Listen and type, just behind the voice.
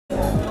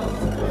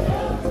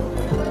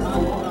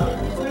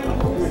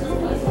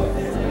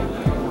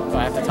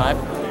type.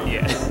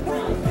 Yeah.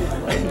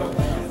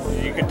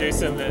 You could do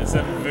some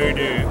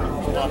voodoo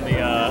on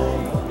the.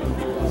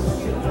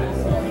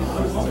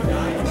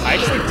 I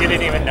actually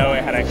didn't even know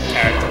it had a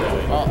character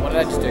limit. Oh, what did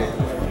I just do?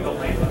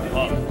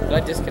 Oh. Did I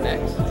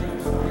disconnect?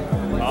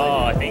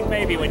 Oh, I think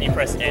maybe when you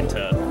press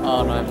enter,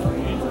 Oh no.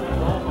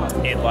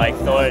 it like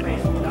thought,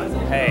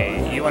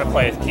 hey, you want to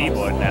play with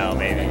keyboard now,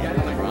 maybe.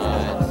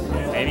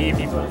 Right. Maybe if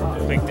you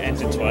clicked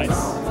enter twice.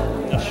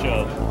 Not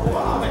sure.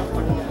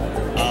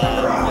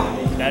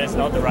 That is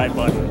not the right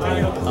button.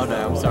 Oh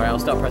no, I'm sorry, I'll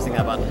stop pressing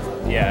that button.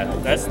 Yeah,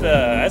 that's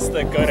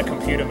the go to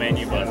computer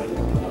menu button.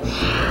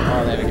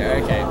 Oh, there we go,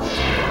 okay.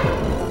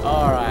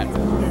 Alright.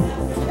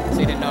 So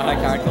you didn't know how to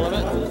character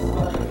limit?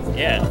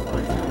 Yeah,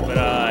 but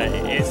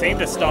it seemed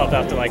to stop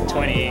after like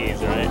 20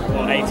 E's, right?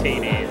 Or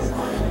 18 E's.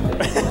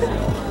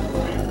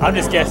 I'm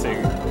just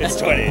guessing. It's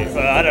 20,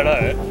 but I don't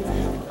know.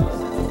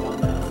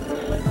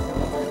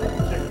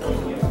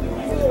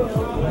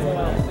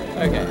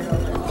 Okay.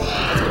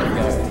 Let's give it a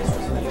go.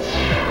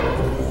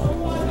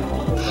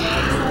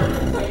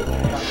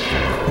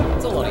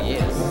 It's a lot of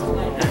years.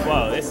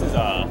 Whoa, this is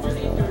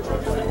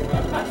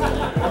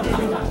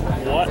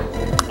what?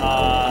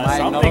 Am I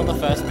not Something. on the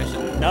first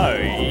mission? No,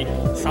 he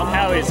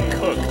somehow is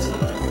cooked,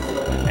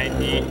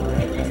 and you.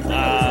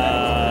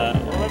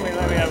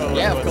 Let me have a look.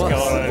 Yeah, of what's course.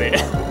 going on here.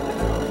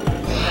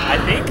 I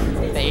think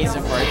The ease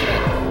of breaking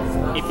it.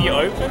 if you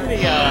open the.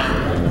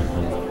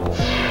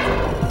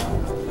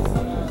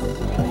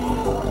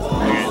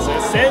 Okay, so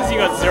it says you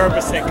got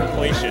 0%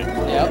 completion.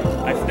 Yep.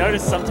 I've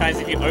noticed sometimes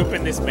if you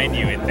open this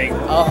menu and think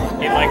Oh.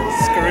 it like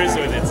screws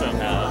with it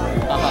somehow.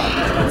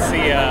 Uh-huh. Let's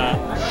see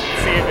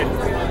if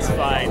it's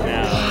fine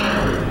now.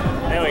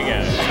 There we go.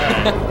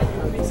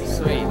 Alright.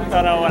 Sweet.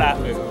 Don't know what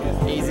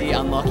happened. Easy,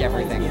 unlock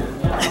everything.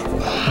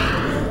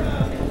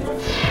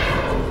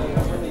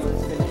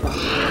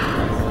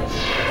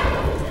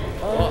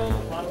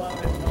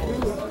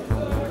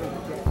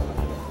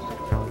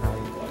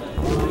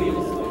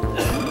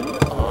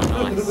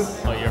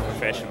 Oh, you're a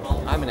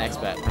professional. I'm an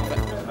expert. But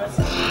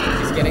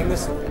he's getting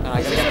this.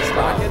 I gotta get this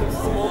bracket.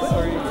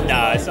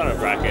 No, it's not a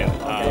bracket.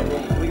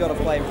 We gotta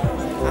play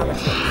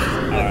amateur.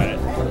 Alright.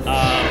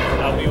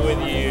 I'll be with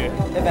you.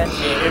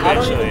 Eventually. I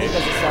don't even think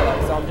there's a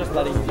setup, so I'm just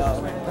letting you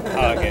know.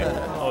 Oh, okay.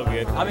 All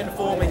good. I'm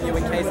informing you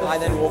in case I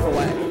then walk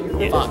away.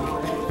 Yeah. Fuck.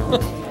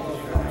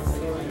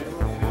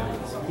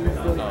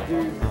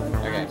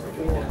 Okay.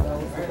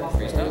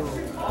 Restart.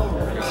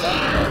 Restart.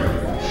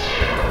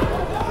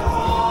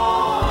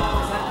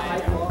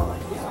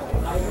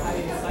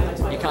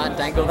 You can't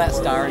dangle that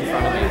star in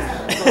front of me.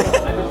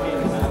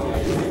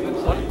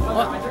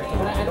 What?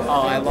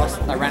 Oh,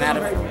 I ran out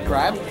of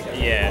grab?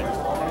 Yeah.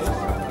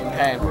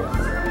 Okay.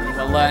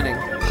 We're learning.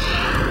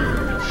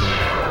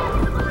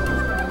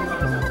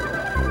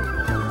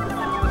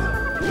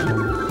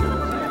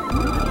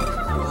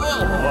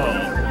 Whoa.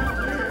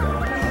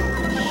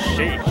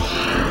 Sheesh.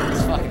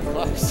 It's fucking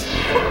close.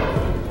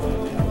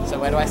 So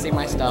where do I see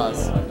my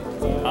stars?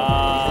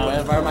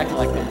 Where are my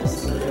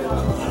collectibles?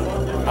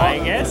 I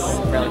guess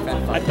Really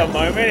fun. at the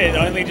moment it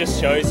only just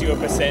shows you a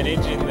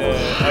percentage in the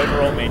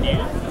overall menu.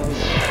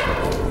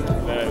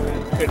 But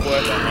could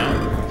work on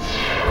that.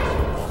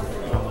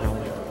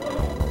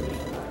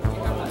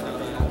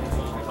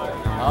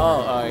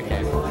 Oh,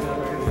 okay.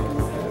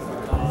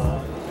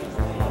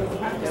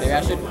 Maybe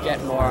I should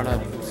get more on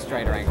a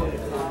straighter angle.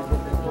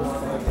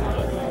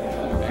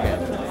 Okay.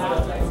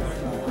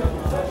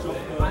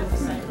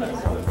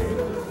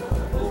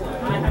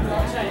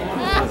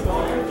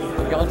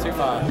 I'm going too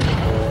far.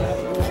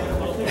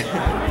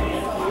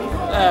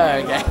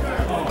 Okay.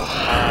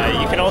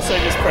 You can also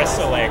just press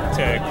select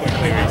to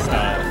quickly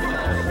restart.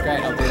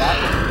 Great, I'll do that.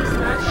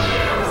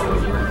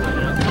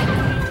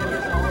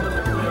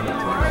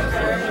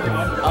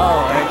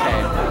 Oh,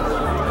 okay.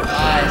 I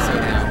see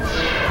now.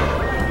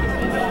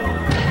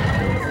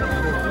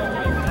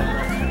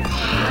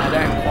 I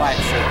don't quite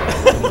see.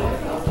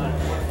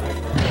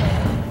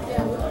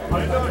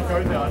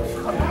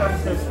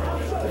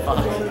 Fuck.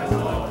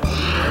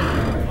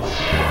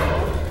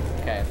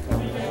 Okay.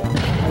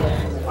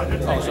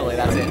 Oh, surely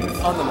that's it.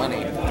 On the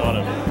money. Got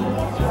him.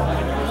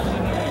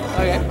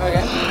 Okay,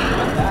 okay.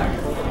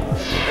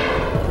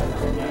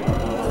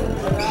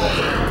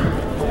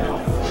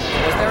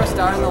 Was there a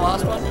star in the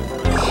last one?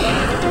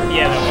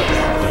 Yeah, that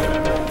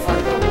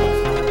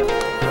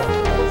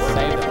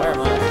Saved it. Where am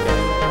I?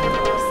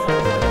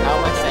 How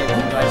am I saving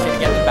it? Do I just need to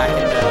get back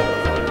into...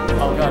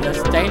 Oh god,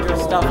 there's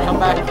dangerous stuff. Come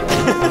back. Go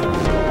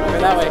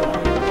that way.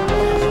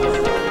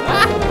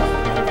 Ah!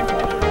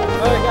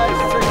 Oh guys,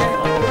 it's okay.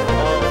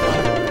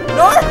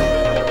 No!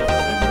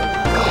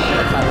 I'm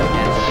gonna try that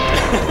again.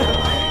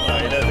 Oh,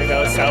 you don't think that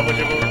was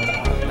salvageable?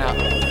 No.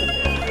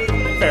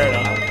 Fair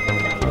enough.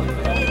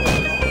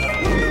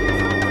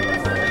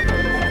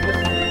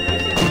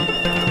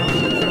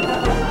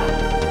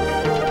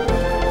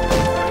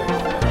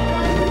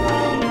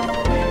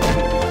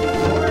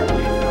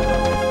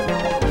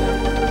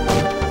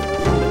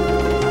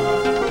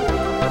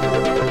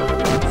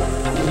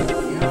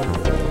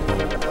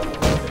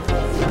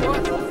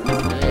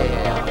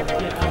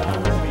 Yeah.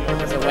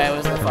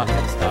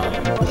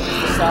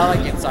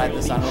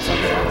 sun or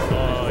something.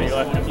 Oh, you'll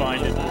have to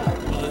find it.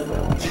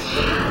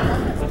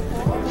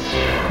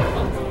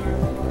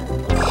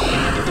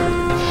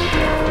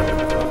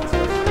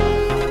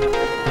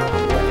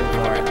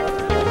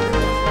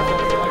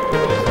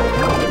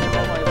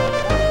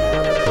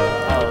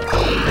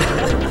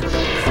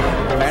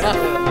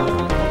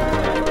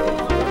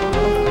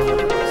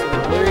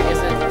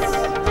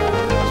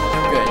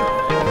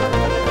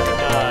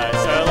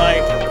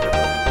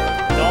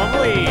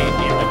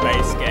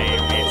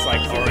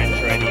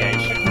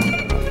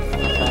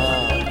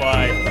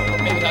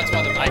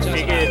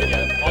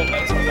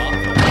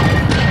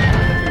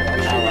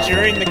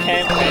 During the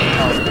campaign,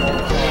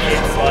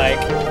 it's like,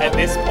 at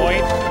this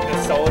point,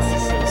 the solar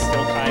system's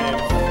still kind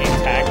of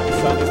intact, the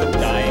sun isn't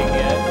dying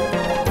yet.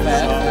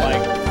 So I'm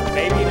like,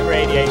 maybe the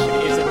radiation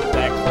isn't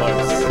that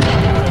close. So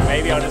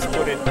maybe I'll just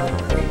put it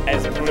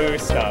as blue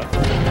stuff.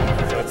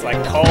 So it's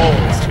like cold,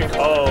 it's too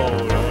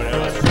cold, or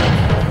whatever.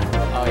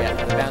 Oh yeah,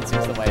 the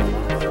bouncing's the way.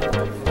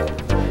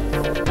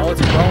 Oh,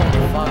 it's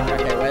rolling, fuck,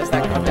 okay, where's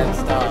that goddamn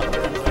star?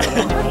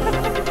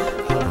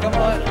 Come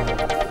on.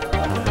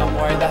 I'm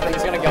worried that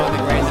thing's gonna go in the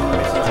green and the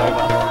mission's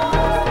over.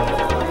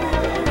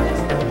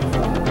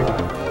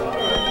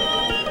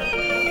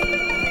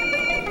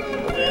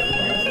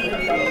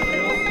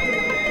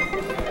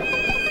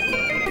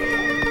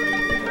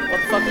 What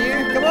the fuck are you?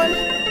 Come on!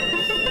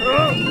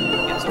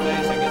 It's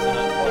amazing, isn't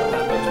it? What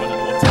happens when it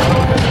wants to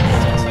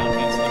sound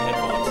cancelling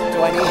headphones. Do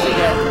I need to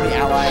get the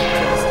ally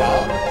to the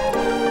start?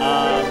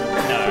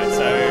 No,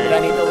 so... Do I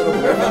need the little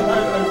ribbon?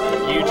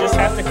 You just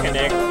have to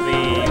connect the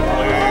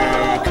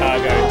blue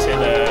cargo to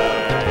the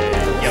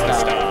yellow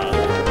star.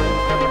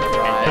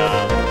 Right.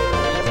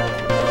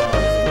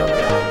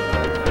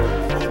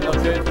 And, Not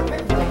good.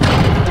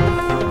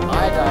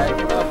 I died.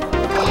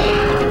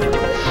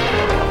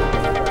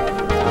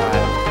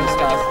 Alright, this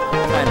guy's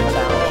kind of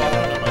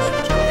challenging.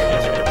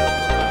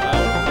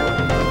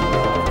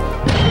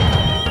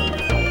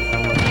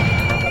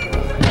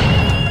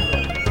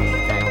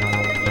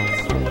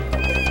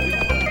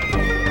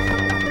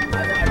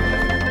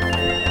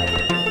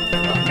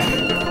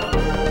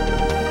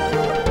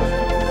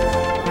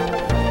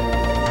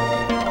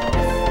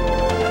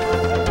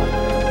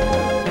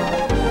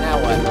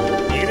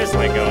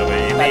 let go of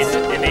it.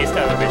 In these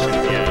type of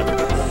missions, yeah.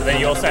 But then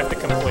you also have to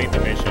complete the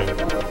mission.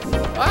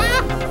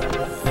 Ah!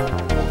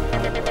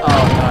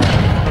 Oh no.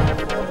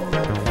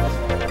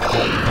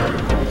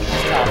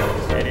 It's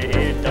tough.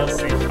 It does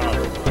seem tough.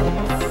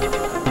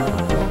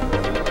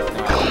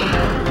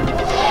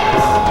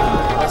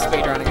 Let's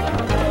speedrunning.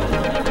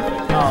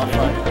 Oh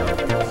fuck.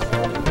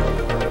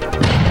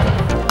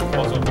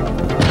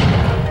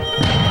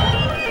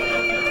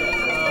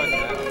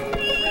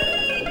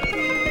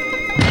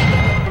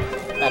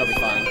 That'll be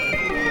fine.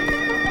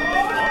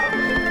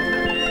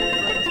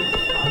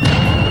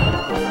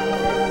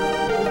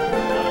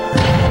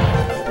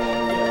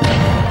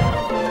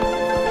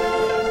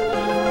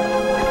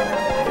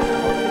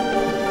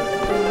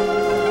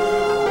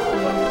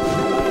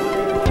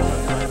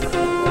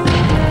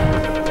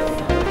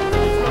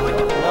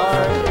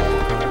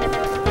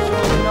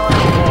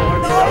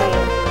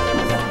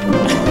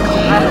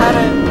 I had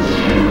it.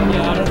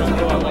 Yeah, I don't know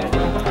who I went.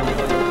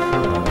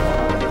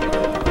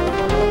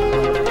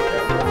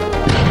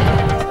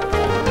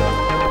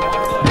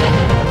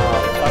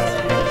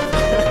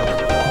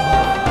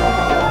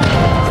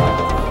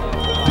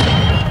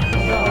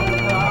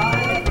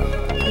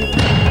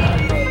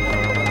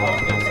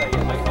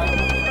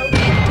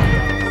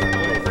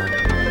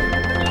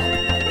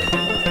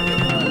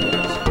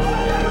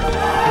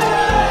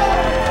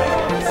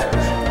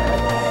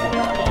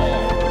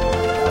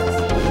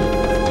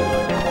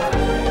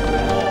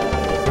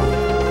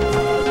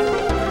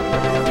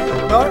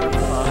 No!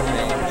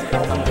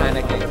 I'm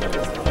panicking.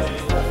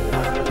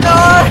 No!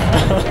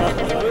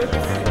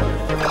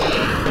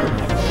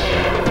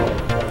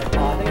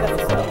 I think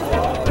that's a setup.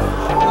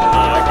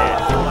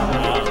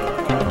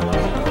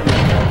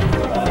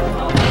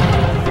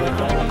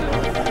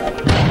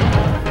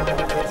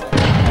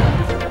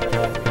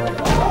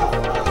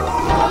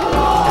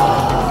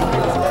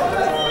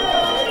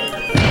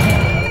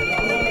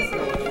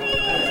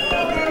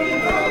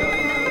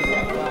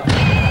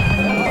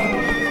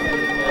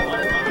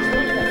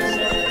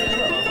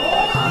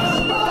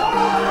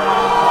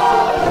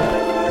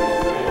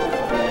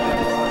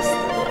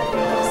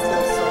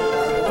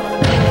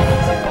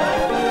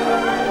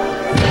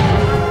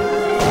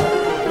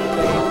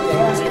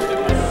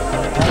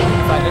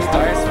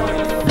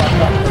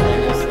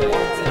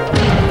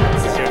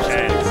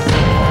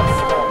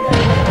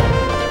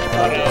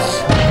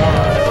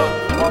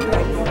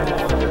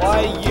 Why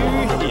are you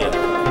here?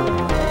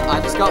 I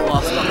just got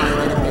lost on my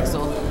way to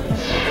Pixel.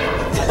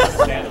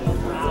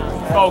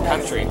 Small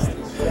country.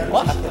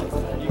 What?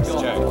 It's a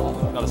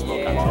joke. Not a small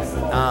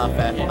country. Ah,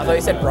 fair. I thought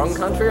you said wrong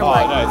country. I'm Oh,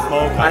 like, no,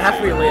 small country. I'd have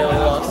to be really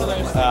lost.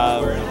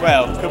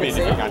 Well, could be a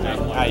different country.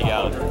 How you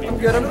going? I'm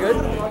good, I'm good.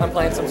 I'm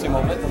playing some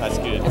Sumorbit. That's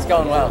good. It's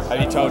going well. Have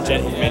you told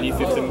Jet his menu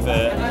system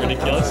for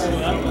ridiculous?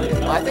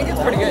 I think it's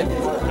pretty good.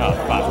 Oh,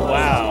 fuck.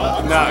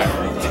 Wow. No.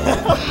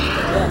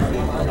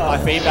 I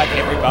feedback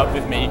every bug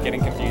with me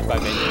getting confused by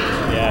menus.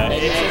 Yeah,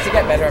 Maybe you need to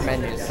get better at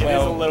menus. it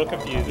is a little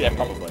confusing. Yeah,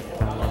 probably.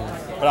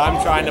 But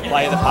I'm trying to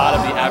play the part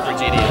of the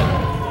average idiot.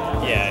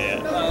 Yeah.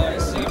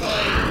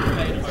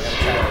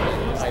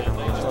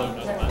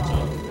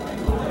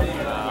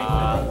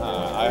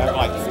 I have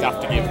like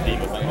stuff to give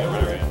people.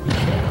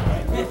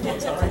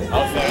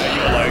 Also, are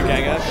you a low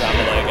ganger? Because I'm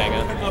a low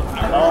ganger.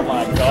 Oh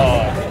my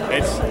god.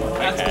 It's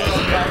okay.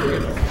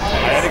 I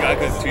only got it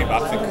because it's $2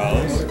 at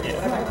Coles.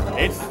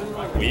 It's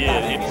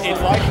weird.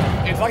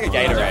 It's like a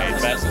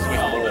Gatorade, but with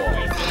more.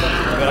 It's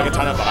got like a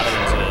ton of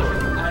vitamins in it.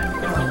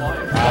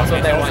 That's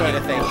what they want you to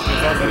think.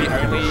 It's also the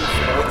only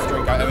sports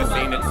drink I've ever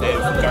seen that says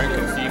don't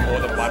consume more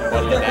than 1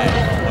 bottle a day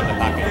on the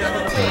package.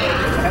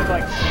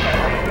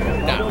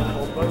 No.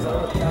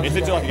 It's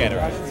literally like a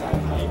Gatorade.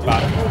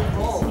 But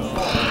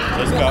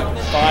it's got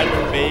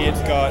vitamin B,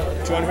 it's got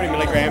 220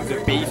 milligrams of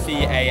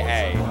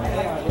BCAA,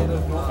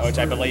 which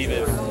I believe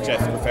is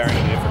just referring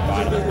to different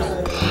vitamins.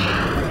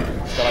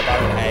 It's got like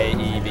vitamin A,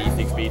 E, B6,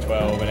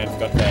 B12, and it's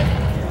got the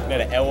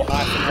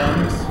L-hyphen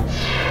ones.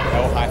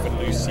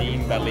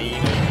 L-leucine, valine,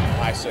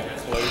 and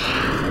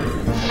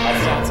isoclodine. That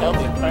sounds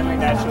healthy. Only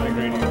natural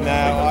ingredient.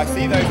 No, I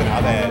see those in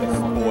other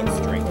sports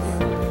drinks.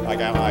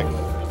 Like I like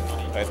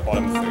those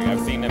bottom 3.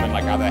 I've seen them in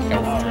like other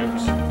health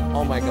drinks.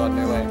 Oh my god,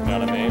 no way. You know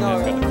what I mean? No.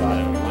 It's got the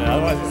vitamin.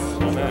 Otherwise, it's, I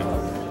don't know.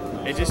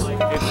 It's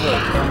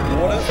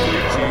water,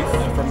 fruit juice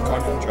from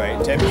concentrate,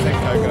 10%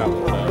 coconut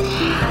water,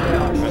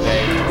 and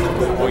then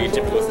all your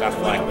typical stuff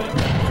like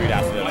food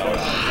acid and all that.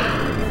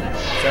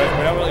 So it's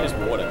predominantly just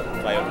water,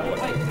 flavored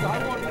water.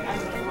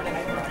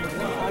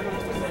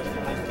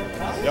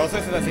 It also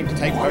says I think to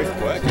take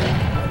post-workout.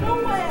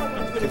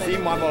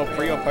 Consume 1 more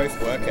pre or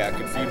post-workout.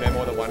 Consume no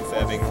more than 1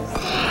 serving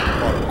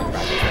bottle.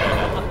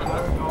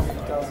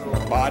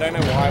 But I don't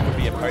know why it would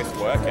be a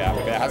post-workout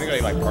because it hasn't got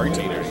any like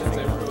protein or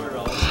anything.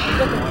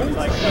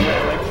 Like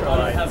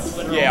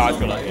electrolytes. Yeah, I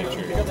feel like it.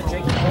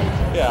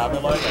 Yeah, I'm a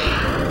logo.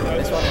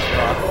 This one is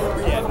rough.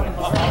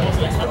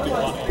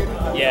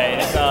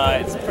 Yeah,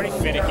 it's pretty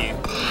finicky.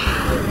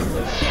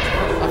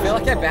 I feel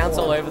like I bounce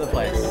all over the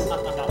place.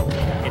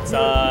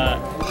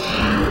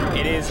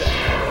 It is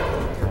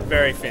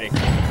very finicky.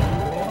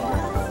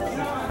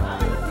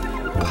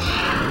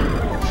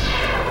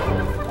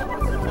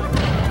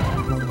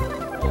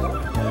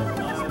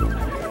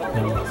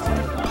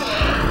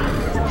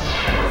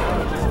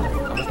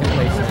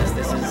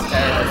 This is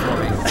terrible for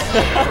me.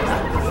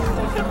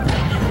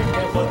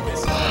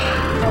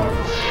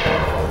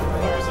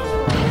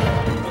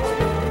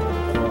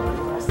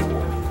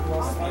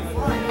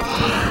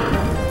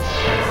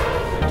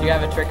 Do you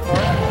have a trick for it?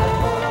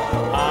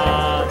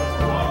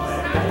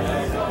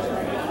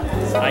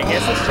 I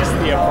guess it's just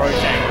the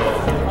approach angle.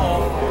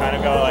 Kind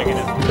of go like in a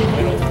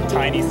little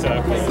tiny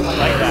circle,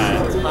 like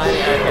that.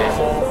 Tiny, okay.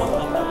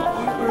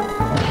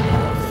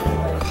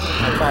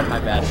 I tried my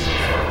best.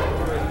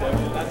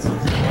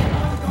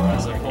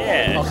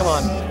 Yeah. Oh, come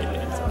on.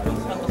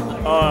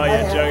 Oh,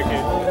 you're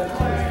joking.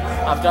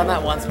 I've done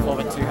that once before,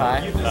 but too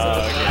high.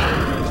 Oh,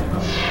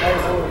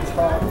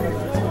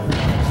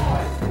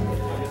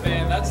 okay.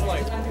 Man, that's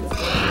like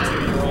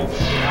 2-year-olds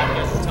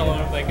telling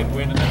them they can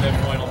win and then their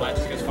final match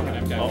just gets fucking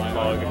MK.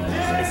 Oh,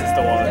 this is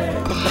the one.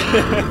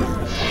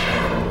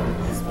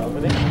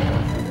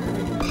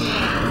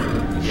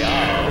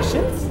 Yeah.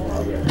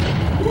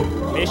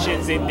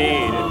 Missions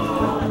indeed.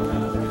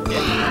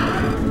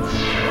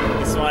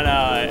 This one,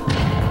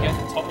 Get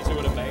the top 2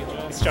 at a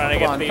major. he's trying to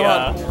get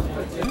the,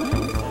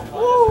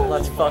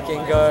 Let's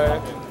fucking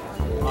go.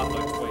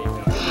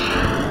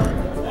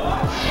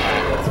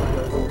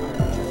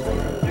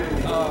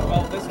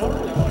 Well, there's not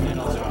really one in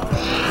Australia.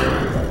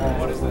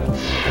 What is that?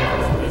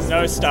 there's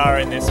no star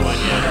in this one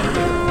yet.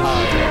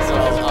 Oh, okay, so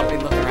I've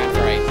been looking around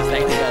for ages.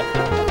 Thank you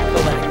for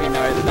letting me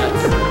know that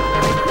that's...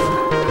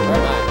 Where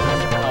am I?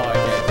 Oh,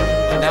 okay.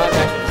 And now I'm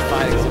actually just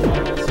fighting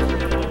someone.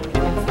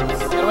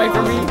 Get away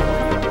from me!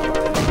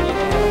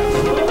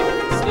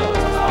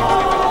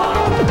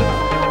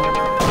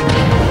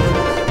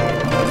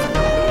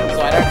 So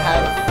I don't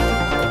have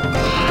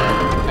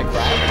a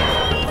grab.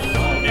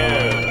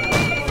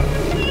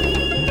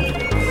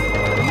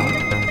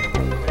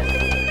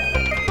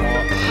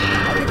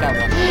 I think I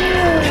won.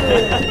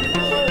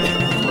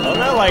 I don't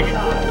know, like,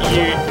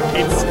 you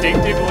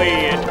instinctively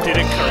did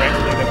it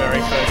correctly the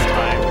very first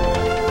time.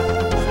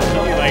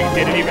 You, like,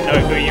 didn't even know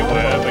who you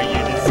were, but you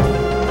just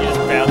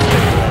bounced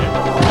anyway.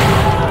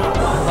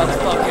 Let's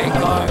fucking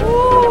go.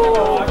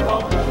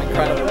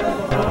 Incredible.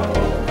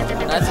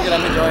 That's good,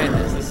 I'm enjoying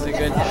this. This is a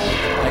good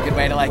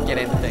way to, like, get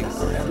into things.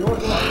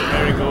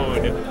 Very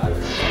good.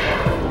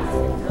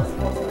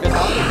 Because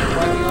how long have you been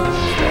working on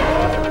this?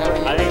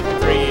 I think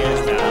 3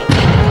 years now.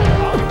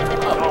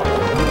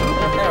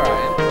 There I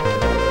am.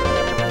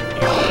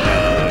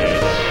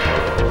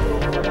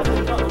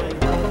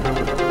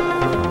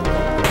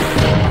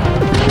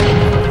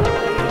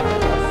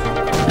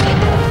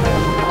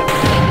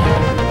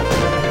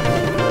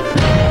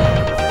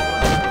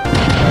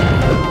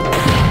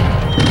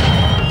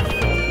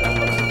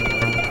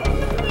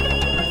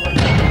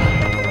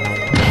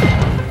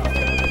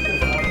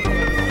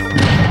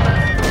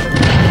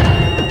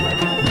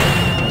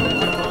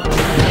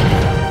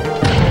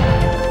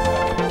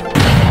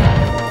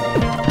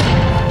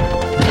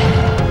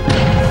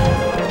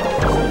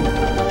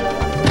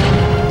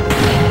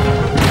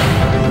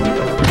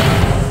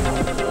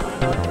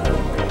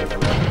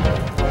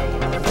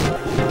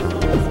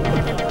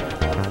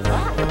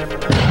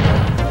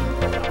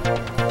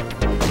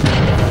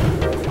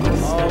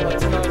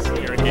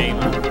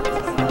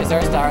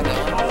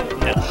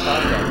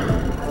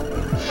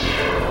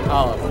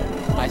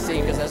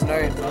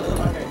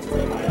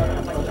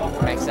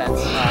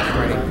 Alright, I'm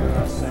ready.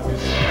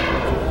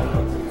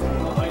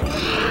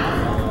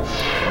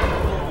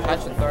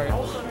 Catch and throw.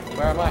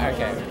 Where am I?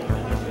 Okay.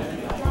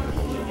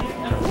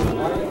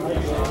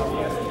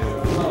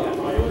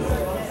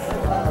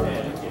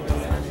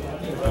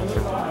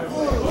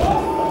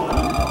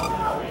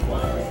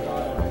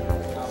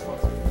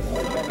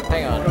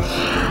 Hang on.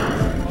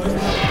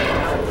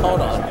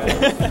 Hold on.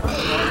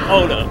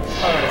 Hold on.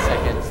 Hold on a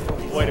second.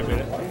 Wait a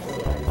minute.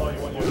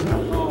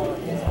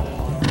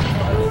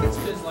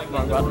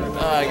 Wrong button.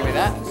 Give me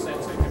that.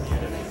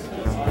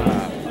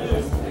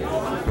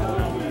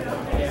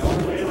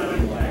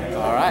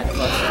 Alright,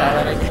 let's try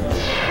that again.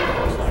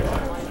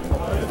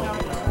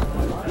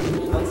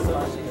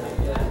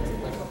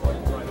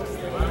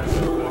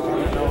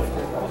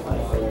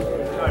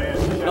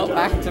 Not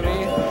back to me.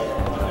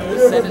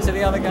 Send it to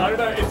the other I guy. don't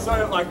know, it's so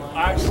like,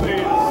 actually, I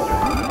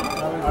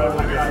don't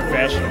want to be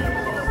professional,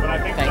 but I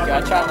think Thank you,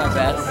 I tried my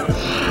best.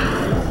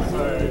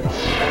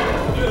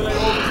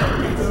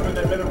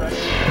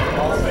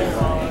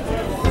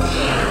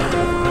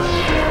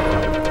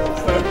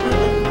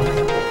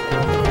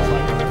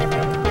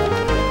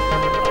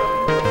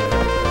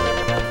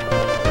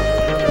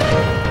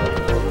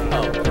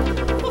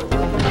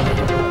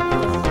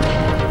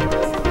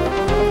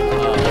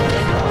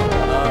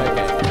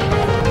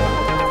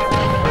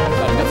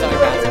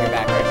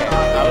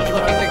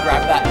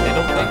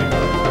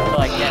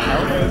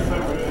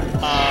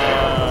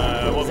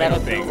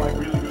 Thing.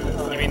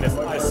 You mean the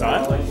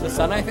sun? The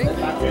sun, I think?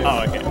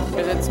 Oh, okay.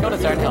 Because it's got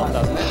its own health,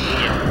 doesn't it?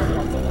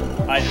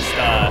 Yeah. I just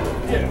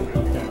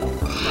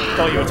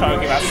thought you were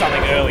talking about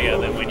something earlier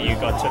than when you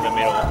got to the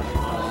middle.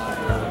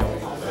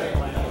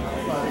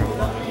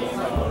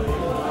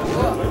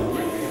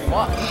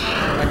 What?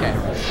 Okay,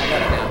 I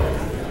got it now.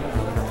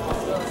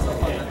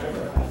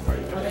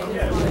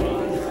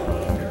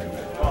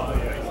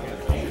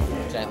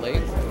 Gently.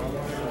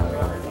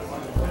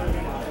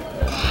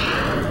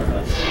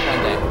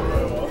 One day.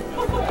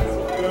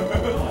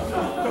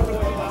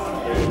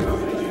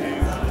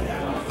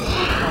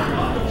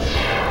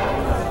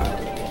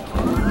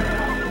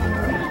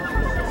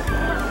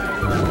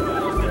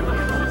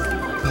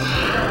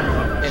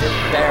 It is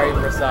very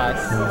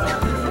precise.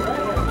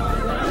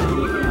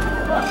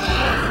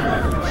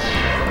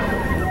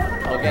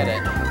 I'll get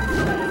it.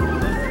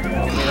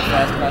 I'll be the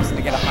first person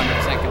to get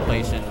 100%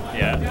 completion.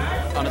 Yeah.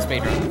 On a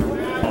speedrun.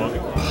 Oh,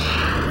 okay.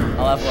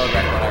 I'll have world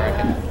record, I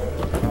reckon.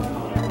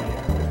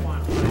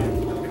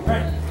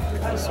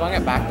 I swung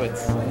it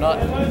backwards. Not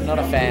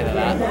a fan of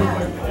that.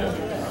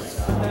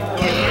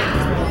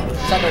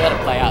 Just have to let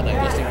it play out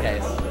though, just in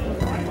case.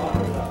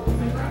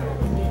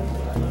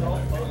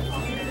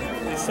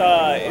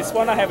 It's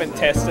one I haven't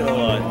tested a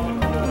lot,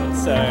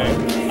 so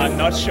I'm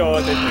not sure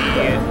that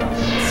the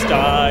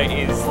star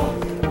is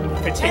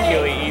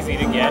particularly easy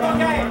to get.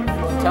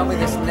 Tell me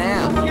this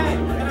now.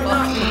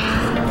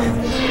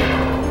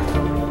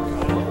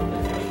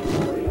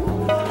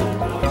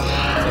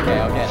 It's okay,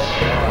 I'll get it.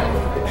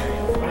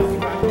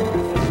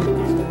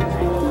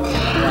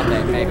 One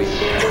day, maybe.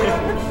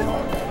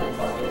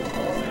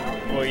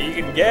 Well, you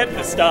can get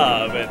the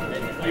star, but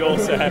you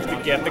also have to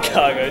get the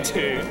cargo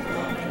to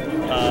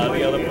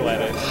the other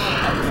planet.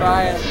 I'm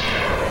trying.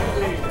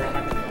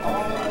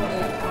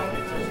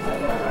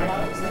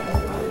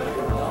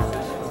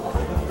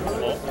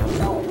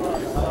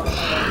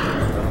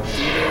 Do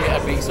you do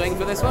a big swing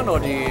for this one, or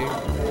do you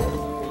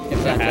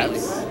get down gently?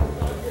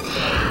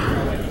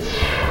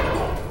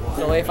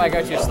 So if I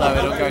go too slow,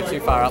 it'll go too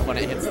far up when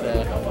it hits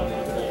the...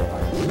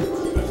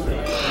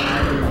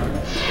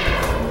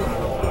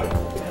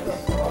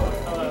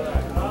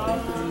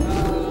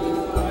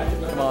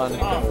 Come on.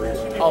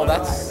 Oh,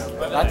 that's...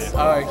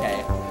 Oh,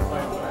 okay.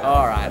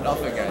 Alright,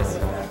 off it goes.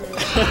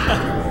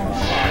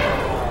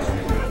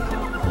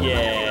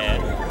 Yeah.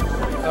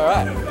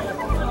 Alright.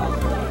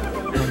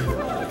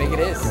 I think it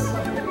is.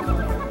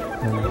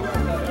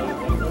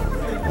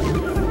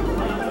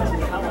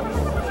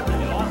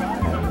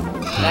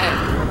 Dang.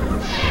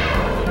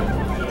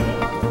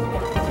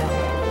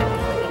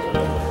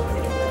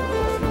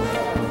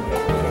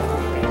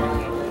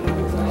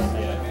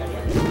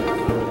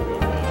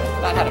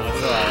 That had a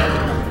mature, I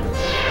reckon.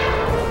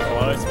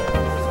 Close.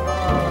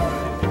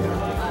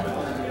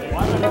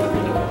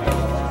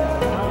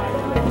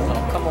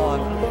 Oh, come on.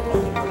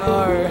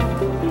 No.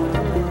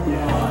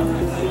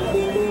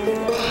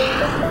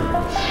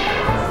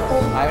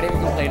 I haven't even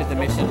completed the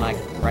mission, like,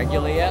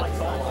 regularly yet.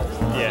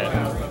 Yeah.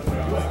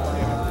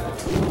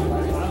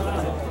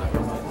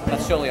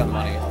 That's surely on the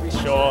money.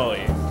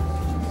 Surely.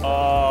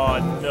 Oh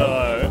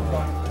no.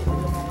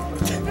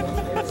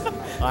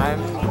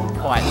 I'm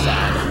quite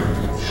sad.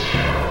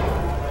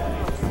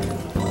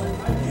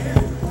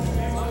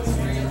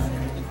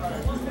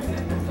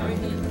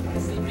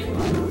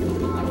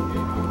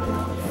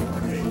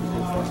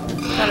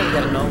 Can't even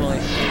get it normally.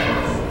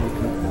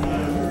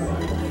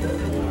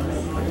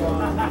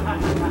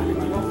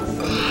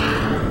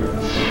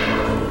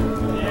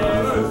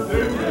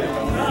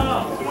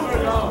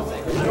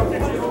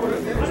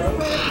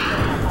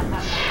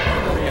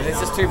 Is this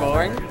just too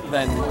boring?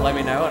 then let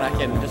me know and I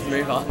can just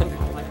move on.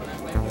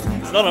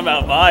 It's not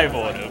about my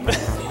boredom.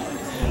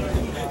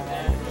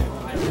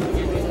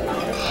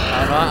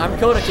 I'm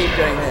cool to keep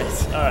doing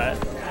this. Alright.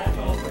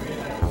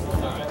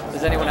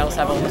 Does anyone else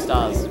have all the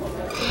stars?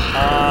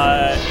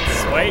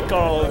 Swade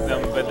got all of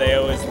them, but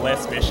there was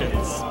less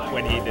missions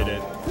when he did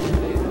it.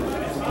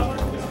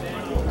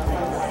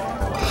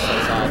 So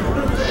sad.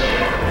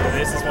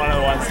 This is one of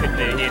the ones that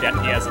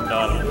he hasn't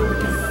done.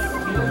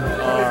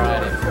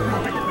 Alrighty.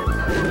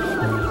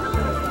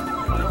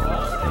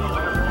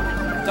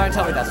 Don't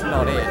tell me that's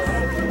not it.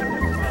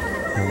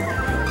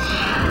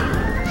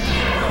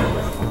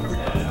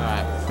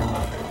 Alright.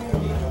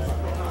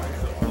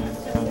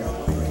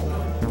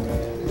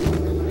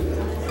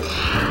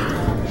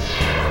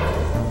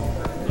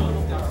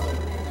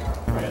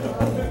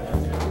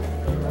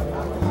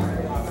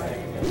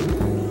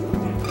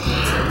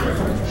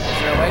 Is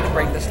there a way to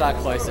bring the star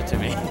closer to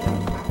me?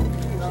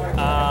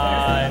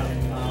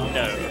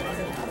 No.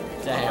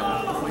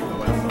 Damn.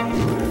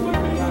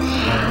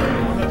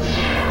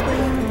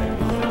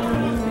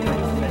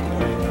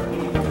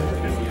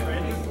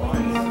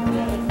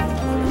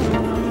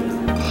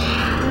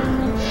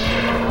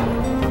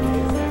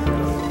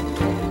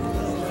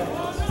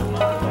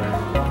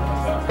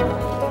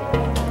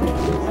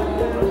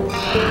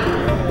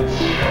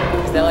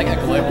 Is there like a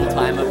global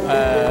timer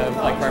per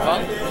like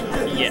profile?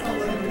 Yeah,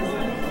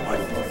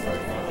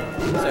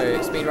 So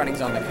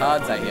speedrunning's on the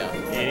cards, I hear.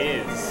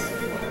 it is.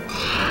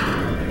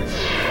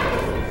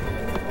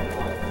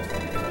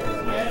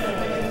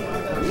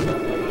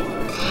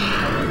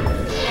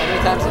 How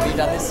many times have you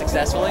done this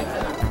successfully?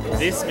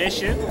 This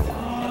mission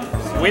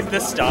with the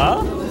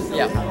star,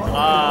 Yeah.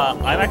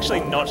 I'm actually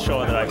not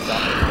sure that I've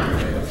done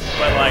it.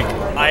 But like,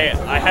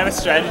 I have a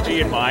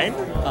strategy in mind.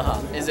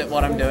 Is it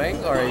what I'm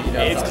doing, or are you doing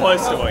It's something?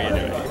 close to what you're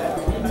doing.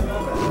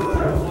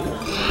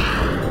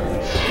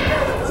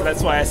 So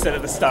that's why I said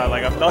at the start,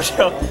 like, I'm not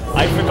sure.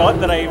 I forgot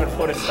that I even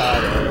put a star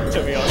there,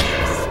 to be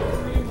honest.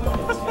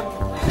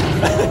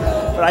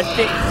 But I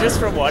think, just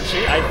from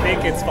watching, I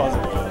think it's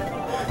possible.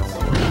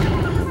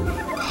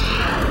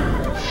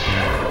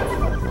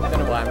 I don't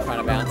know why I'm trying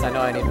to bounce. I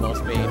know I need more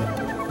speed.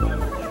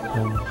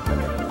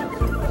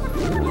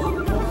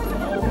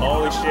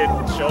 Holy shit,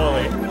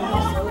 surely.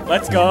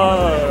 Let's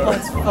go!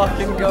 Let's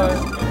fucking go.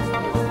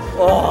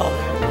 Oh.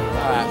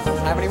 Alright,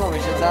 how many more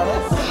missions are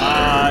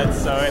there?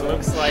 So it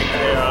looks like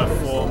there are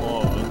 4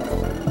 more.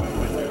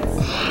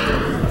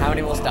 How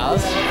many more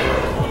stars?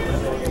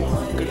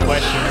 Good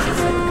question.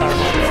 Can't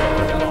remember.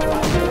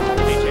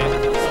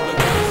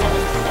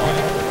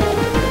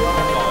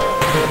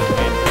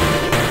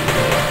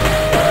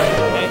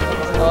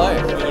 Hello.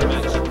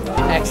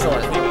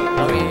 Excellent.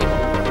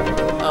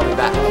 I'll be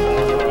back.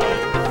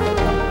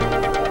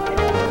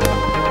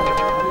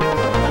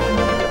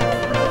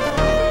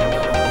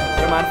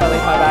 Do you mind if I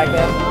leave my bag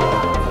there?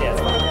 Yes.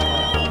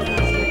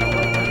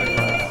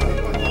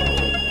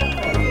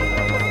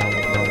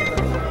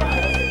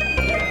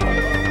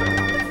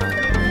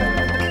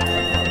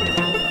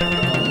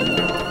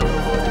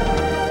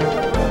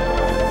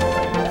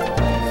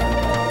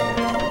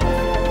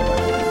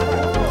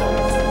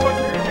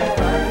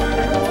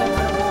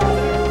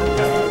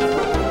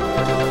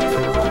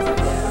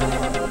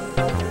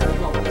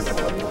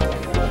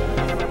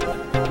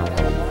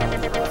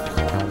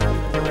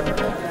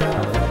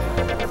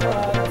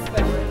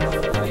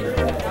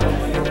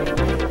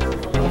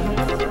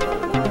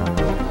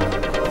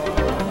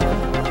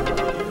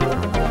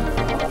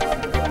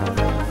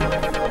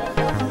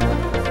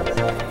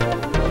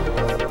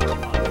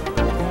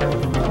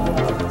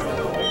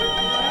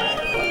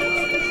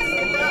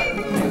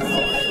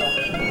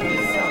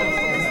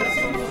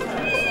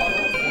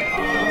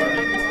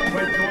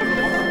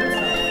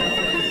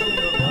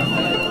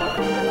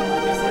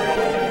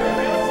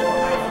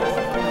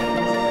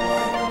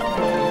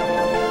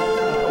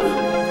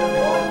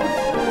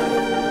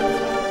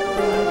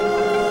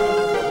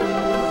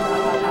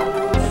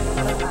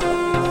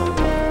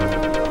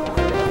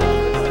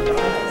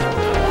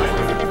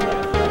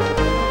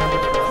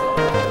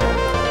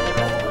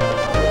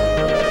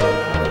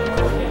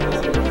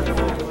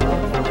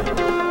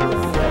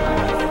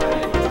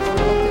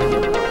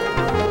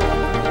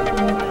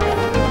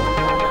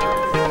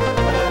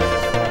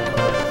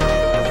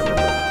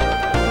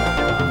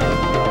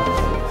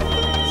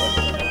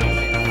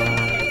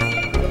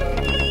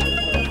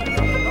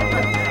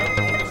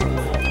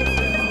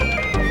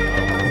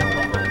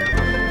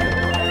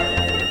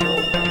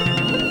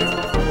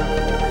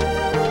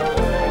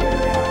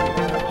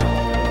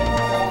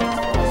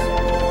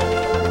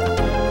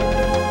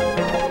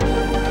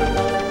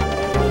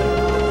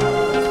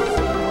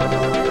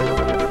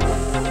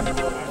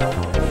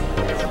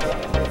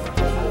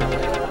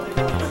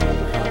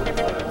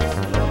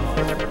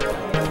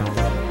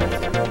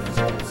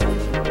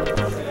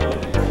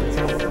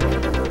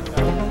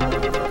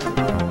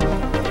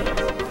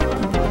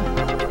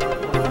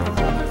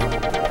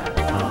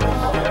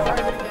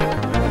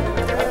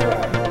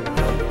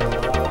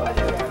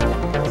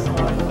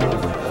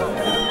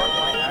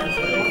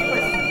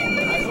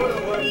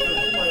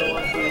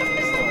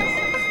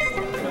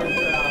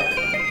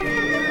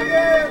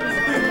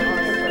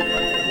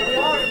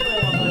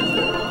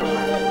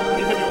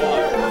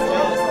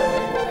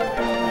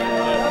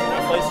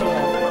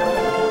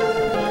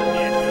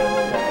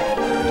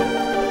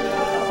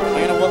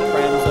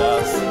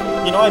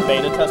 you know I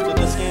beta tested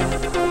this game?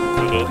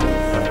 You did.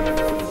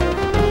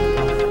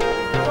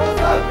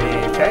 I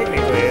mean,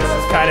 technically, this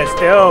is kind of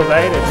still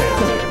beta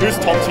tested. Who's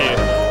top tier?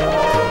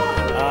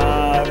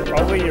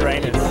 Probably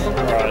Uranus.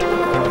 Right.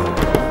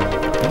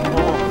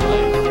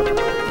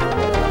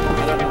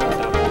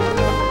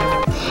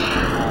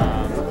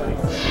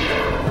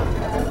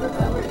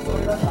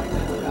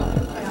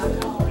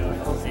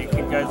 You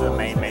can go to the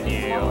main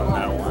menu on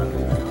that one.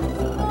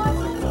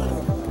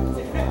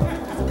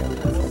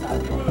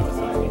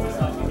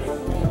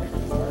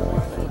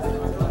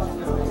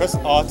 Press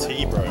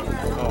RT, bro.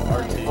 Oh,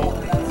 RT.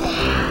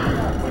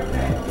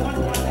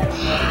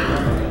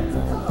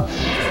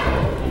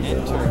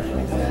 Enter.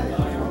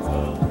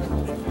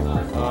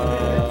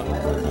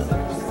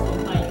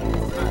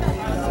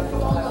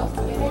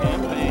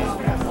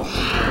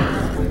 Campaign.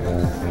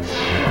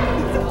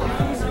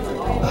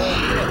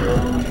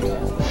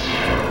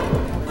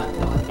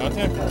 I don't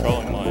think I'm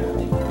controlling mine.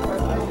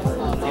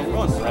 I'm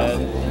going red.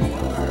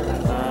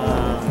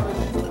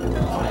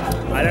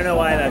 I don't know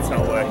why that's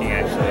not working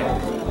actually.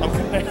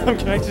 I'm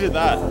connected to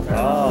that.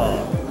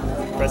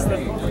 Oh, press the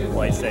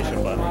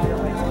PlayStation button.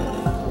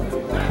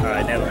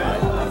 Alright, never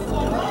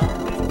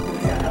mind.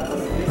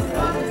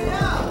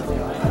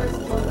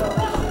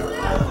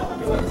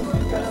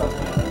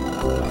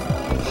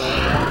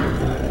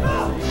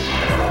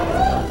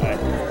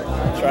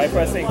 Alright, try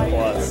pressing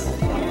plus.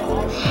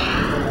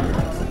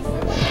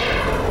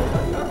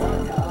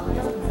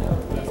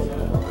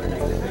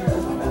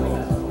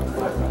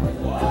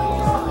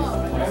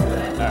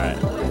 Alright.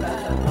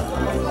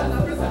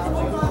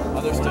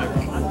 Other stick.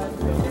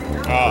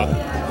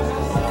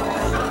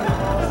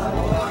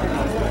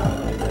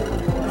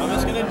 I'm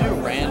just gonna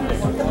do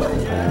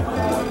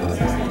random.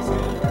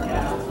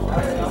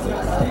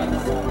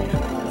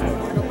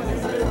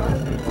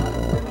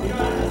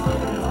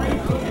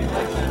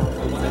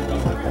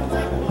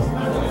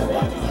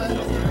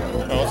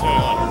 What's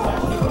going on?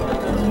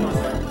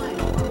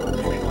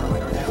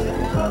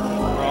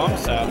 Bro, I'm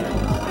Saturn.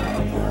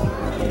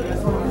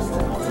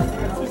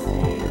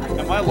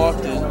 Am I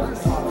locked in?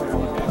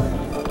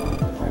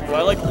 Do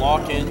I like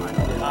lock in? You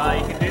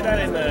can do that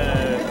in the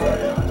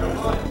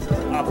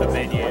upper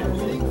menu.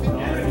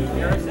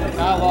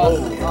 I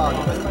lost.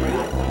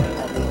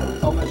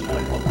 How am I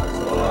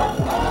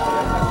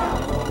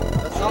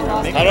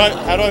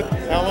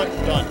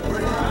done?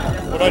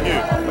 What do I do?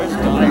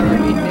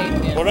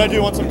 What do I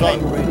do once I'm done?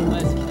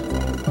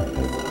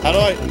 How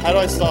do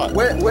I start?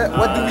 What do we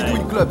do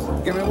in clubs?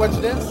 Can we watch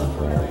dance?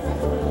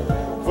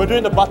 We're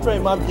doing the Battery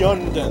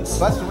Mabion dance.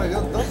 That's my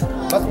dance?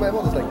 That's my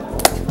one. It's like.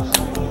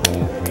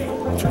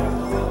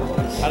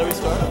 How do we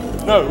start?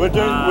 No, we're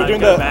doing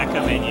go the back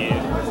a menu.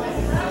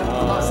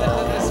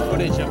 This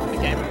footage of the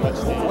game we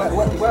watched. Where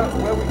are we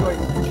going?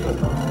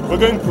 we're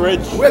going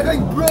bridge. We're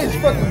going bridge,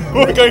 fucking.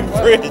 We're going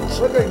bridge.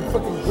 We're going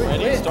fucking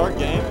bridge. Ready? Start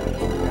game.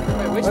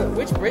 Wait,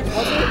 which bridge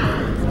was it?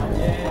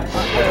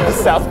 The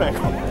South Bank.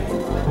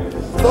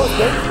 Start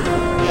game.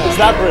 It's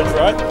that bridge,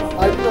 right?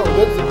 I don't know.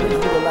 Where's the bridge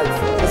with the lights?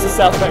 It's the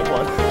South Bank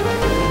one.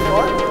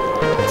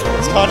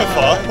 It's kind of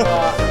far.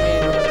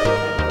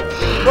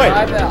 Wait,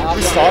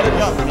 we started?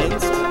 Got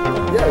minced.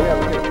 Yeah,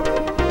 okay.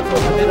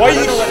 Why are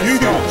you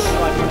huge?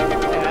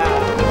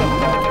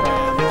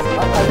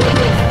 I don't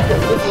know if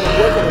this will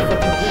work on the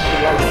fucking bridge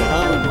with lights.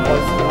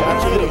 How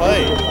do you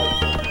play?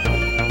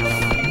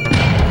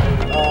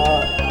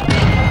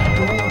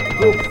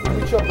 Go,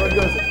 which up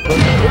burgers?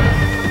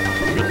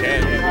 We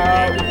can. We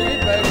did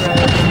burgers.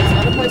 There's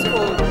another place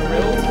called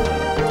Grilled.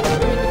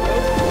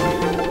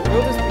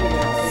 Grilled is pretty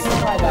good. You can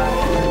try that.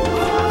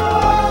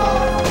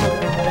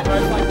 They're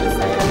both like the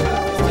same.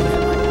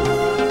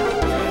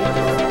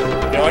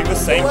 They're like the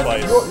same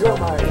place. You're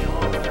my.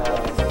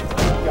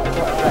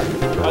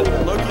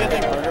 Loki, I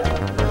think burger.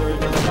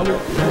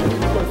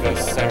 The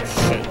same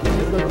shit.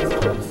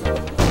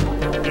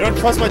 You don't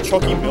trust my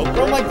chalky milk?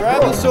 Bro, my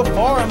grab is so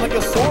far. I'm like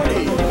a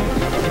sortie.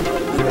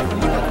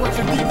 What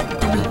you did to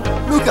me?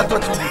 Look at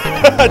what you did.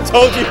 I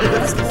told you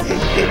this.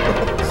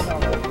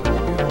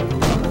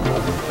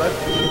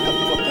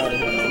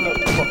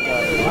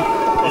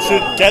 You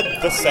should get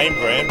the same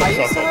brand I of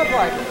used to chocolate. have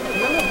like,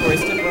 remember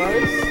Bristol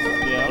Bros?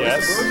 Yeah.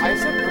 Yes. I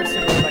used to have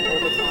Bristol Bros like all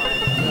the time.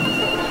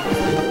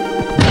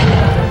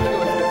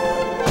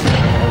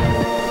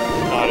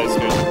 That is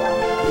good.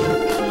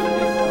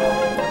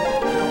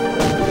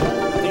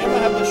 I think I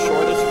might have the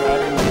shortest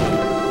grab in the game.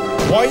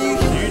 Why are you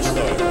huge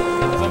though?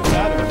 Because I'm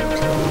Saturn.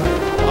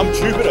 I'm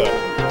Jupiter.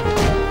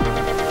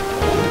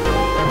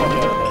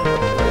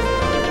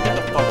 Get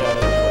the fuck out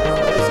of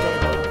here. What is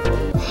going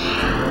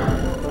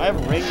on? I have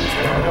rings,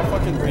 man. I got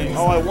fucking rings.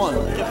 Oh, I won.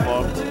 Get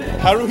fucked.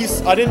 How do we?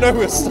 I didn't know we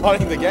were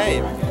starting the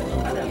game.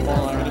 Hold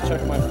on, I'm gonna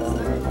check my phone.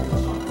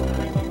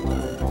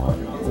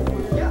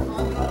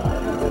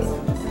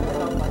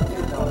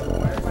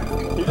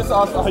 You just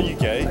asked, are you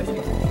gay?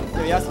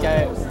 So we asked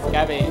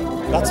Gabby.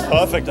 That's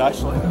perfect,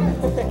 actually.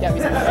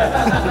 Gabby's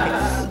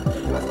like,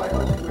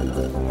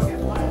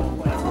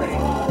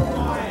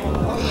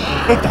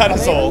 That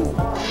is all.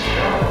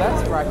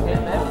 that's right,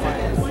 man.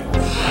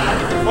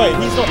 Wait,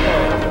 he's not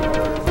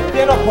playing.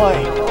 They're not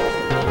playing.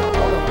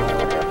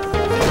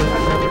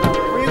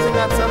 We're using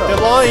that setup. They're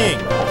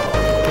lying.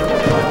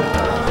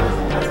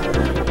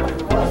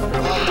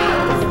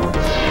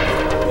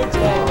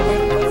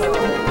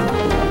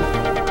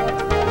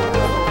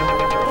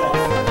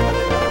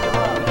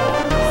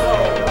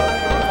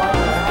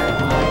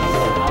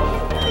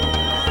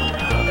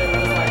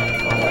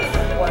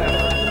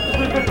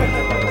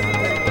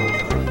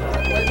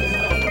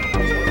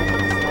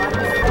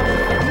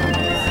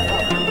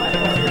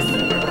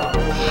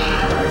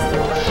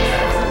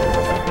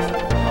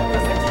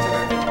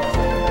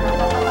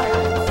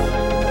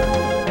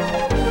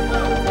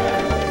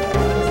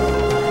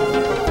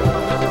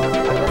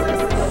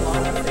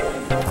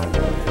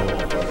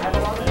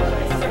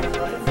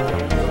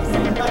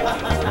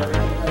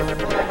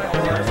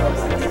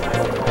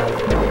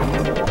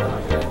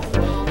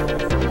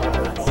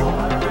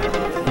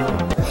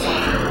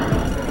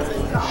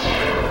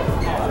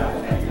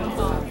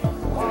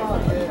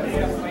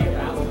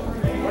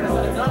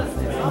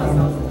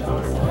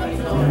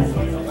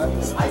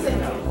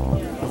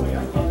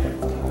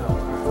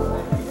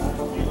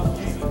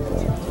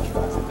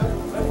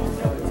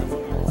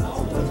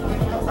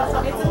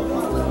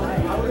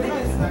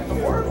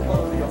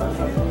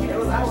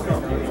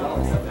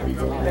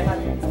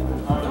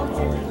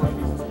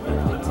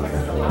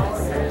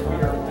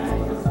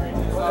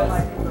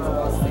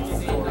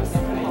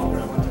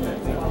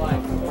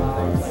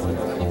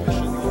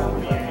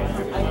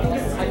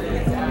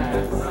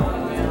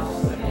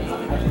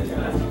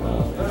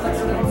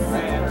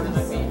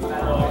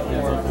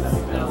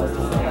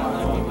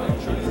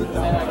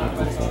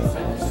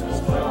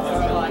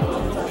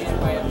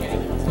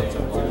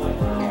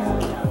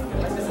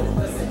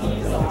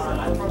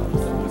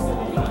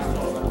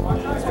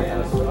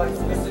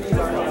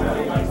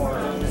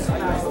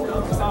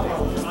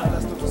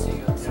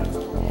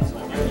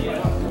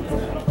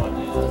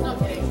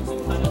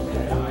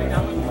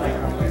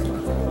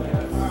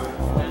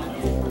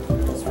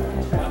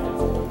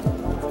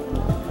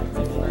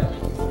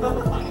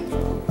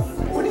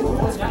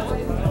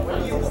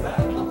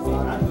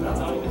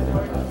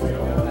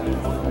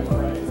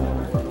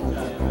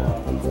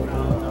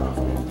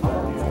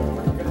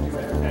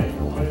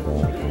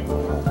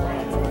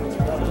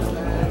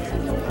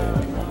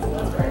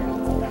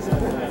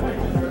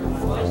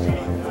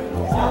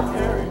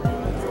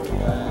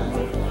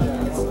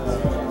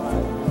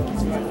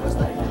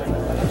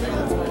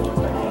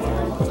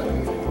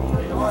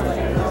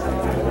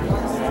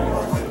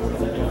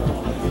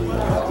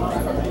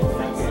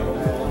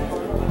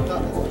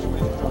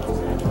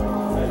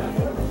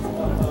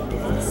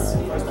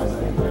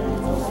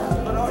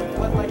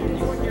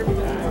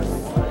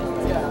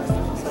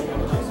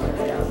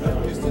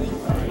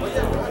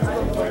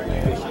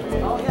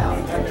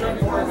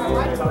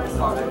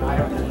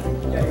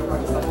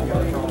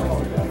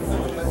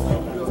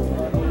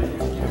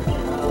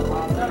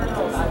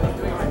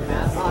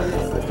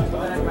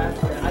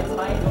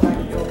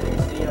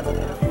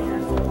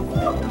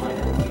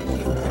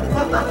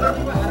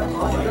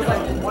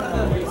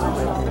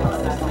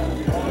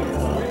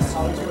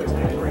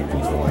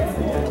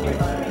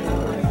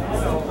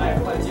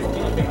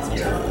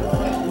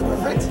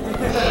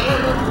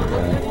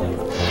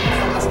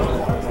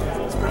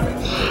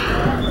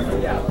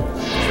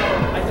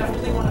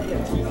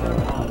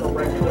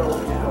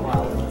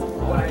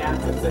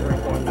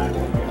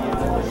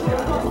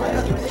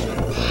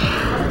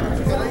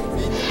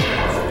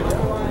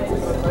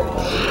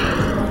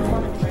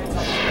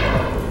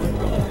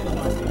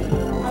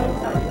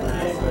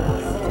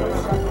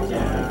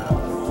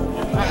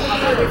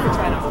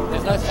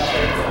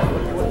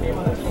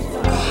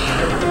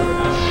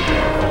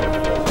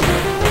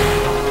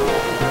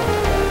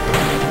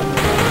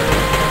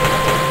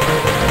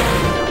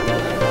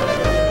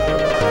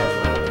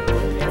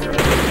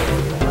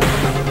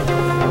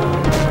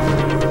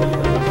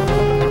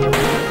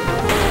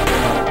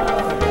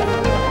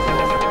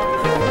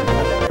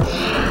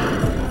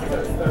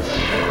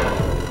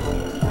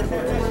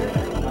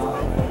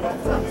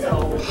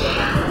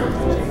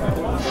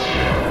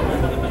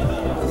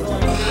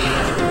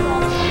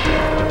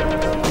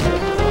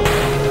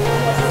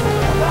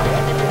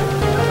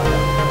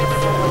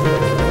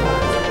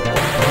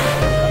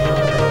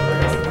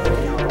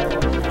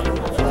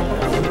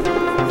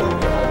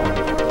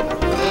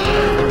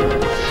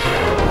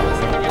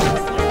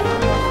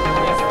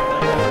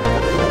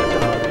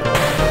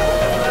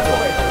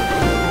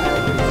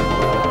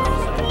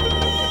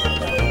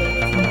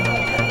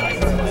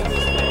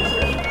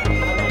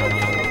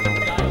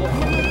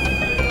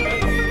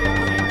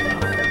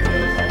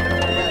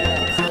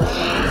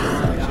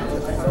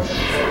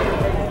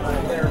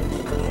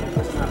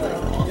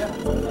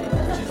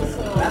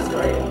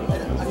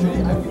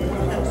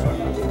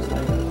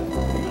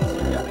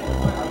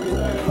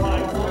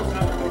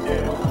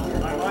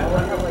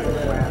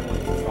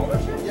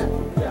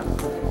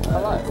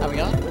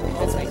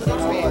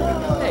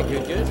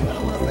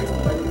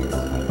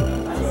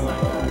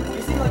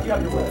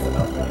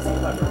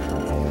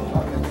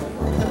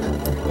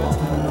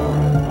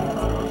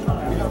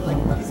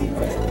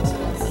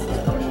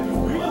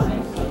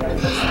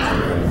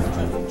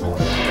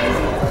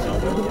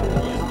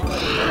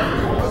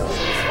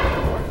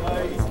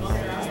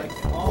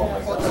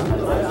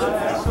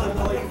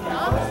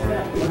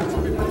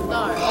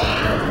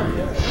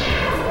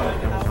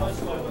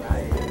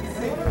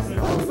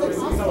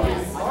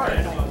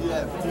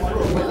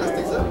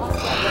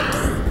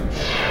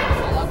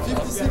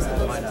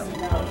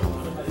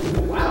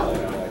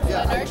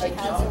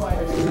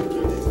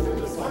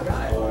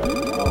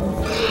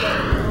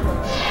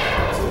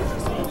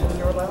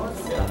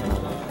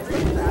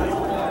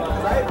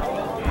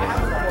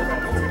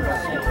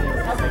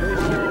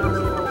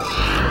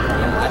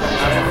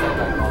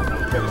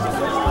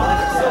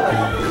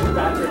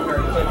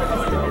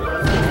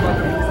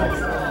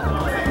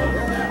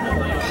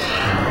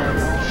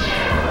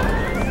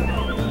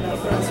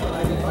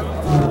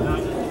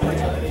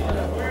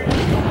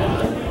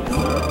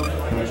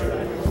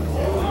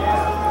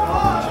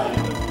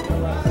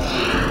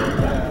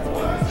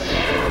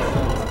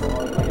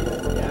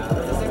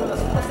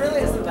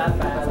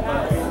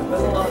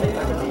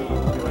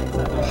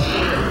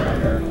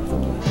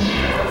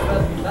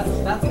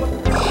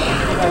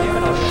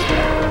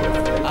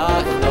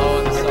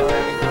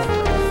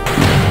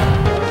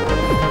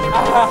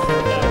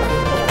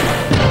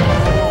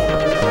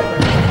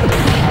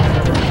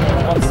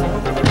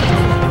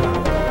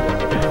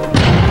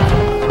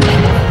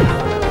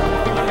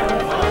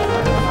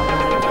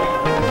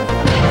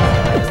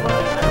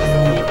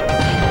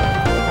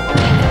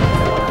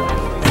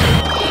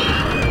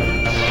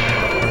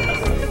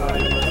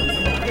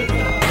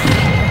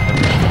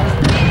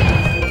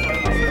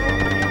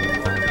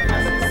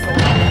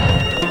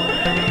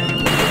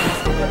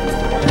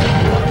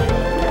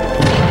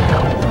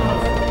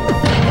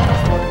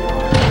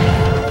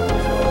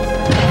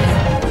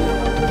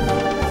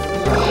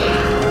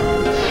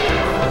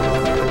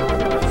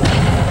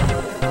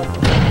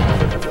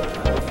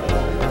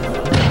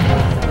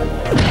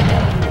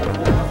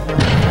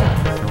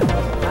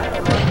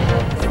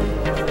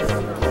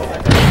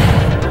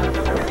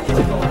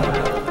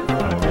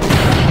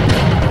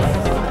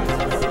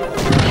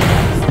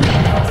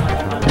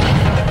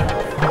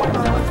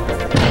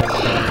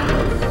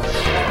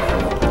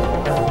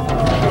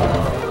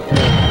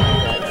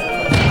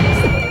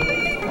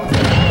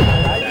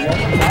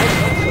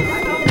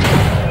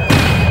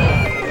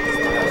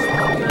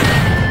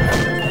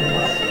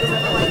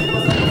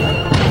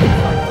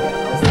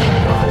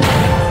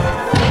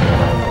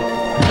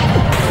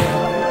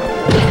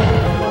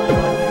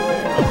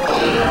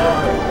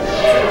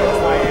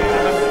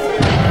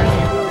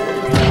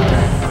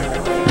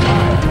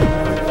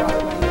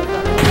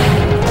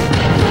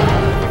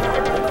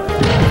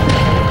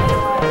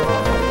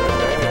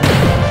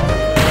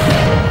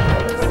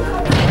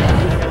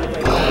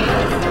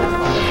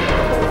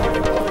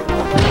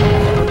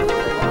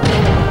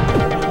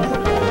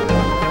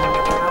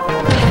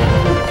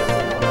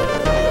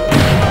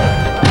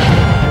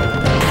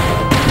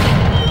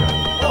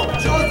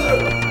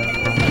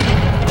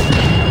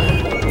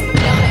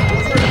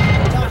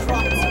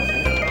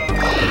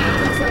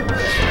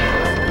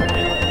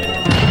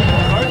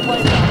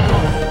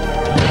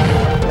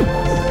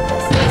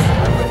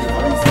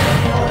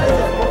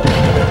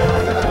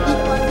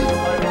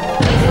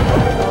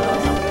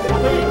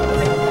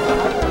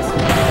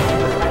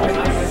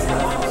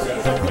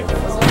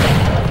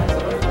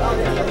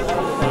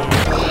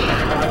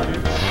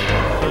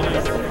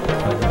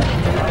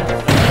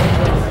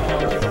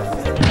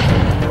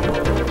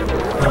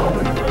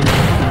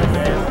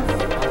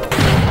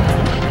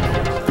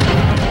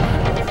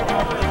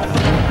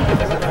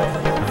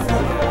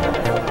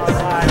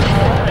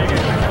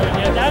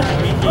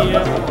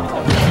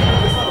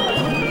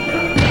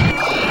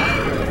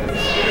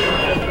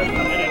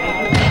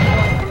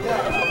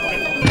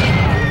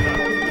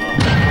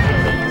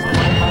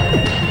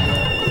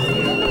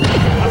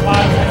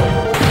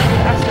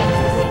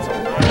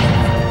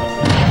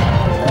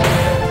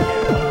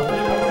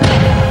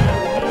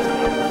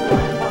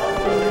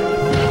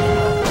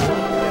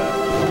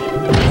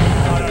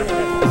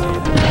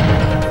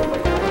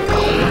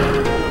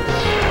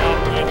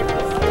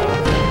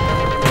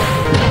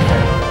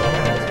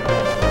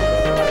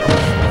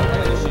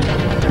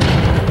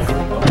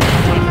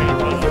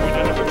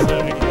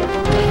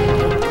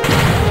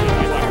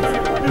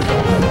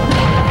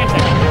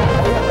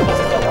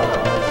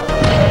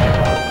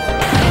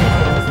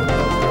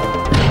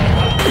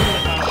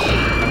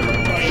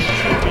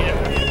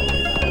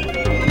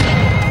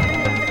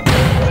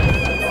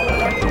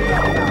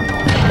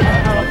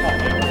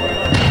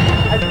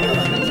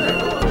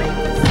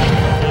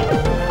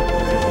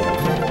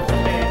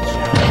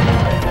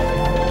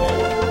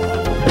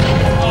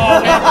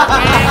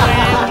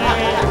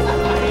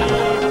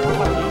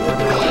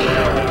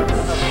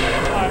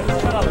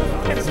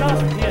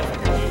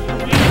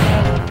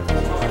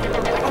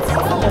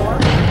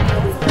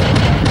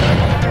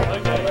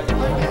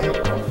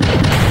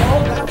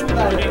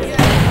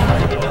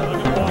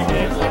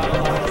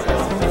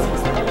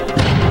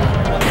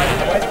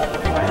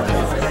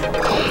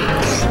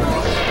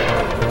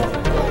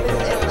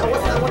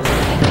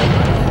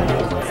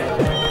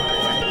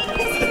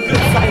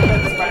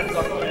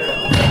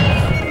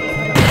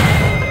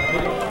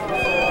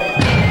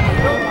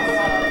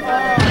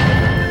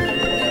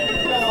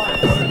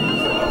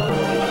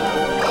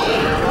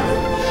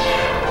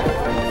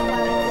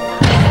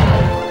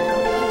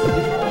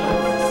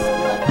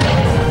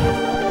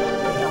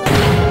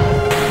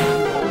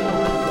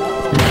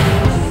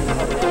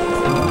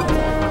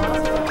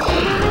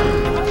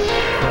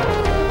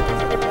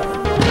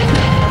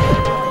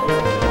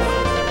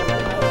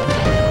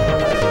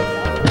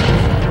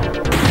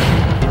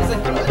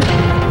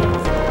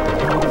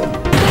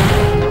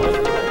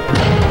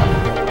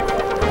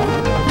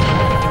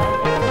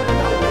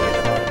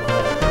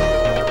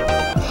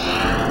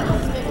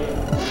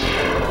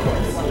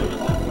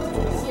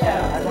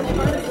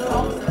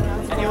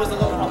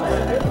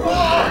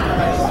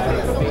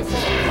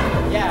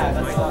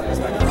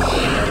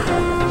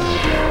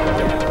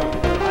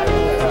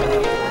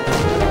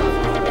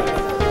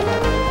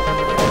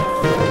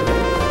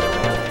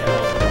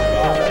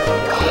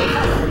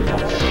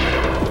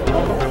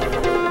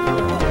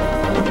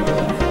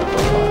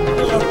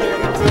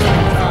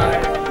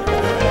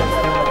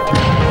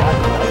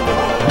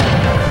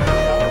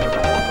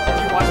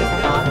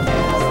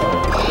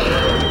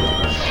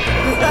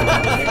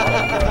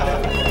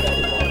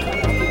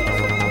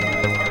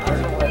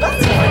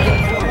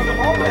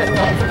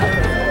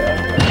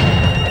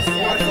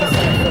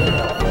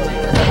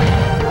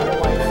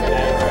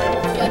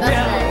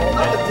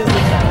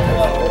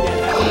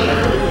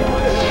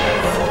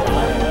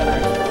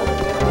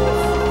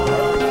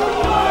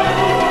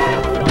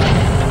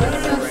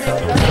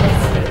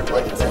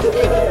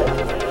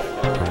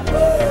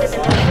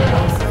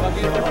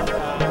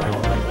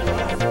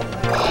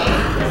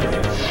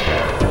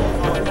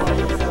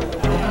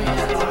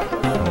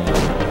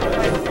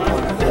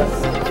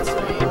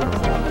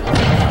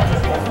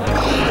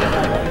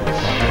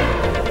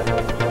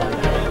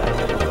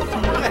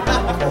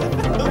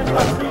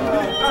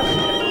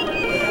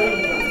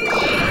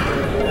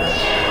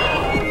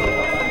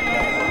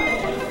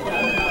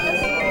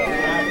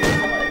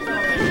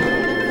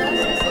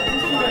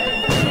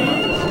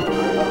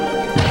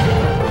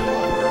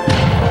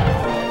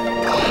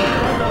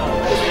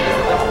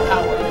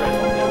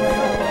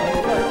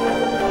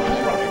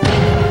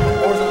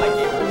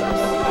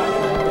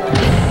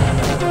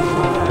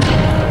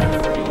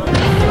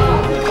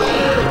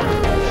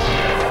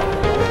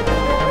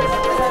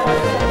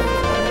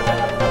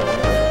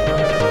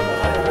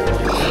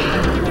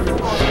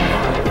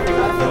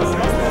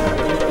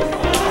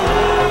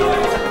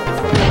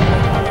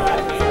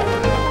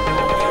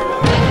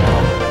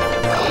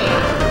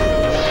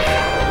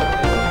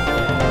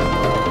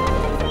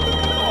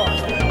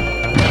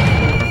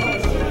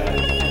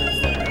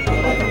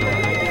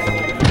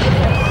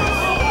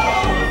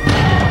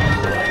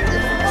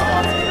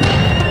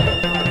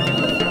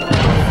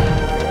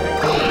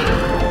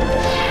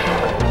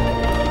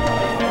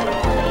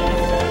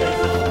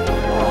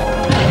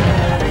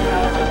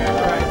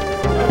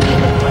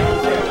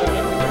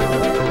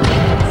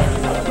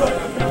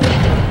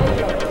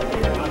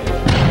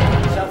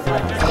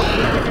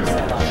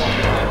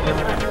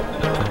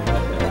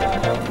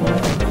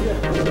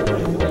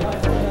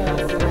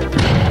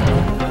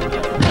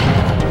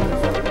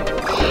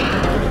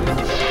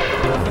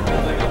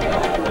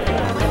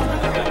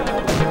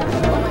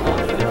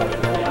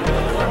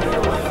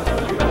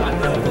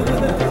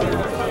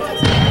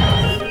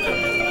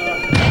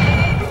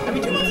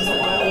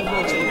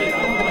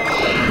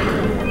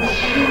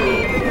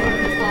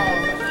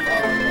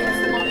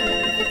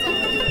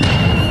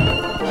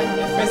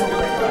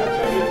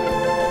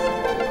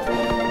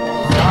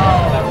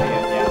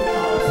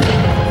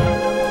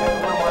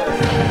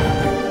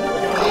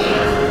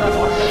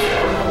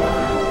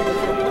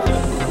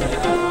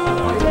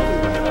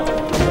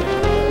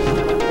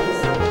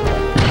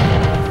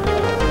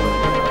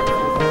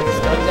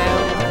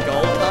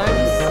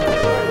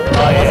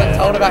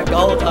 about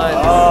goal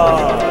times.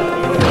 Oh,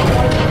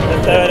 the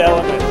third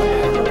element.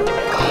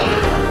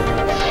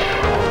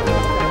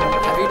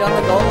 Have you done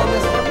the goal on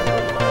this one?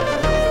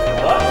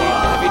 What?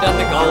 Have you done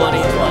the goal on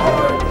each one?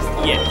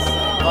 Yes.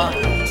 Fuck.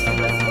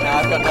 Now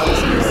I've got no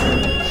excuse.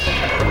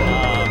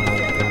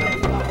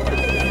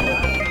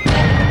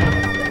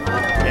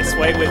 Yeah,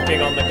 Swade was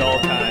big on the goal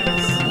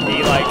times.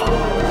 He like,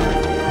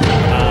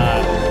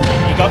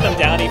 he got them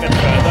down even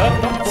further.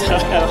 So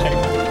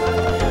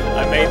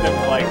I made them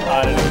like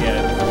harder to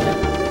get.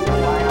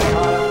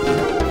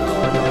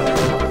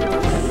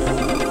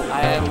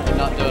 I am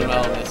not doing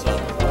well on this one.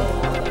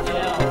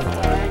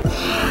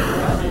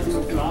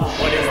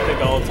 What is the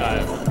goal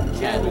time?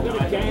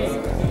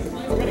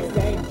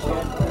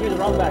 You're the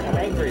wrong back. I'm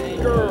angry.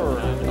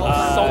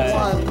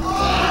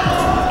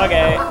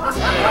 Okay.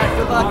 Alright,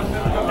 good luck.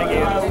 Thank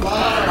you.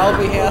 I'll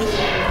be here.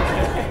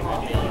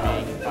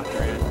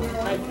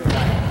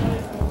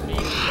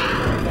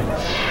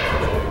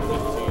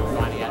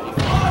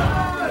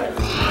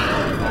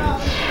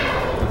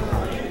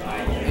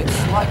 It's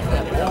like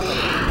that.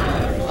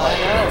 I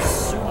know.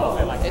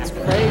 It's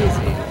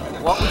crazy.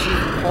 What would you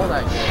call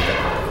that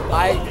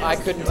game? I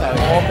couldn't tell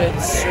you. Orbit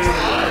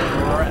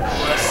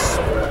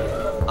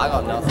I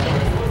got nothing.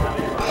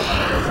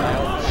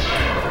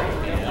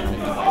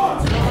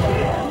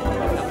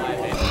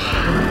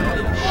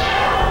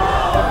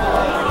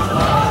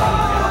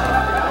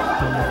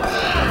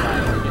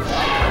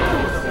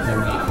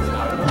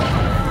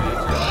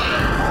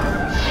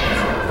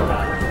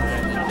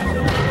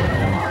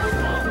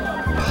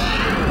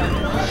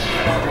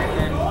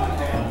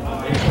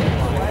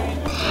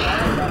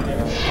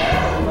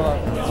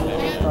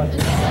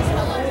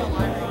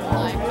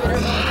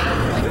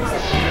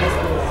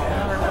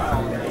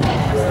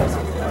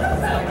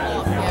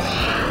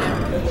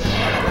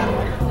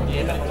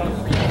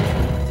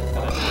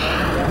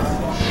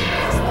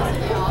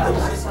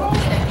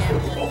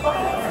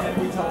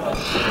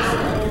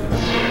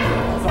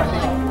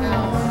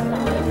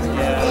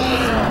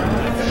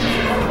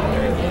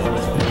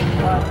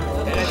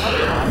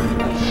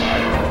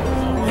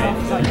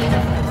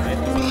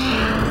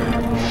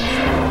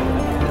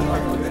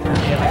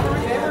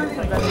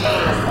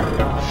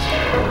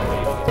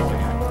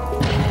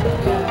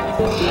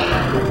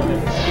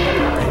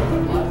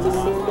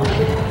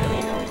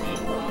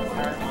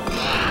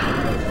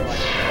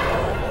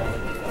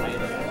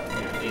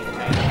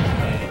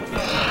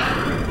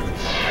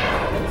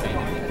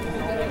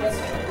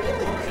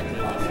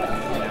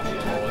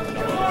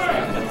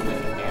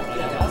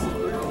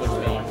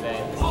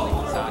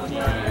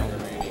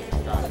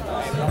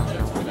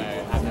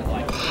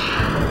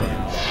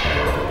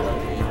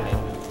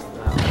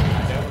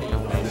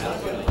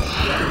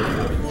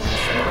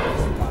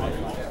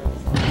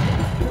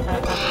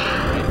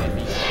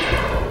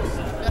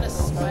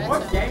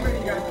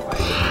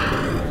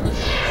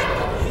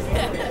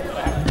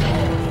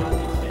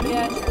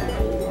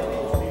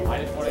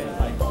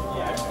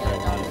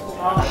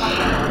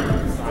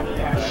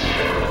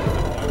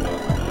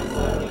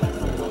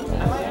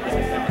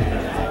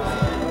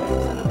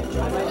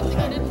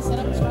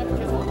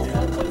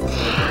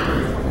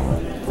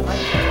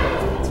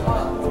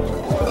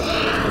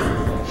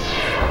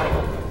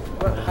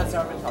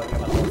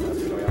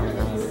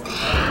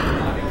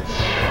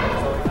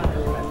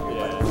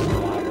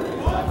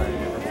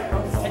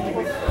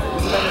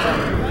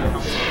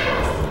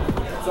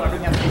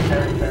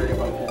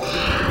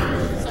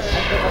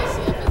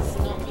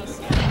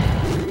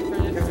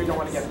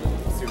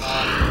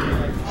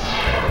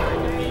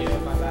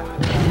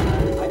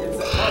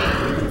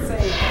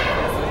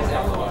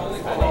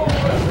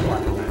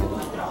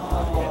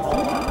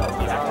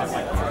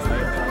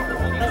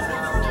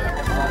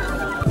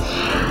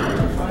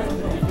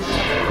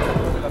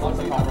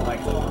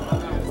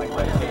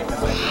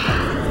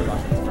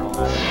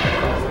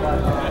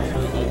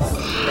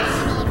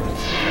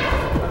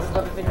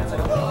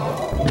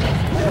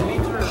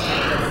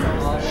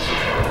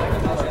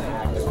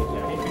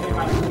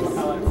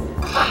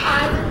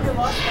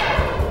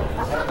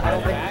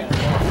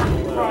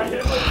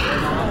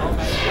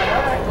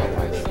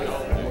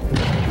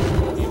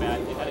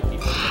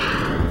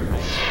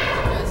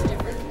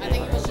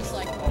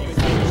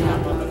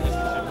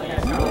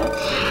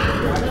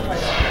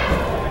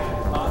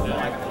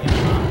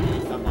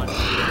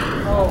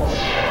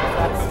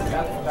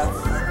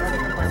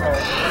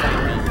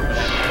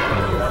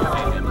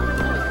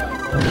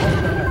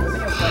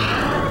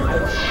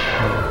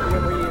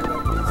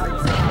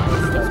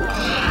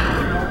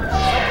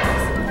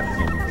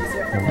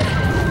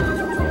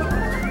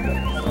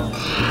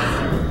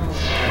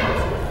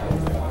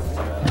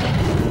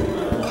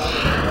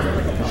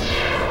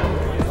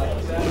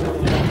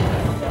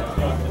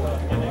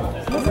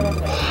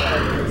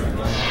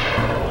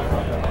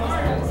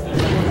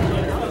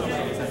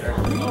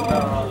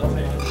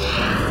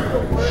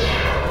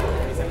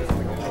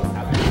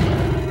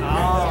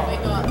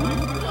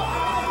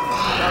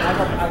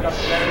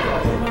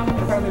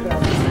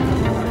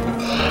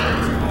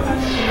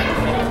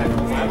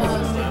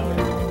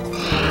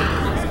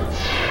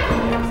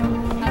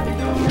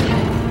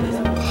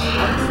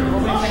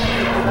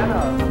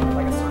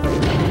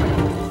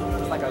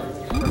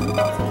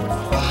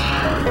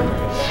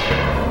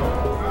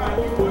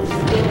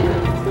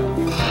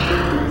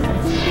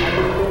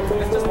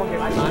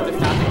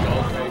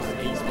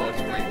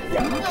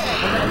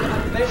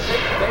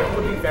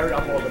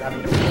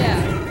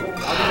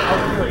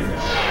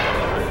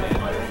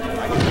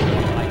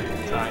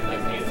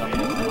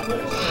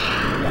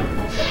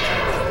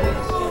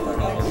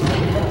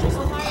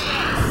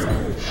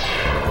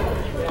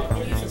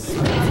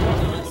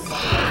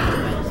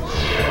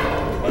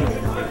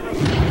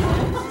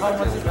 You're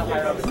either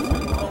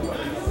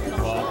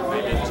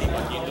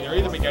going to uni, you're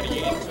either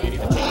cheap.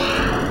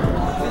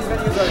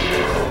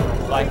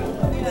 Like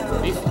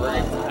this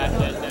room and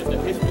the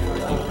business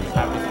room, we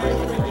have this room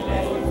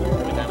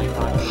with only 5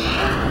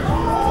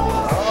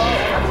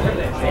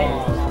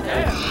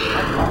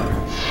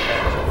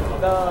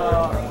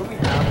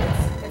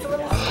 It's a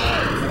little small.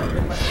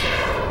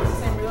 It's the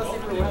same real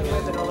estate we're working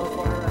with in a little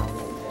corner.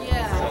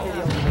 Yeah.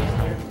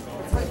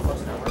 It's like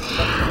close now.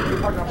 We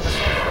partner up with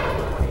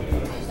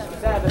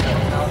 27,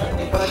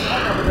 but I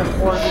partner up with them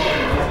 4 people.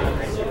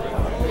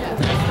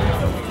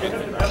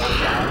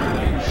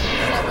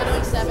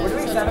 We're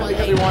doing 7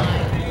 because we want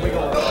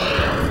wiggle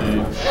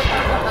room.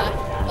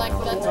 Like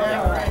the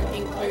time frame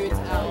includes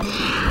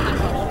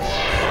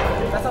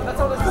That's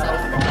all this is.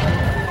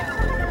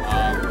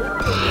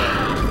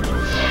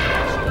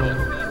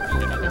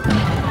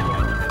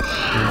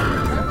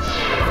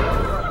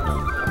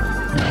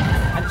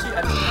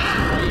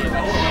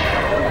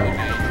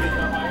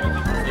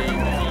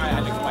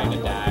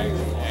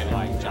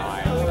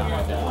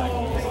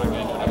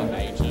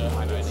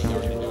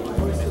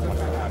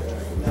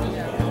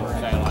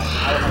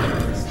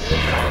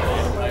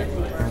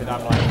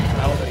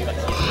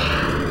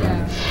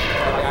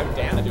 I'm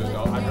down to do it.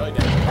 I'm really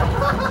down.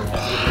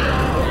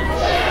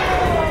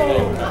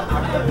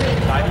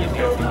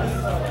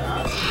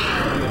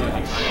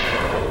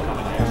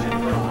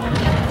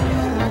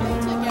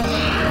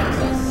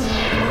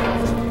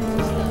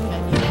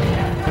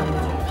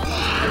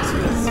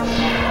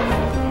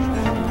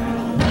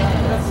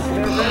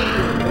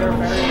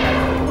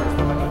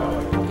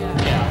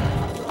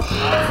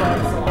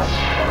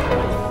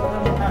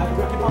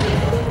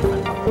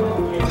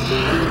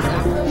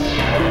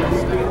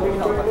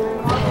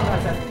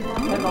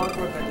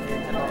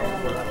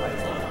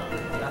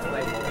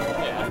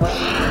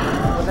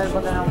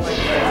 But then I'm like,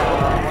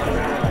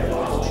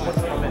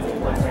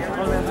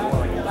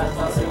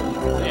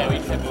 yeah, we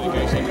have to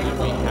negotiate. If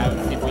we have,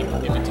 if we $10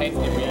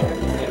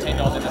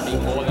 ends up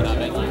being more than our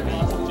venue,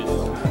 we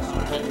just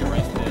keep the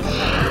rest there.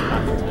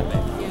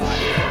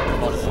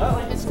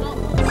 It's not.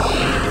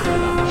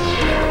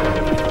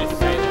 Just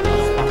say that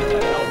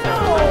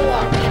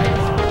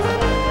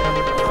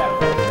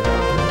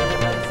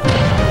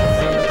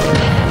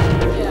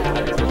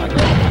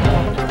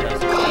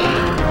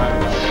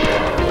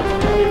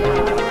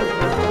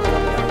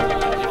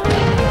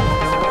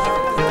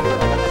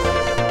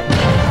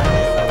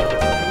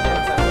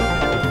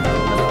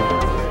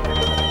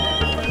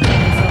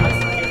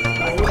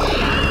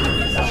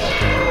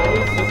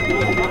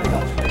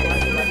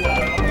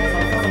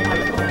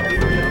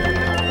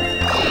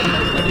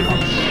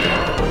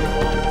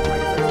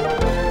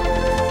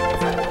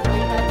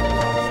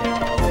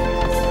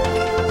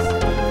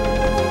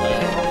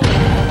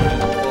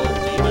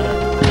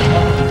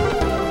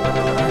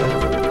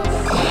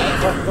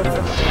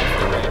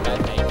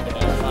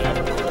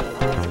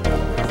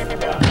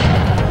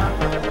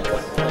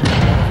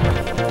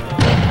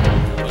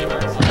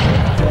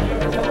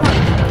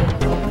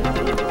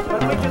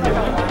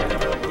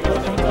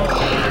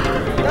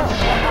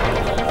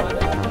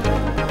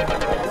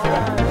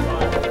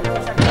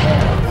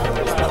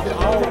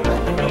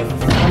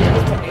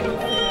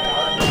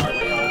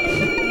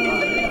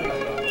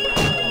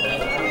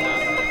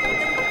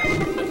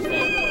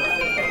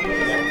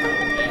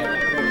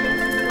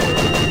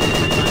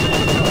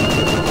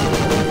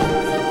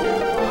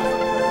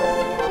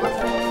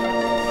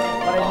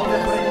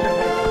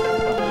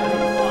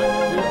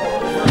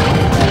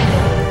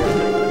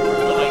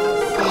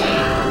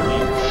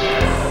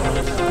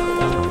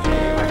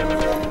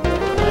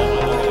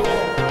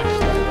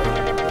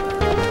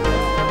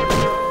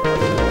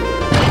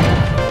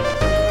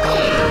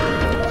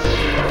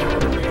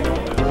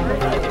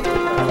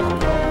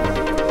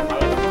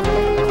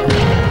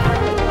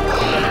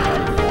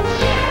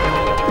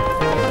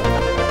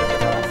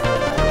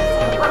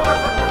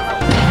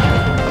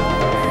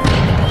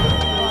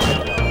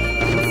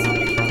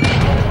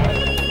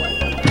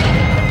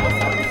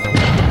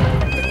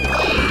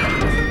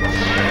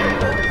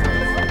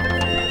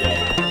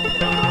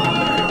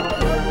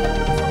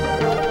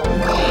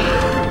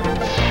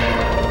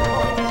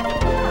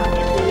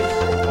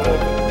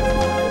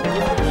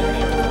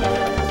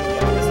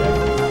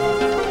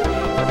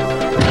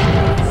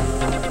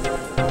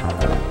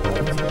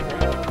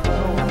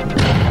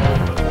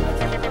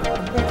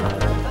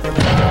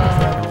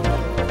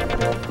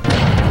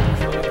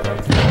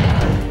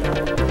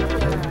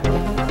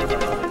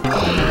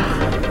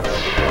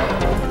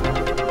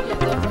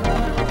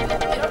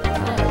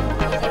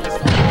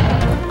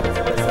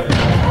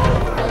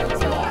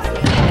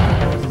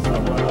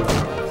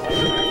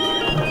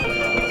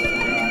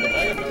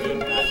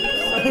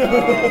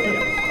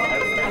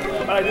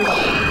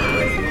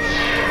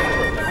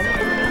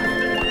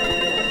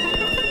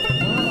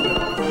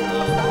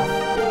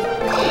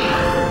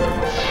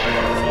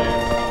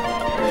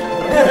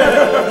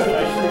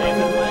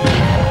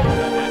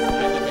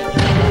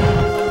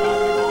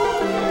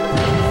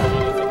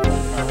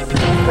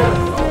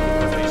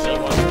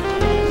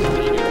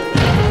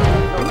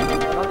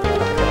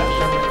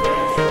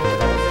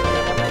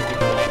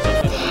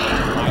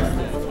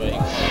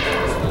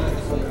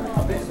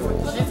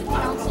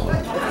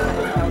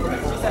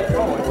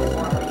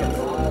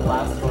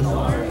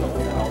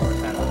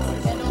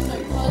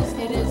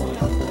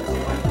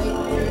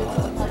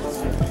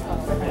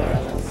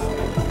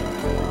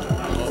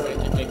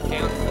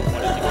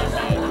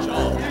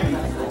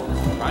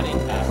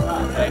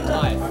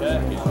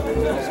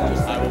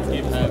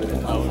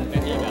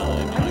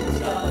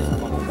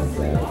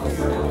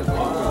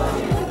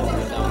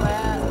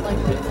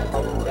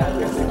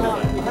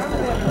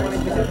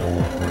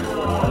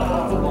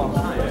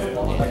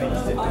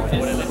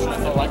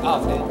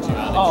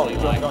Oh, you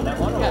want to go on that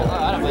one? Yeah,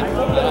 I don't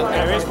mind.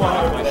 There is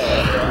one over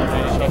there.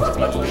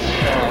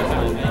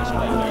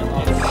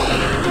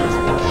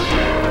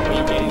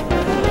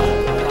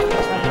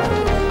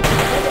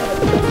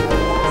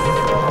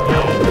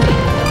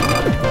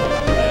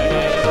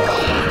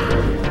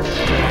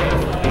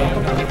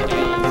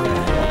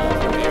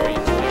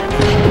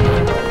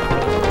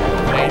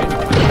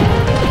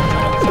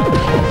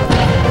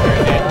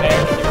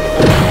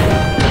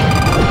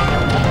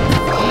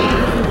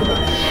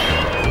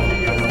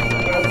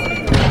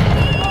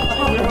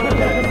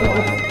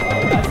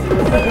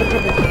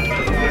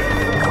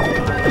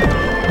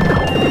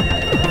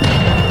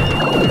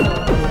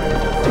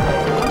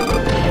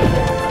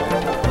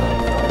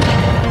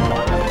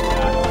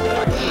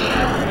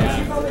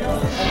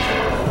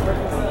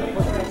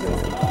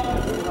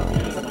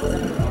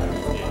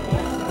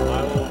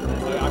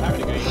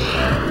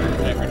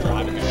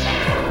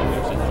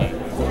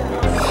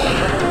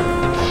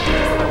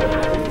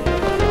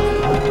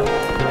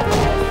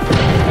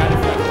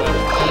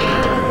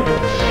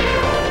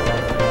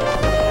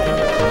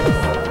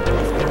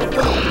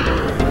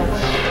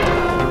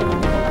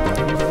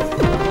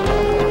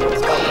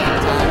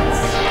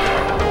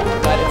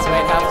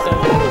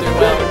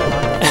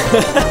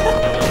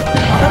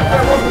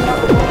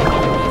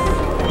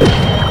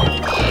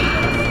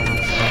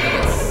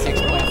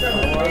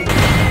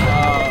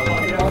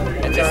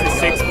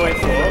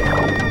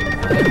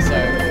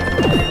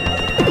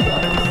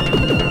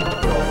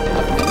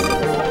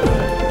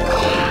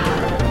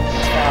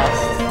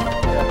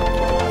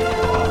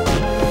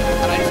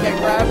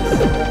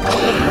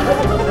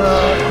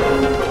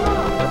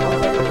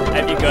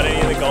 Have you got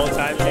any of the gold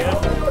times yet?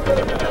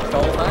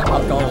 Gold time?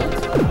 Oh, gold.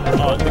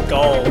 Oh, the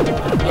gold.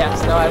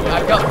 Yes, no,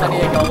 I've got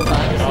plenty of gold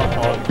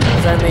times.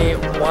 There's only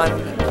one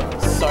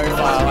so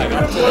far, like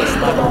up to this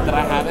level, that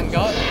I haven't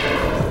got. Hang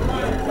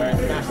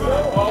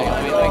on,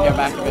 let me go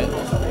back a bit.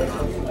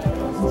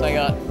 So I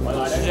got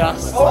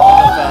just on the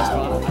first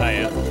one. Oh,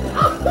 yeah.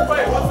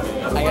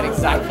 I got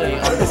exactly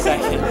on the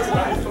second.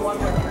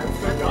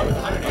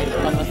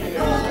 On the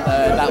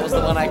third, that was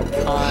the one I can't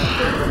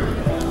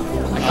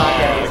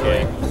get easily.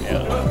 Okay.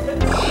 Yeah.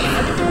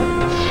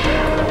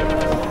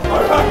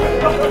 I've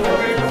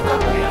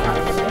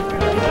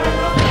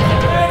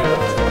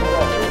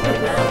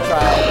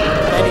tried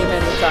many,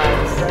 many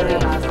times.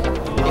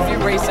 If you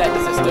reset,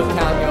 does it still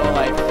count your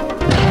like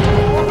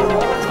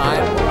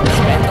time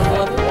spent on the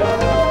level?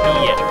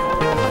 Yeah.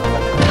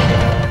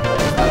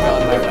 I've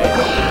gone my way. I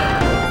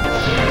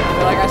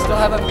feel like I still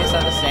have a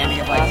misunderstanding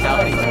of like how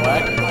things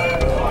work.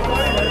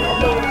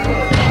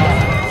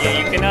 Yeah,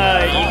 you can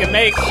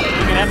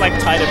have like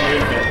tighter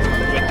movement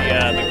with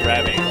the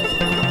grabbing.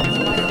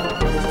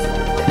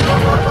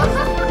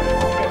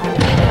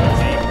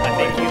 See, I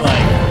think you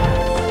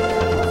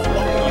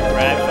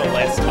grab for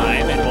less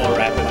time and more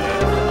rapidly,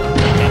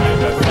 and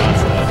you'll go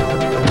faster.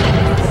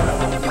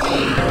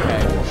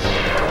 Okay.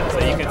 So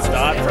you can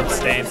start from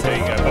standstill,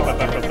 you go ba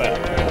ba ba ba ba,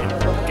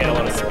 get a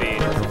lot of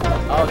speed.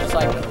 Oh, just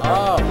like,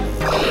 oh.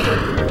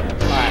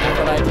 Alright, I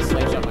thought I just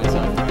slingshot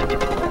myself.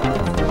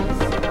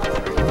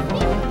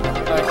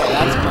 Okay,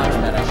 that's much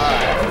better.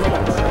 Alright.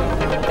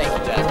 Thank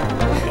you, Jack.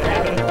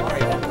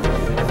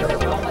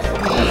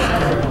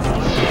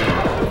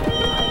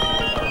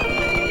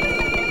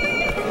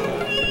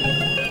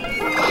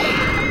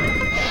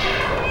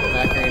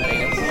 Mercury and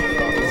Venus.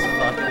 These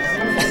fuckers.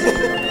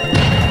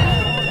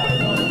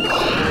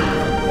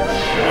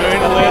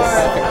 Moonless.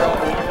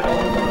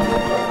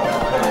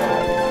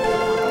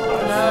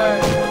 No.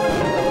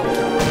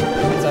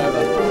 It's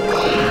over.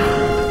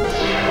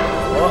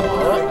 Oh.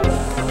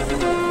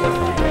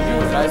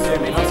 Should I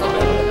zoom in or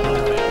something?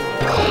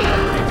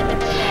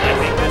 I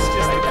think that's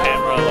just the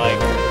camera,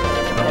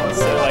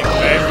 so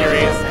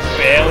Mercury is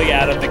barely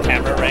out of the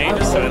camera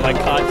range, so it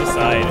can't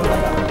decide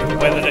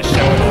whether to show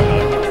it or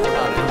not.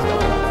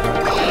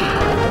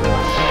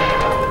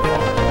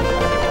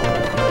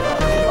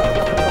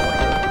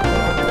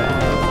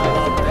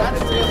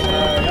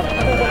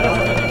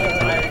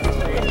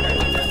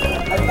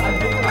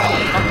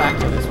 Come back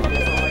to this one.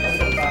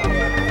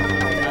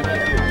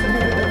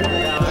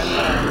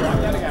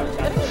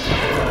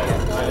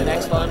 So the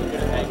next one,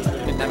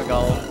 didn't have a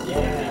goal.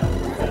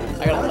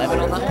 I got 11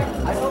 on that.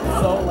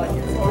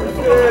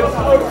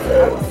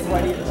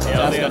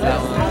 Just got that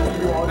one.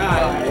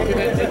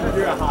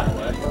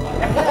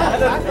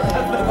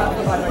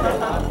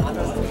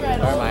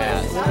 Where am I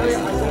at?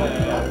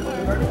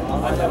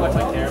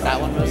 That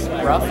one was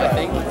rough, I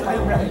think.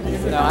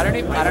 No, I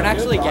don't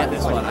actually get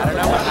this one. I don't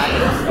know what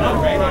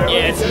happens.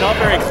 Yeah, it's not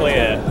very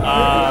clear.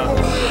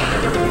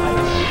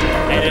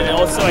 And then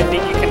also I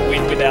think you can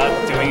win without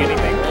doing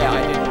anything. Yeah,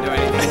 I didn't do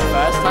anything the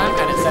first time,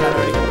 and it said I'd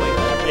already completed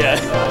it. Yeah.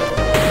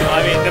 I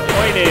mean, the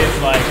point is,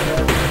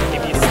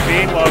 if you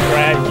spin while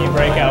grab, you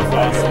break out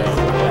faster.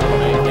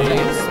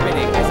 It's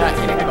spinning. Is that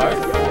hitting both?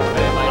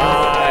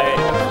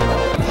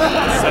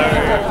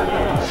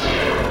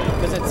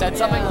 Because it said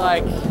something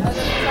like,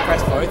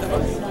 press both of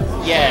them.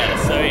 Yeah,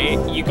 so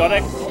you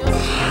gotta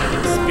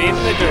spin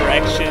the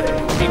direction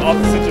the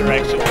opposite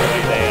direction the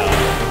way they are.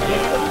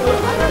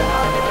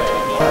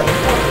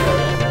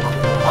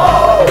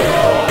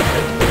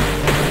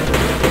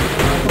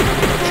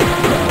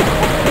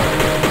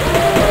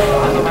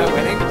 Am I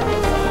winning?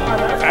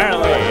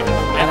 Apparently.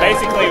 And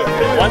basically,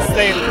 once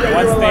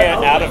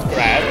they're out of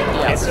grab,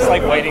 it's just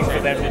like waiting for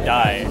them to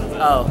die.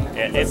 Oh.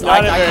 It's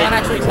Like, not a I very... can't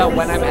actually tell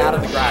when I'm out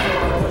of the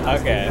grab.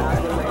 Okay.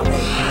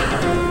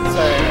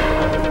 So...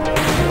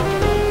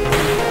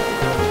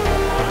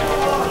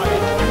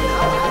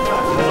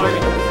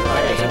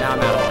 Okay, so now I'm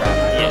out of the grab.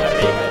 Yeah.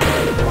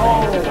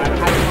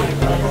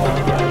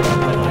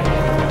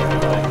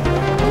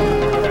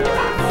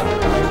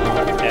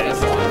 Yeah, this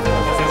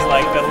is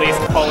like the least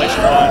polished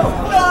one,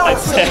 I'd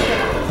say.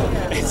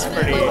 It's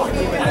pretty...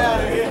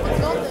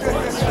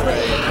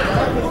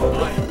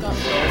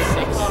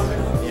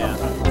 Yeah.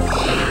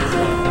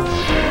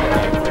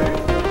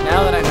 Now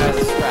that I know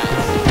the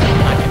strats,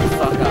 I can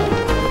fuck up.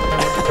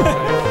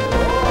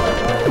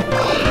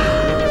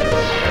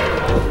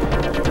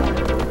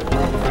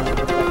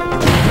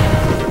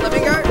 Let me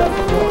go!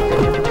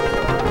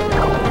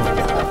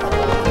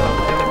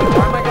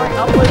 Why am I going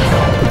upwards?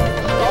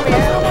 Get me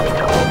out!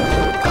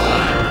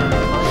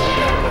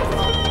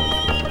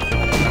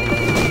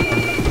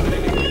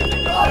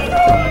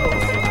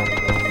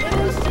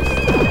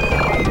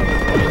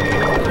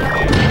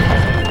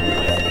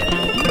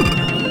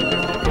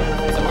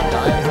 Someone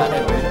die? Is that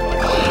it?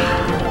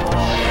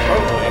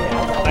 Probably.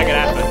 That could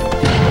happen.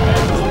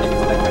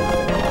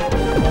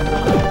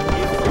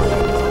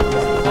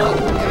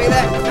 Give me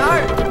that! No!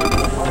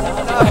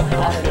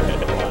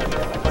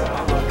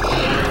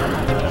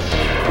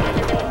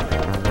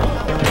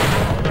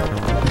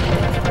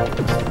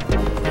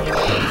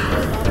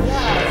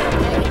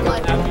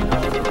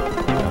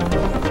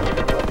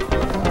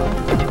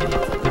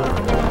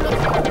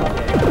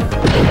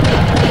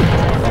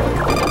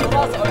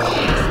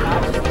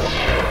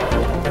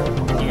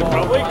 You can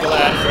probably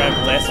grab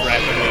less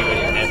rapidly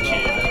with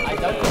Neptune.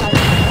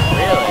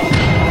 Really?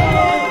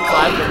 So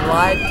I've been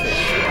lied to.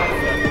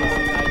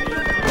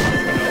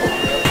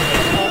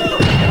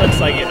 It looks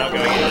like you're not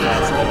going any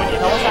faster when you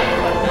do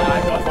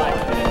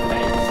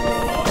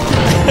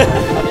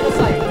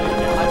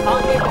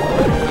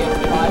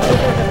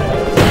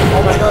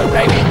Oh my god,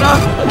 baby! No!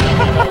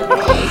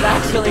 It's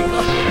actually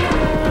good.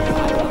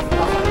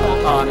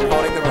 Oh, I'm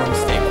holding the wrong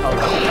stick. Hold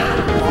on.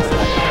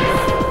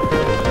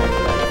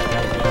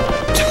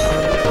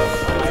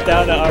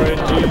 down to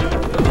RNG.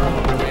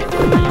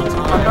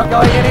 I'm not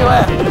going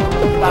anywhere.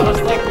 That was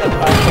like the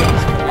perfect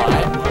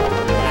line,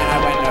 and I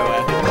went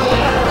nowhere.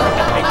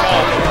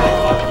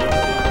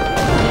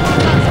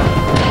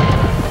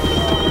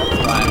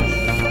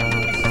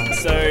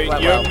 So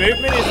your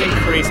movement is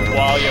increased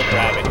while you're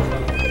grabbing.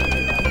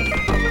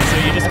 So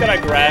you just gotta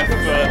grab for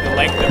the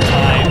length of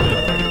time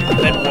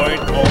that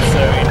won't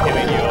also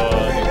inhibit your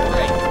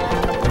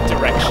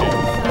direction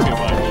too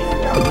much.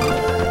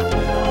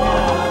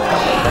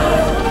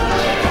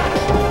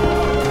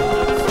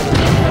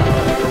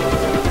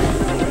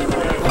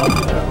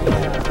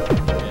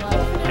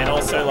 And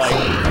also like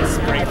the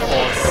spring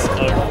force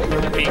of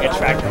being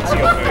attracted to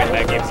your moon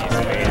that gives you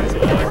speed as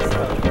well.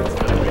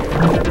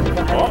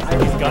 Oh,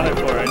 he's got it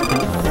for it.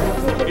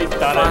 He's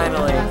done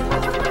Finally. it.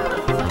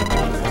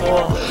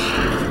 Oh.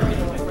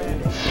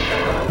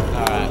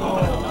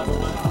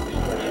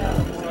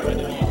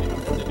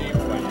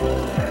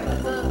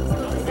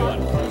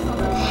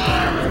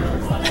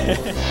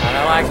 I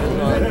don't like this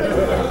one.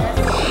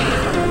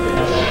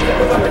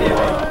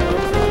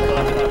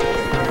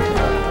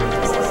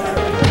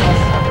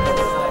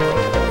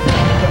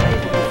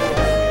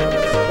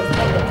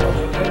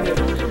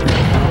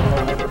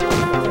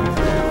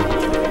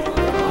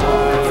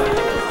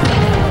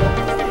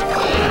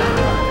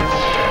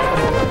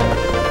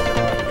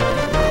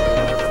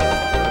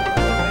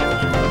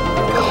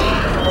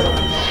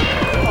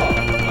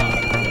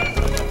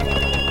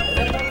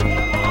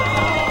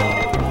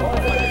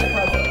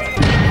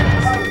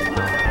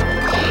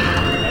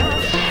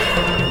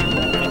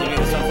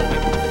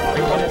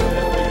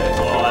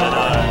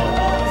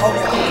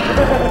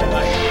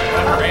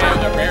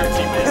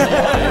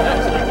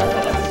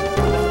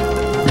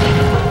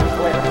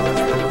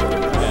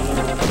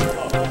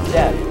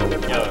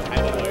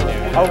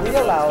 Are we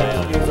allowed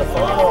to use a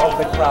photo of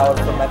the crowd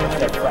for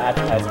membership for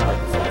advertising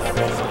purposes?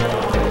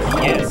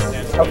 Yes.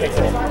 Okay,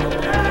 cool.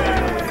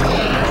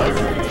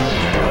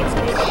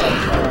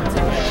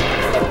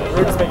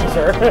 We're just making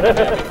sure. I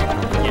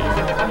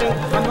mean,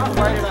 I'm not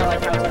worried about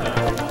like how to.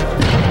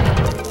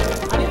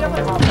 I need to have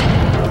my mom.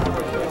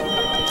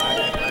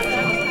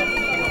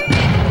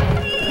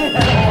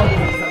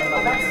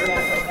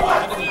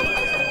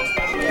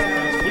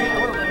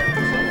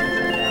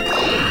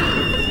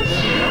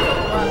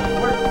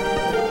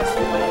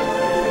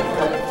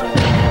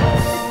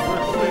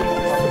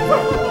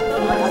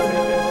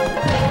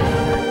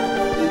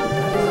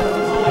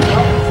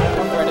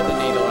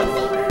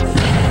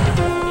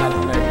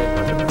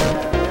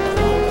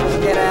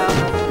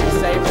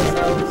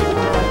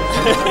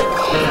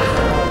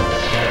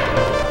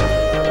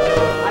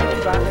 I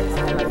need graphics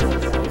and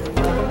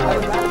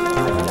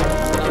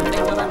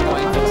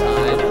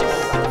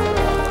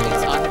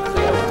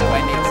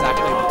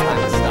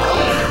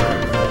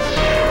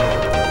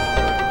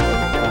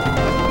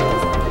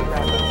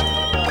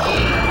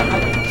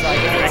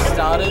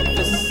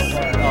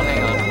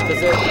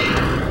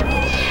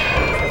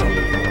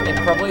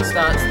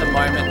starts the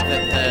moment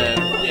that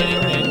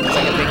it's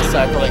like a big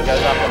circle that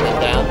goes up and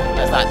then down,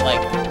 as that like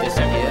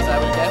disappears,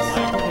 I would guess.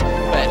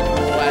 But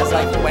more as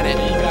like when it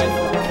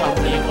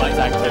comes in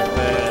contact with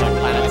the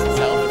planets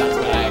itself, that's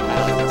when I kind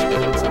of like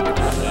experience something.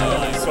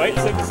 Sweet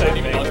said the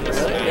same thing.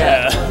 Really?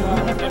 Yeah.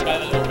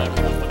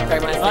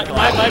 Great minds think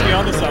alike. Might be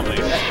onto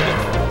something.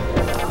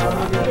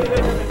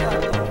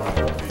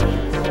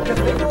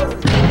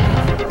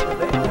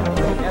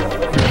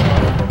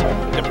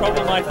 The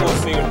problem I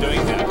foresee with doing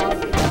that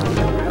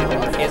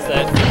is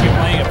that if you're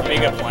playing a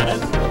bigger planet,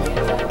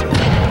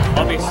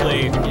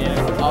 obviously...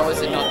 Oh,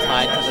 is it not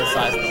tied to the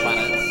size of the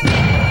planets?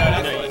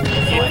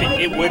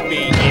 It would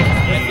be if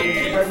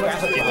I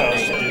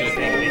was to do the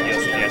thing that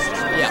you're suggesting.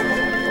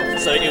 Yeah.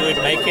 So it would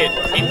make it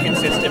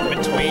inconsistent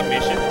between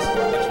missions.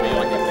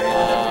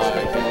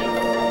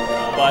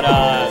 But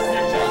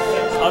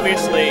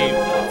obviously,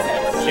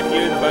 if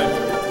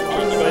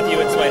both you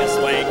and Sway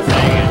are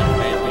saying it,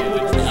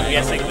 I'm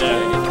guessing the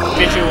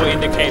visual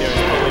indicator is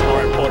probably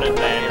more important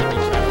than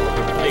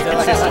the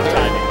consistent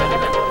timing.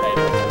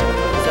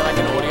 Is there like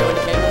an audio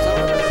indicator or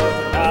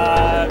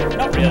something?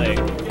 Not really.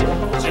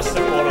 It's just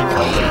supporting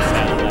closing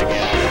sound, I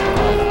guess.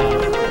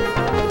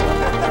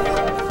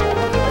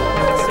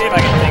 Let's see if I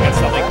can think of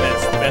something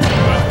that's the best of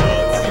both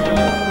worlds.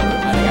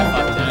 I think I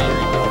fucked it.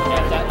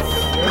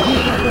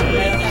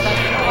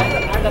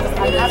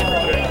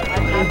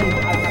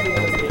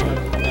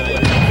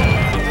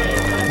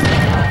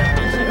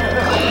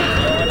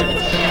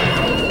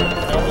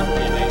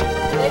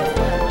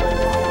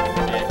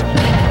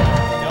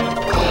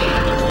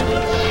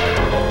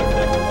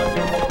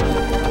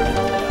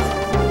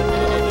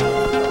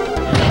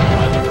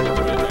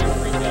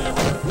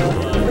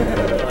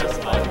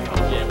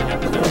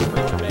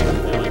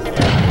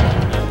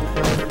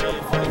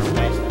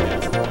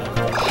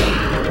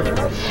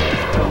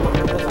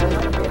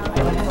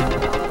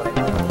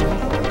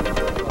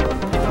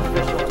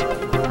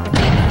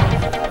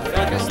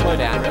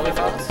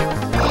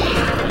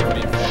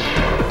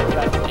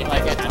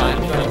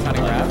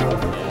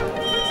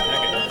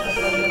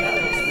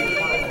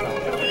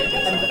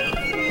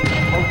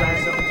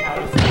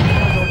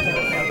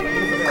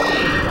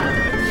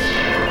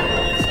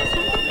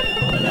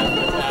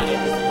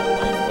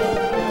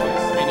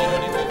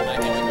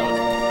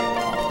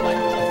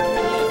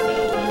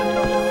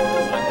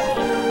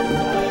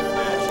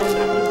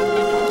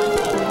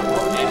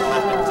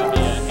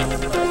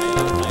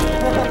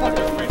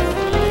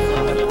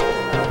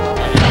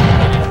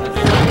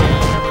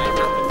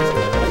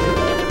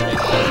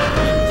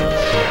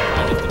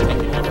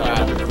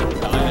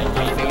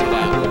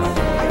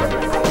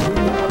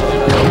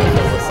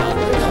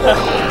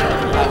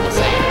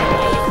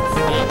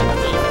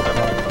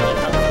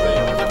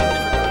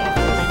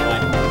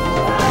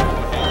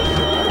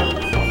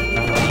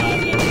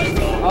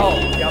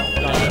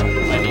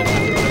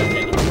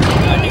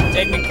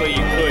 Technically,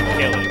 you could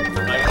kill it.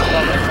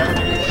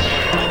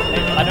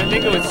 I don't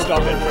think it would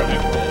stop it from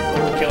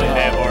killing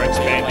them or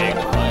expanding.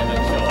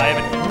 I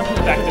haven't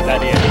factored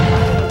that in.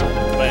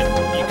 But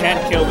you can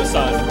kill the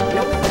sun.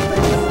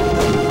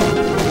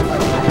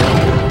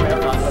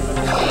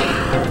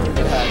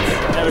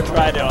 Never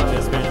tried it on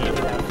this mission.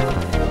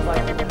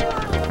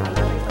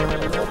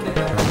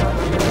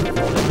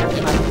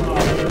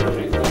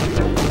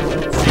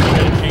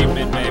 Secret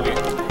achievement, maybe.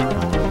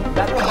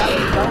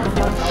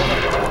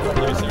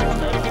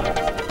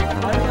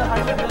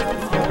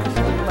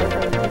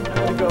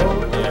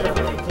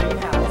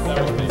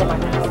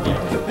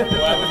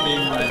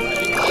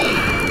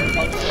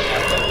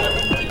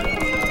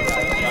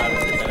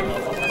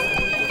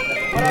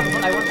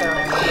 I went there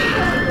and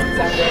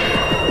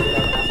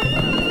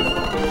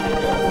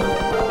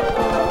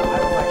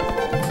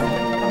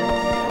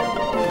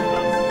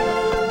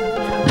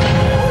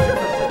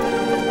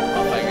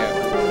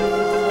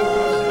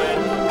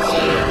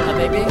Are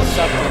they being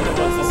sucked in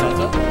towards the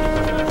center?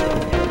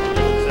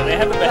 So they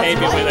have a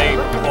behavior where they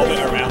orbit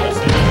around the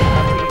center.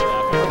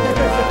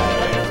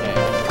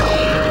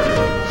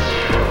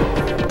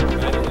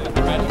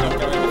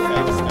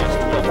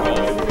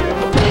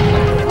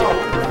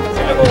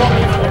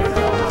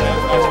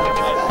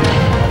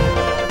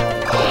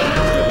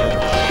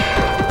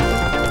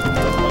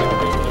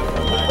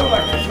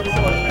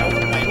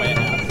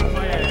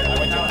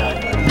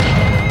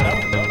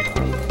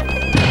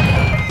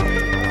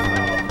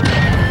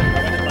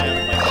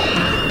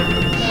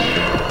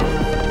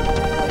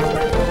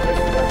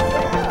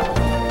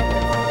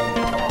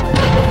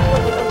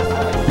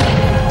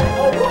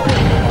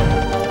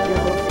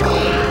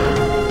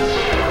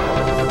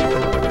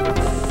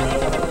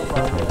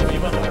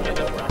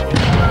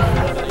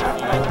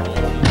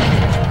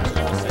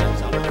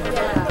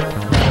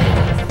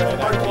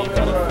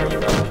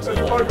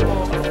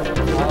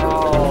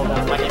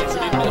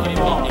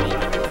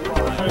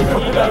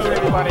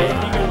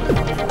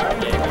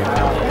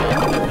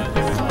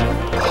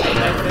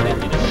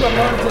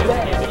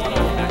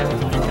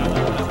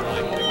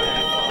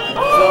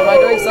 So am I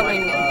doing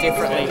something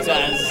differently to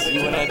as you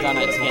would have done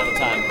it to get the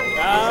time?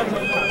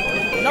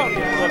 No,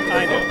 well,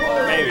 kind of.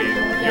 Maybe.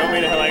 You want me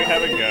to like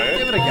have a go?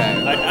 Give it a go.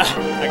 I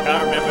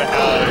can't remember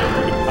how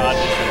hard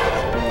this is.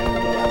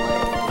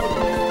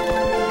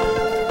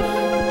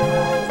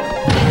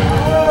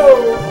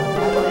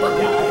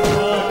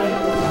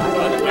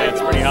 Yeah,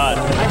 it's pretty hard.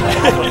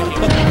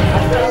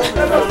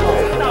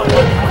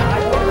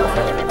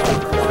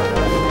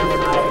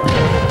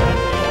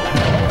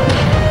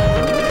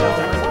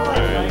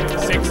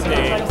 16.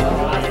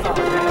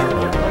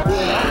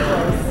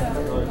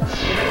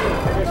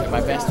 My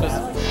best was a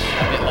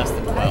bit less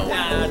than 12.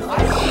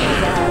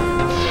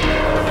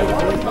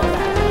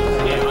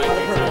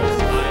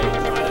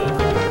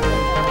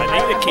 I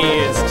think the key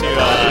is to,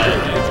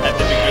 at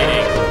the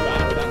beginning,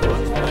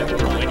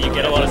 when you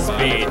get a lot of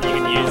speed, you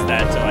can use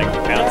that to like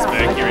bounce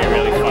Mercury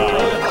really far,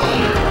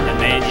 and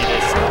then you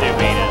just do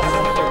meters.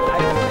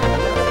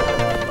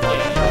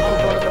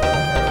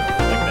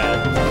 Like that.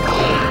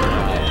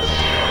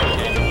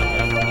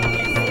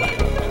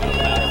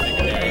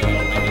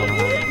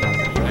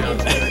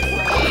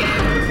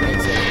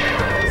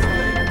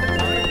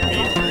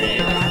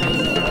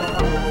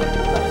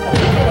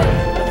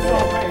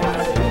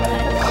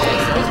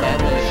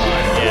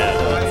 Yeah.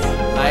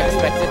 I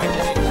expected to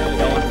just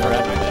go on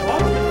forever.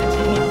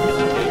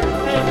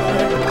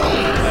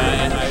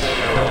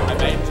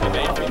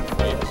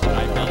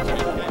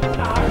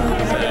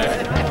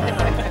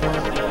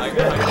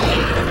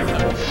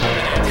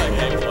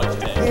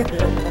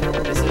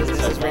 This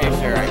is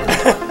reassuring.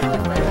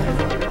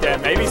 Yeah,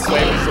 maybe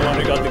Sway was the one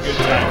who got the good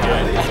time.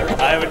 Yeah.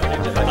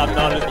 I'm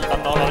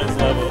not on his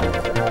level.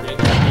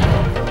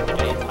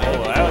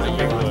 Oh, that was a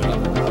big one.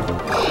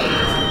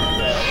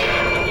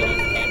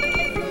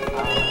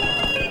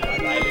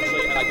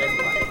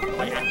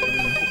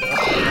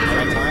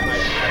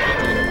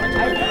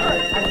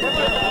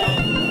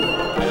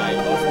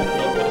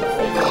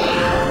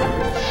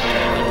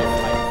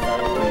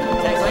 It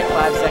takes like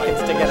 5 seconds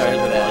to get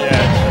over there.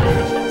 Yeah,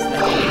 true.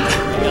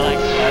 You're like,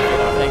 perfect,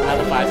 I'll take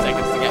another 5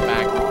 seconds to get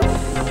back.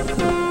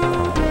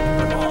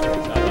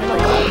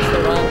 That's the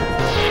run.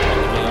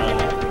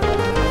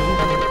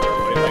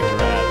 What if I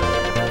grab?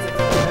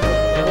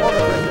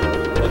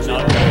 It's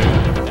not good.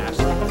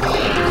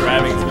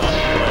 Grabbing's not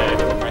play.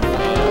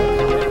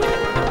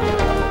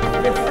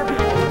 It's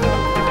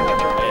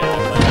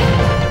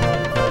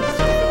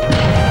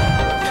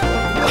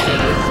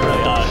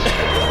really hard.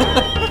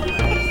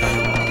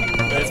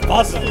 But it's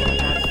possible.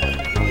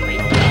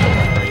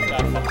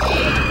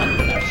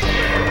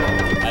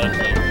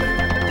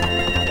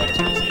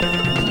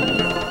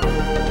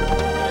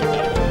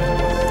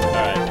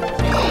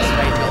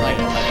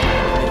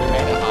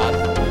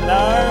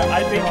 I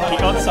think he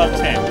got sub 10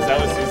 because that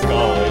was his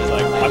goal. He was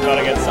like, I've got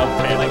to get sub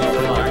 10.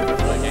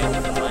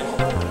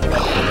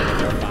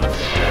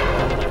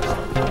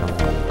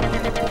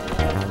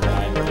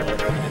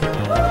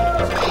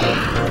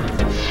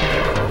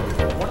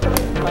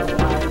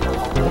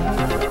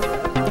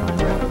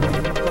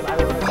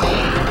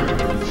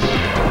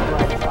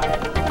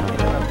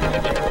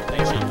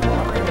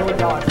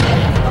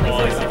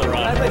 Oh, he's on the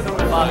run.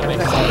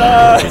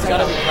 No! It's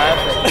gotta be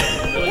perfect.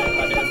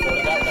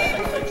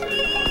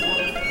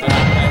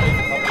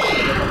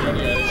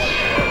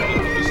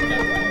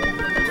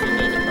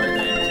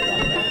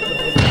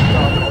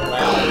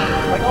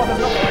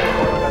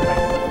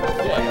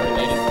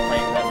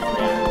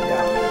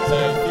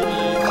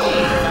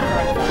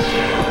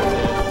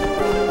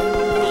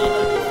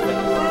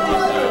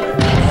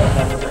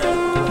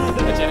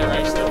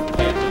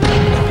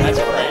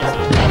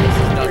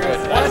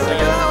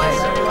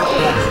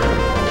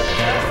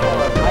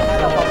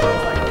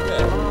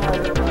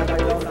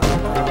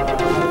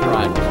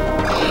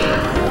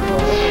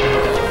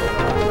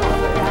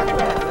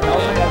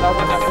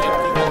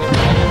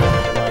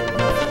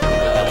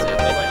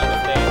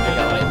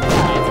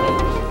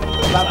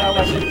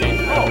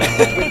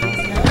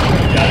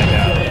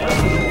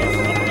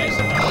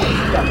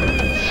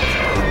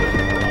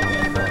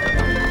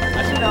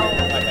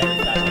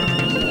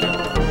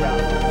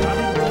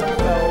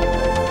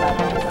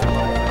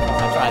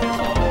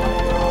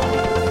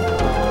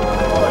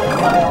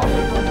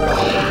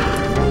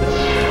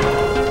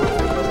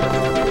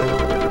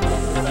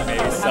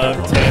 Maybe sub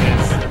 10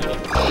 is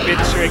a bit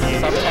tricky.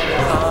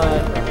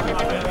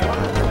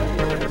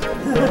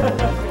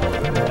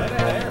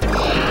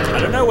 I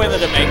don't know whether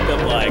to make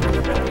them like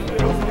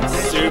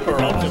super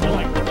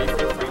optimal.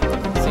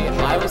 See,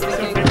 I was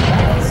thinking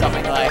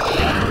something like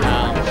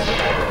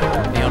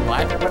Neon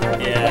White,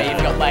 where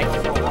you've got like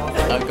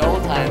a goal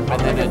time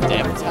and then a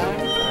dev time,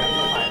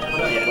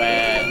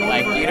 where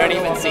like you don't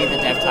even see the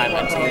dev time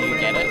until you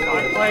get it.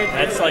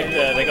 That's like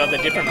they got the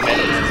different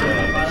methods as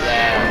well.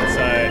 Yeah.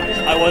 So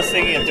I was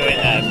thinking of doing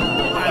that,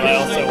 but I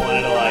also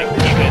wanted to like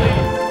keep it a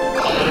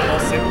little more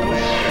simple.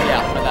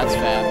 Yeah, but that's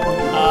fair.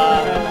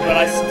 But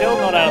I'm still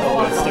not out of the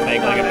woods to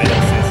make like a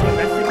metal system.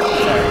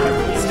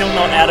 Still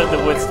not out of the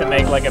woods to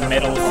make like a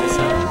metal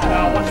system,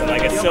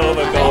 like a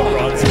silver, gold,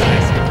 bronze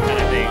kind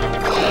of thing.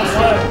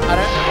 I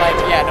don't like.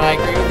 Yeah, no, I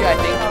agree with you. I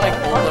think like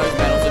all those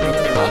medals would be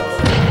too much.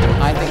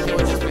 I think it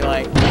would just be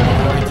like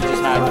good to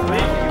just have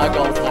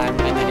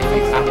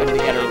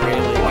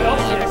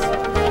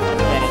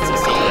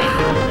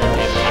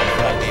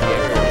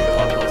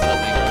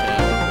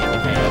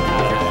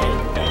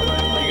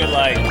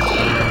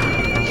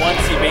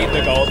of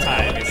the goal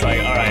time. It's like,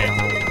 all right.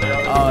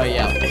 Oh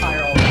yeah.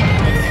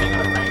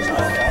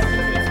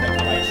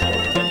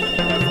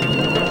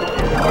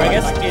 Or I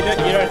guess you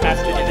don't have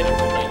to. It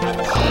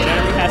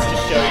only has to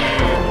show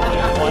you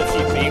once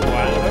you beat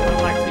one of them.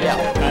 Yeah.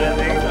 Kind of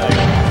thing.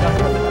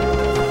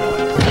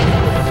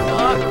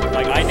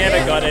 Like I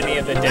never got any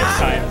of the death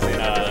times in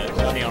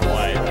Neon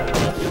White.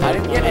 I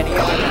didn't get any of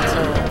it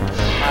until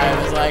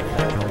I was like,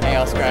 hey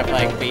Oscar, I've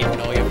like beaten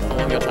all your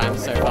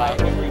times so far.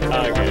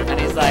 Oh, okay. And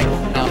he's like,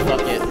 no,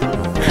 fuck it.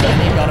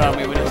 And he got on,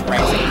 we were just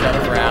racing each other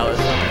for hours.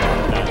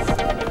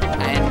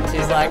 And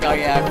he's like, oh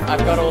yeah, I've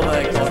got all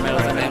the gold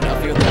medals and then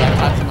a few of the dev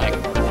times. I'm like,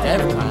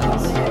 dev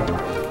times?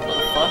 What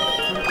the fuck?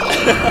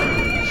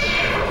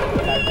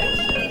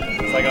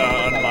 It's like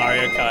on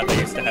Mario Kart, they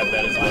used to have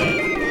that as well.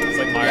 It's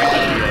like Mario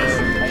Kart DS.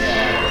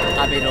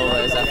 Yeah, I beat all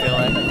those, I feel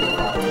like.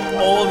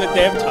 All the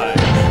dev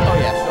times. Oh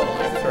yeah, sure.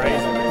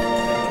 Crazy.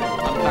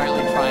 I'm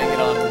currently trying it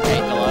on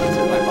 8 Deluxe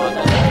with my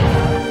partner.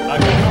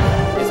 Okay.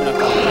 It's not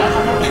fun.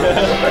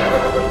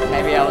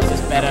 Maybe I was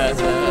just better as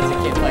a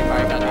kid playing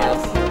Mario Kart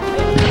DS.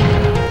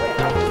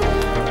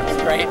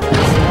 It's great.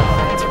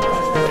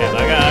 Yeah, I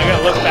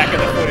gotta look back at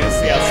the footage and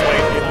see how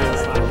sweet it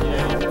is.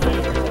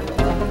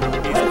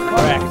 He's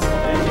correct.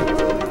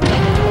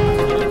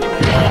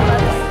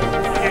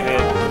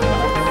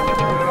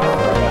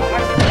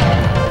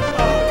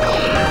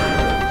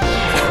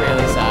 It's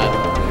really sad.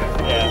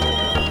 Yeah.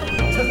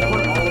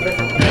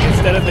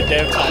 Instead of the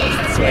dev time, it's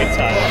the sweet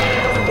time.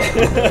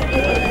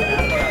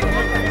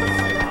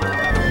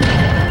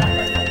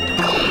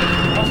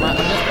 I'm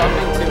just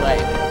bumping too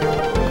late.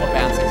 Or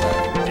bouncing, sorry.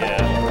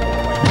 Yeah.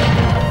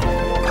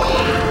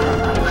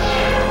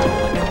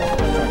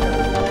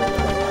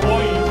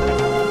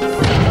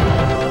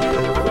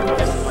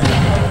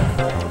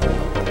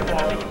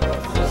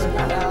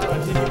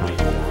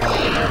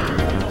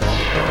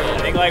 I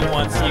think like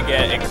once you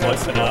get it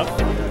close enough,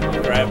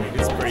 grab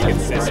is pretty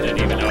consistent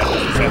even though it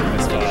doesn't travel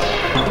this far.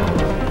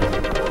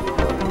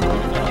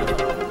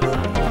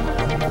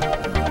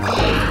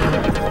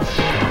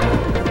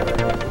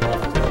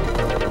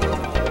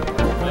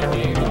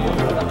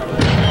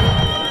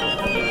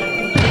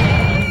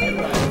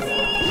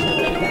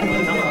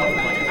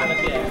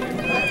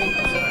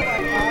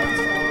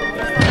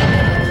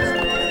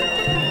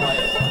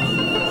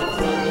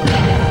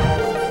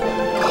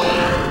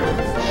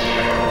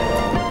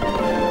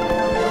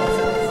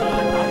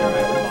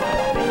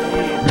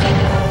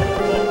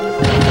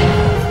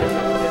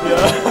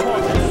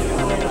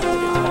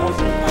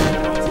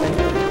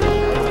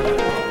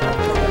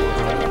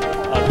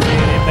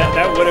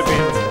 That would have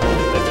been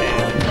the 10.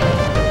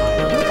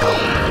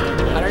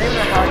 I don't even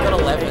know how I got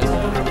 11.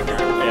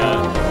 Yeah.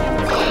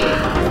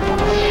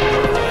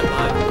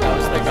 That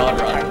was the god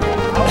run.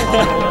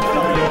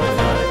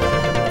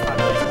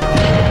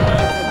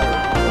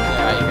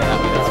 Alright, you go that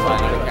way, that's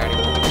fine, I don't care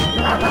anymore.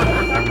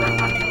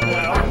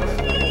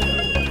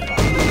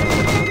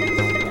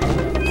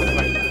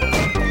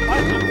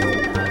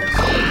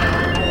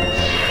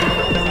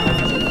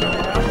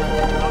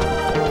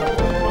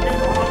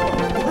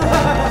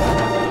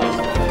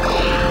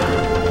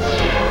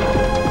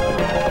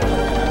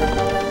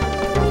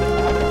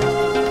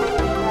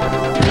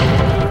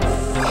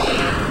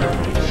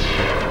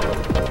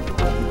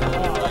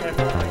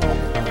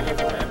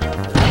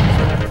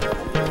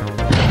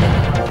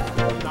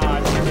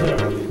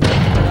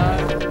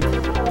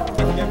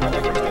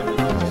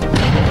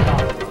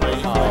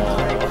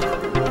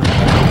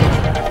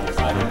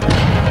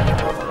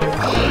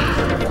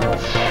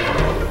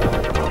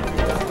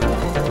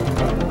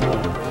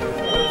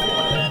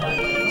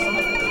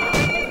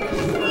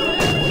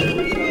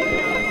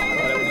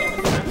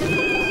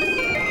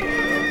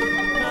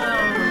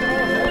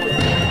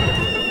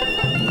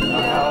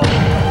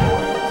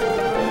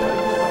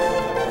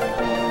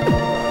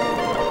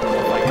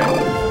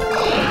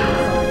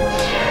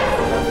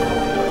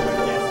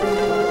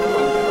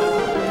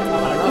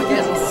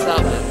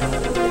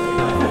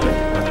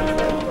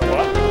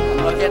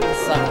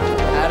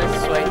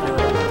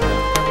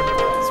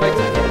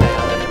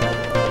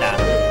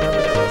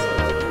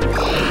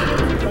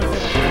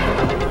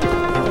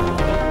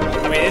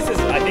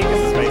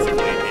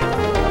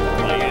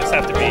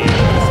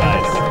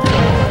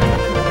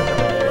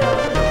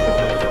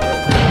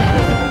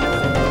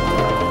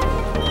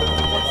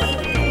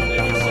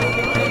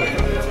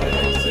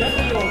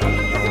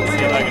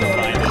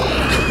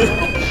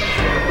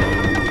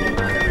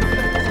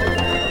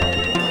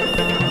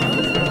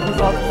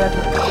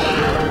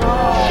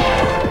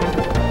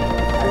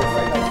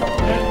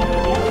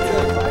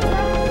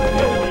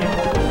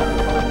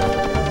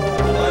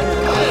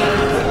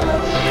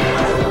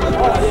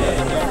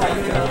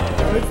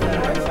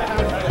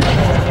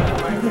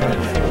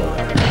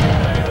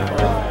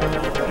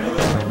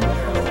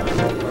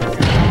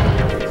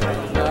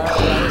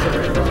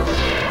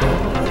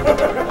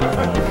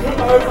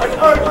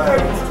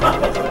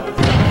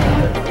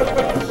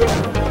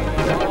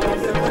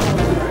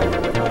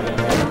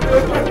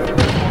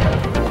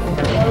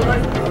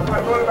 I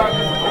thought about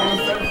this.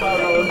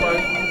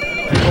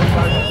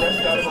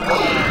 I was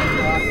like,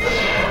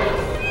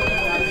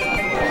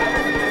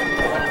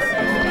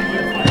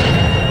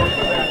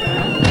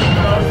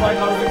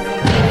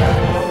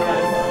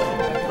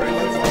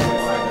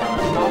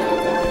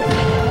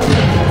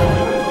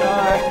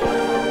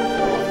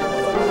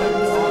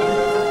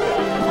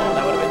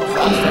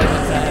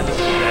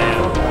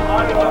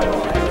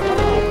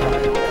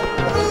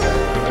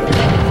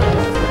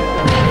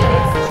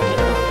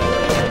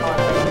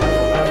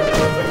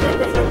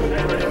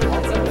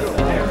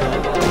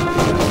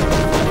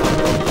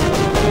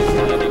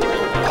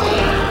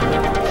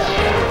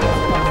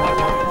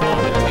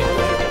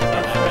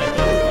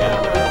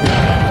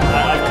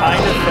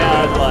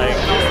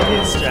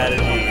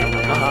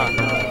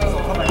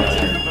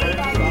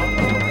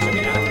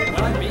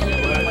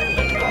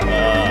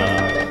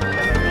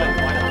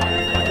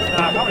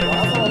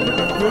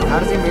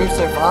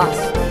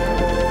 fast.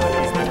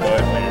 He's the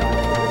goat, man.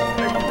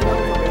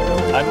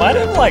 I might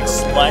have like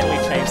slightly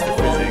changed the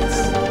physics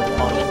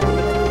on it.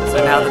 So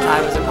now the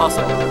time is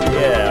impossible.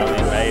 Yeah, I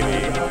mean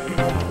maybe.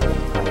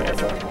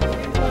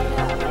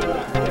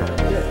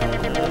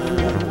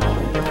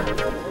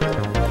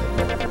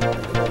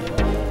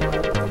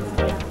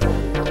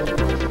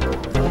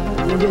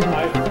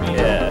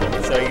 Yeah,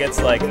 so he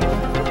gets like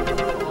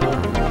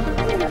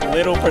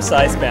little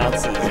precise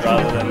bounces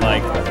rather than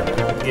like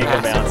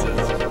giga bounces.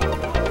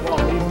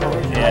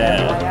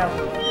 Yeah.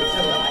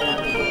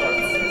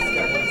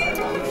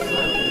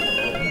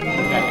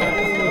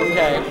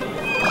 Okay.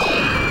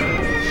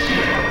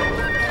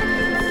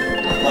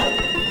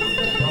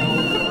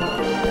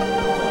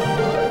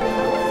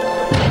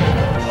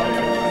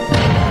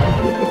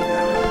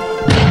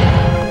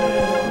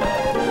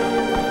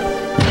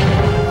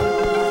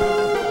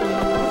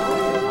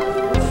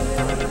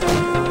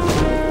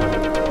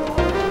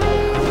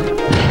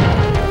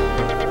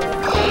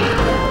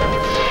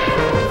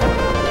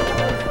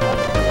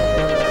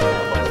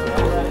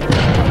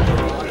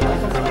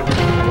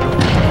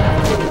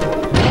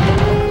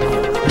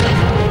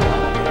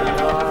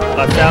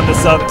 I found the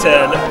sub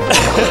 10.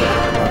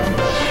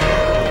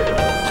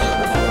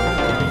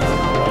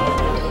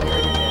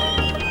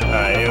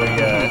 Alright, here we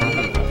go.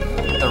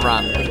 The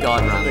run, the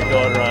god run. The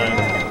god run.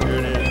 Here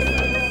it is.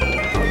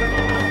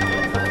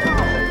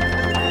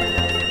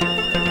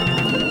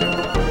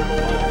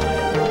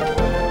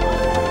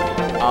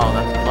 Oh,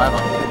 that's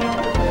clever.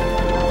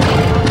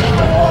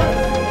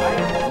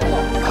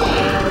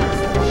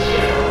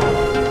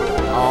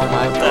 Oh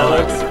my That god.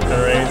 looks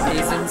crazy.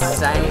 He's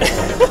insane.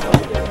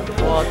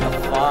 What the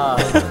fuck?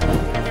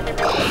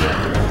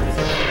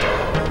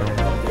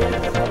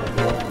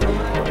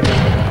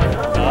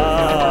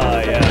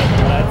 Ah, yeah.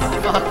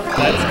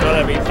 That's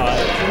gotta be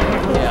hard.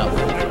 Yeah.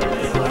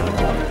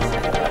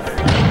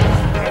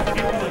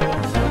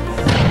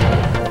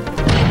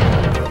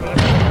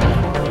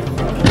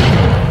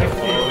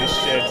 Holy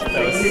shit,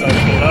 that was so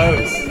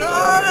close.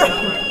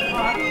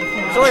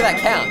 Surely that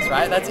counts,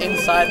 right? That's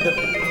inside the...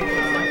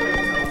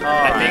 I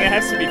think it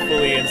has to be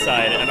fully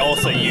inside, and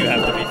also you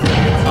have to be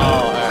fully inside.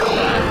 Oh,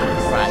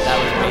 right, that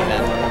was me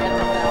then.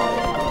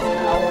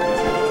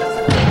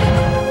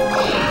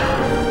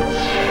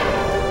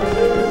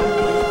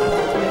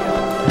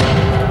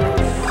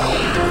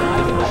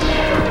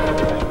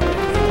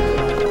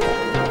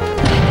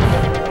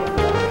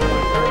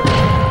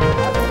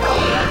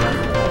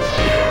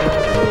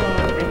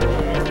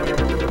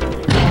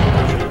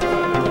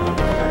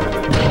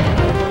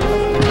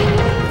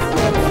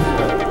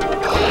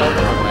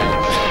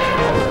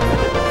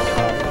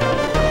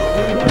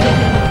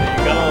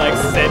 You're gonna like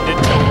send it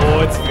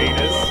towards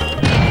Venus.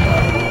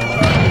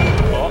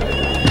 Oh.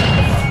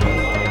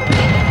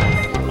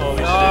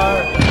 Holy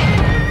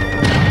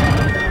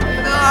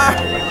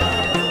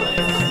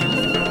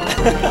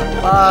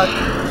Fuck. shit.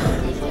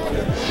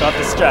 Got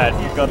the strat,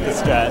 you got the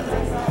strat.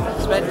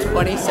 Spent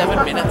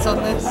 27 minutes on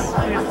this? Is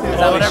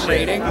that what I'm shit.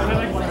 reading?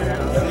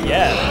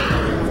 Yeah.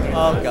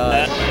 Oh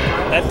god.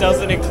 That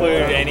doesn't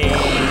include any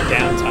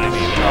downtime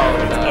either. Oh,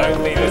 It's no.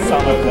 only the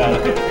sum of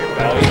that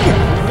value.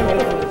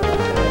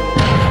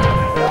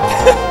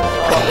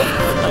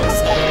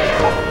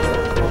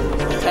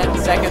 10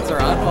 seconds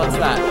run? What's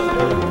that?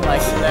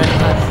 Like 30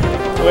 times?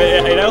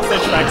 Wait, it also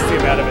tracks the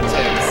amount of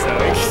attempts, so you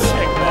can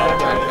check Oh that.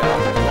 my god.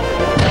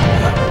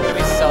 I'm gonna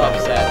be so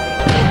upset.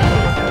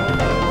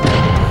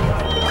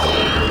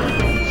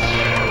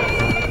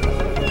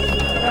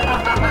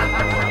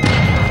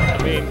 I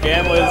mean,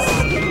 gamblers,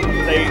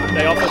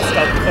 they often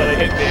stop before they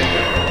hit big.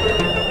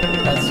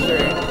 That's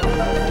true.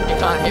 You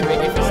can't hit big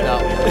if you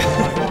stop.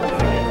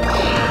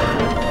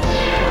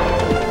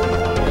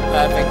 The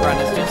perfect run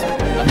is just a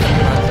few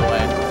runs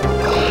away.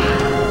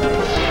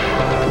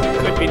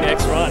 Could be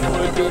next run.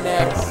 Would be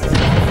next.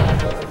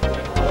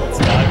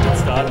 Good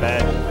start,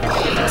 man.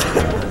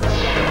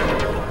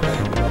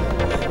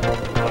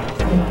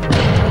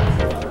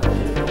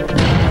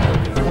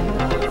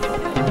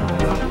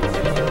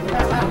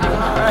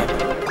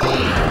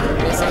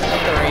 Missing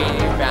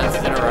 3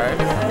 bounces in a row.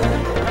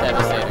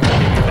 Devastating.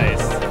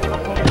 Pace.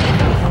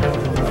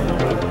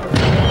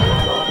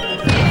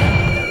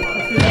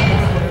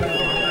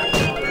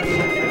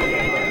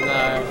 No.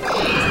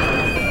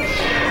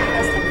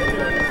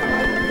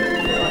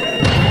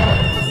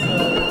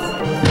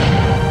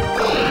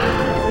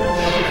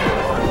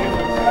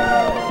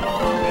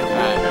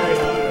 Right.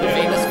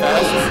 Venus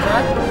first,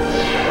 right?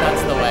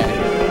 That's the way.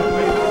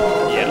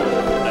 Yeah,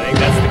 I think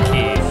that's the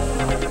key.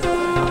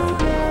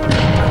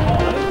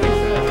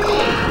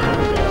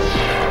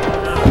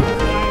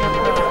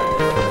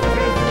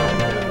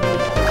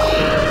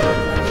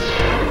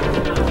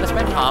 I'm gonna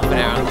spend half an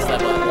hour on this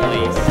level at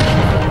least.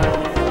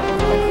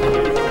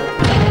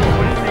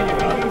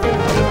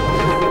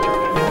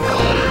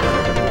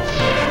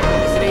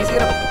 Is it easier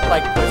to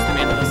like push them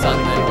into the sun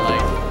than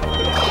like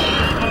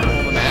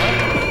pull them out?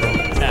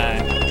 No.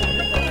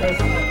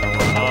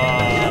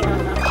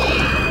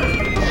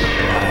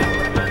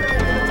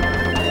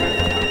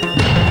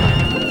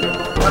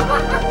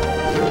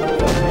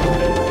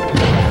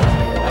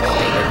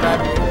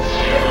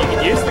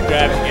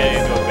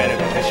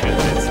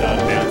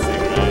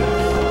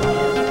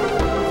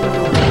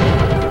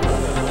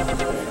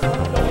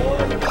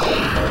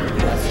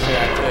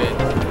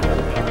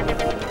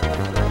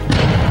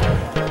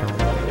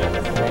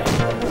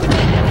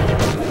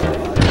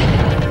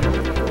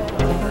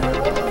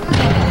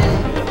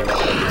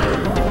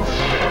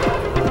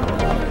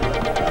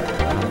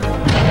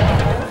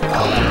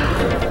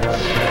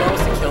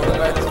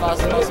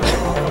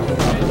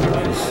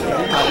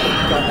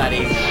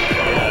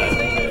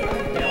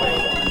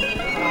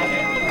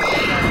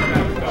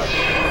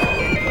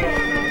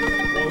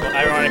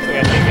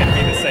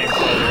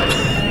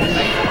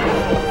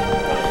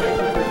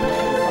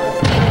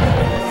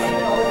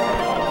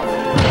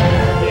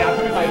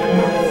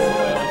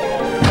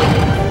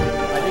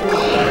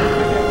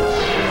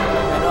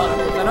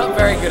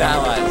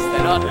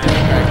 not doing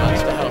very much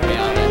to help me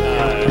out.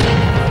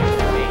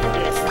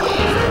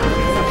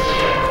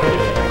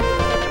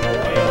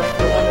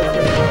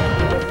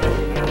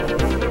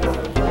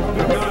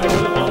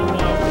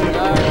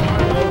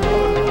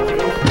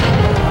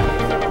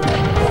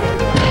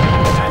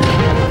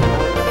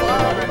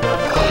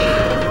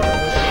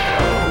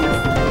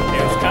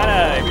 It was kind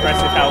of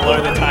impressive how low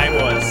the time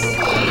was.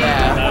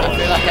 Yeah, I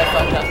feel like I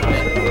fucked up a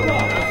bit.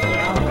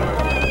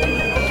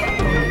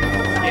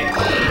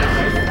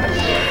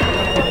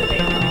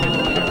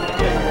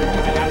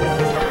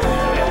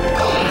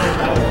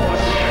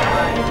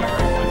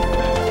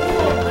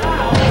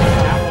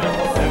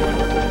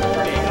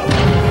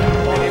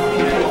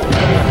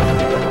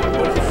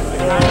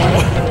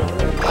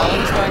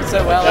 So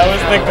well, That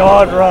was the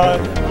God run.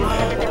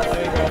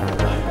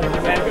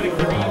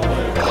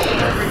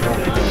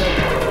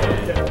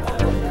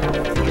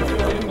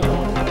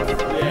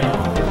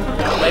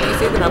 Where do you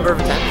see the number of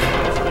attempts?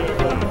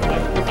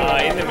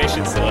 In the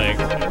mission select,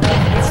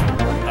 it's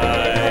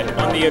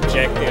on the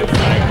objective.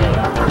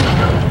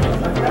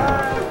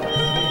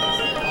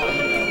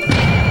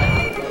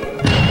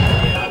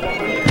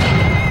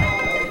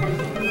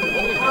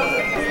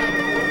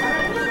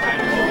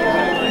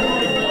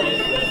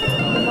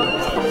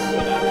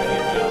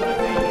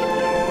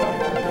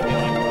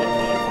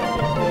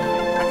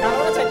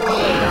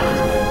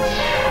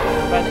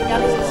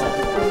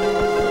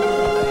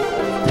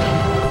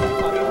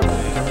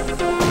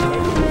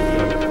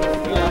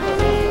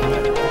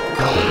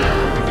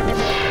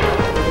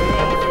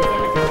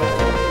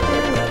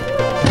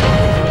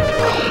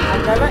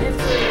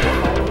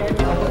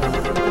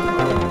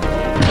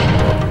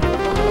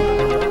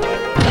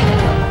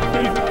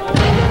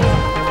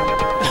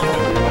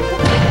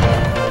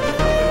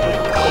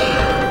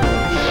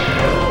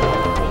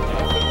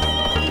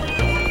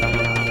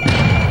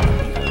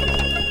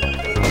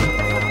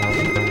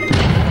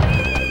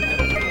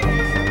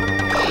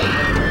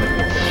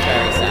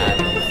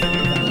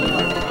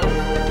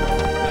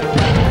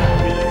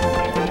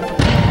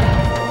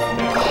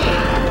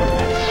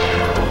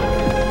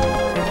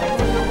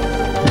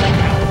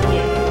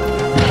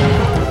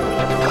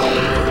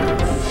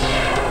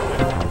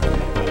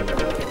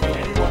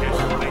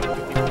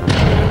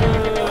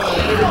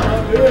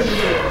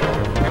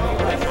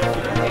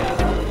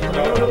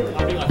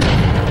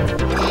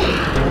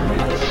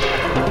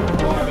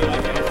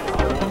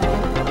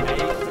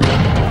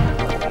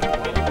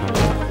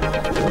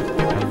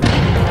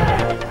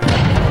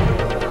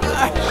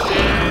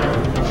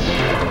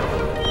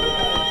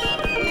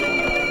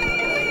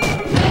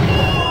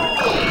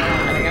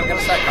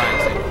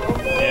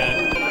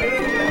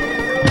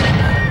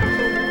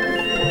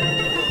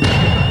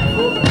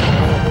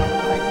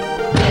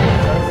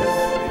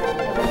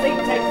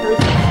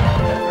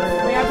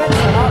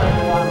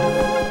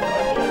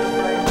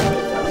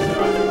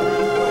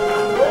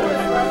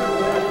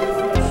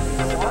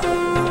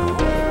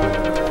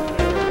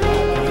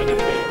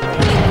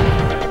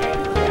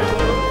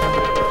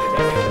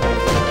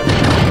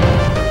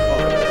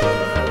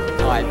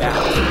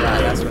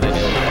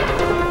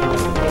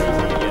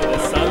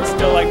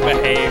 Like,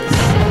 behaves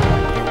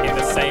in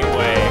the same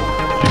way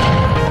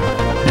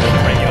as a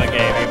regular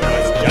game, even though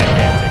it's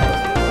gigantic.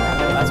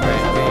 That's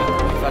great. Okay,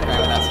 you fuck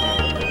around with that stuff.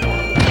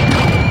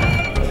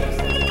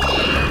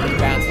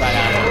 Bounce right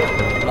out.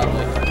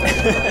 Lovely.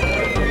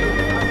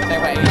 So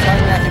wait, you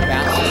telling me I can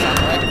bounce to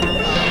somewhere?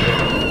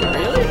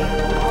 Really?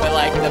 But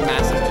like the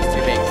mass is just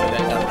too big, so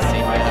that doesn't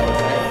seem right.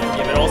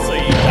 Yeah, but also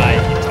you die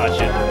if you touch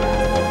it.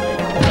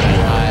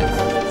 Right.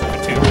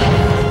 Two.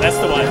 That's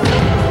the one.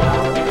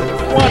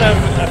 One of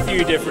a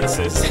few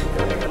differences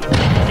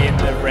in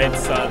the Red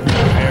Sun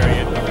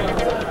variant.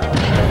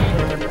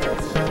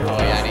 Oh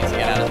yeah, I need to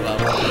get out as well.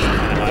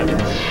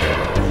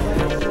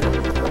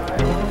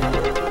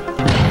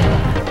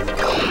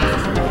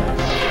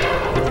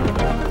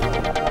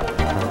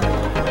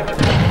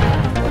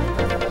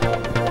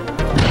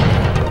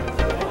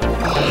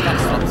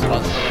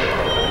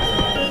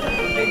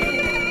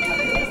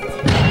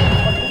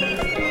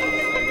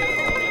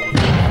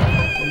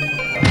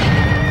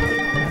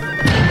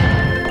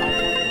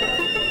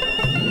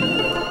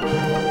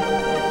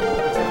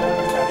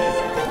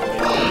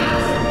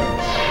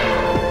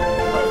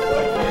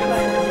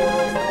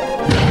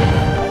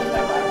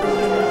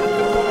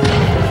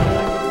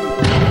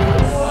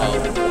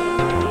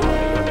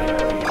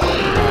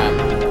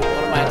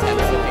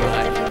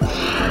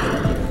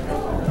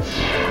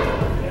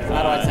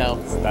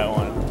 That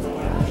one.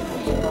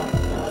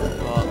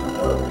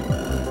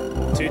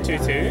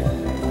 222?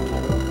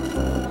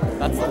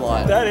 That's a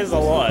lot. That is a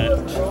lot.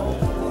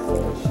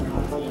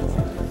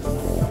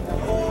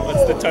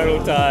 What's the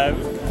total time?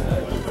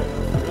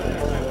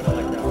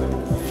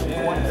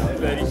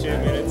 32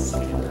 minutes.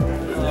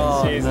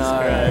 Oh, Jesus no.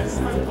 Christ.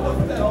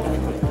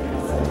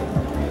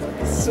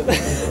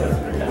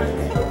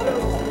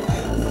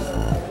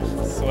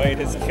 Suede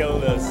has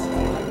killed us.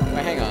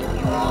 Wait, hang on.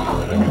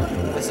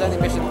 This is only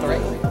mission 3?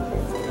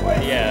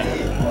 Yeah.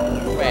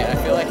 Wait, I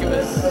feel like it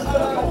was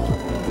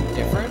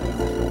different.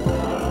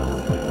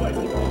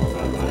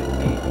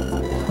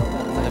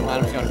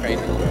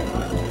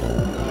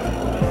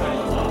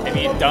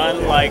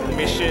 done like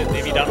mission?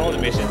 Have you done all the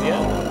missions yet?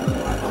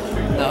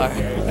 No.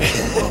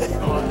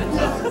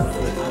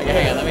 Okay,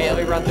 hang on. Let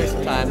me run through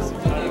some times.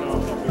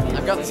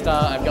 I've got the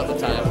start. I've got the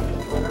time.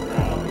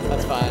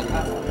 That's fine.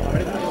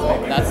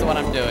 That's the one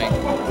I'm doing.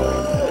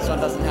 This one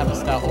doesn't have a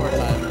start or a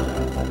time.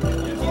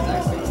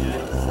 That's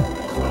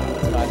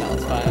fine. That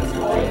one's fine.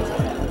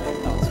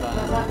 That one's fine.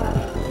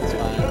 That's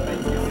fine.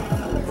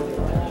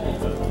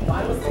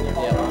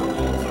 Yep.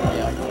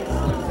 Yep.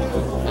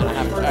 And I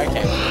have to.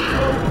 Okay.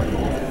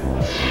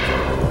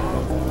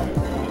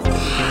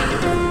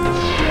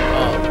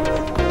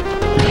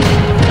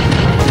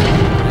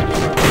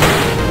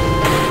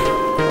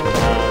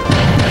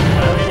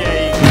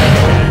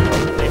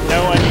 If no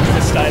one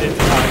decided to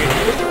target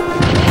you.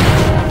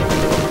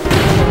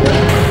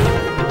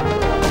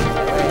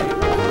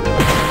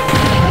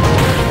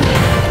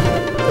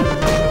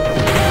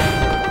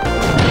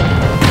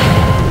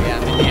 Yeah,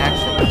 I'm in the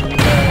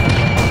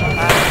action.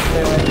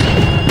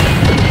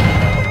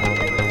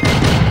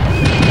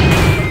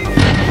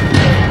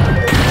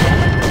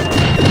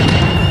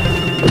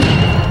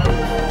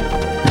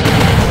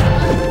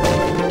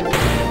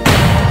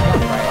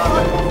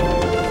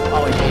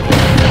 Oh, you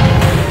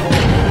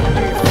idiot.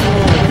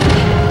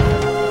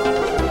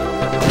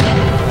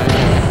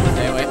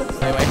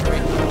 Stay away from me.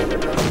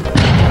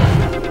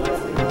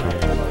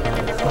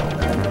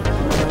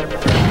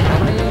 How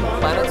many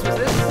planets was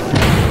this?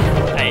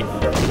 8.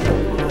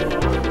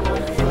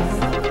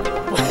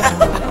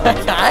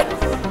 Okay.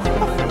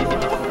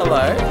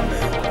 Hello.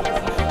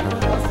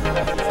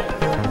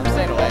 I'm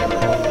staying away.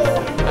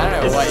 I don't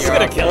know It's what just you're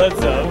gonna up kill to.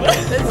 itself.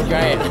 This is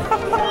great.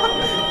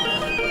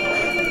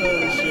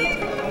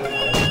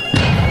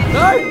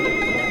 No!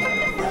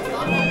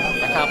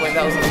 I can't believe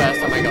that was the first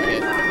time I got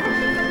hit.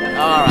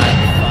 Alright.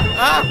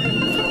 Ah!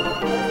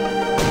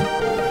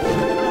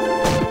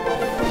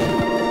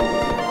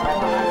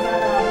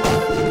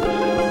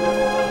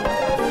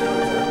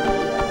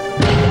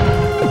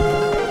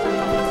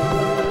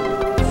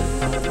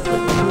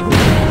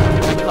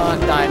 I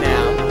can't die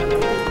now.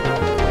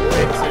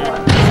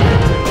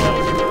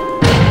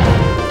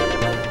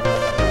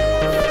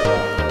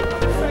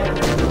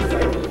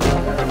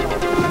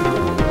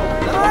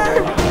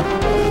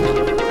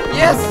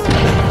 Yes!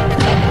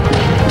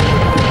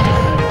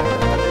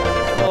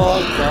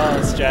 Oh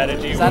god,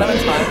 strategy. Does that have a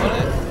time on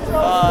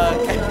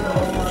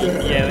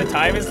it? Yeah, the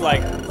time is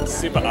like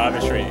super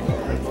arbitrary.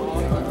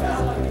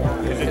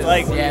 Because it's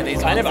like yeah,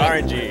 these kind of ones are-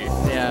 RNG.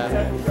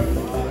 Yeah.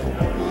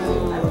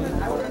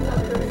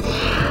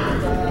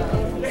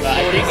 But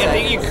I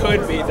think you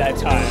could beat that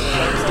time.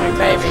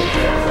 Maybe.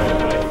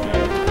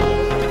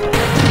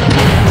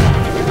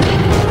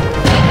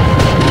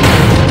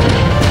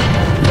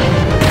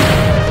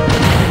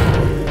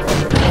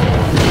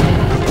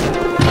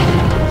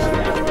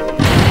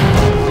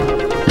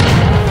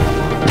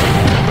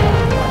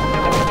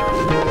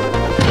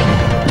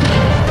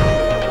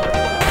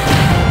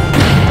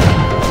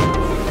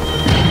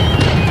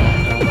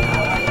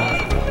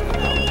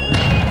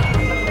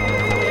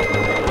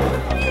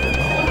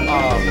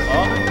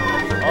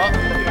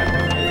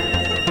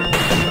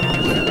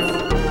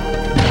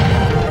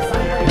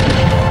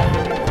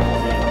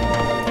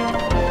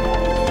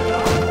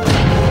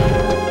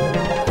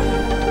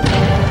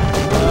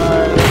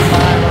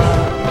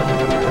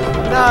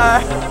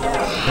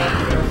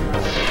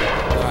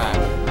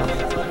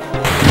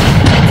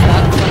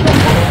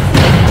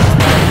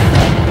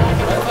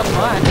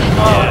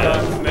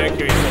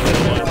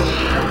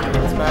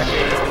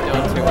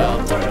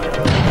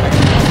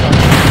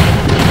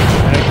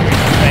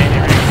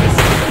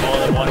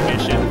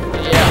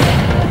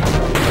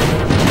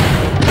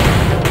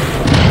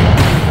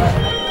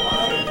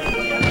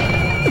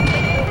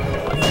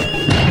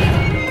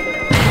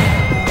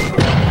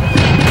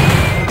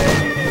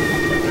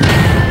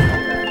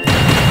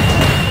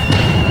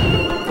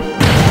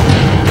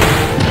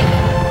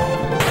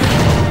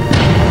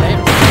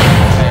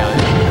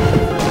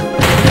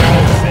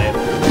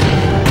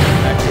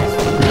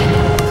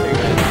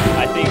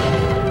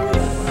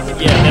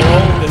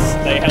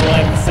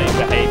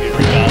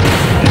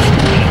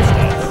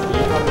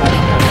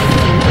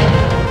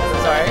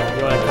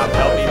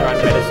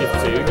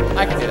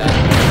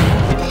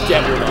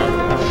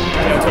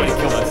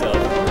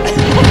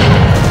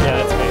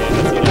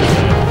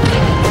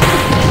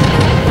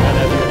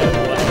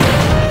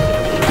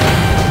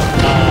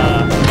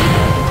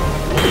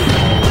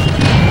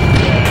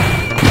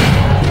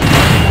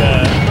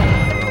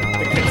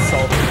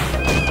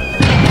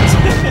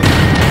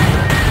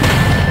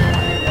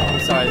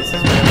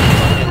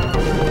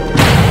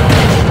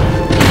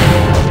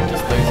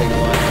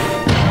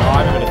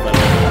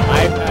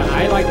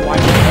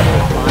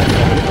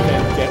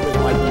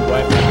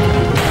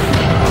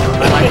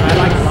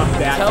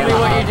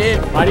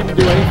 I didn't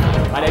do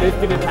anything. I just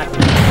didn't attack you.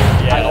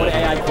 Yeah. All the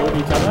AI killed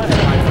each other and I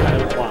just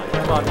kind of won.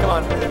 Come on, come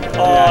on.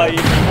 Oh,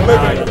 you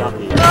You're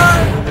lucky.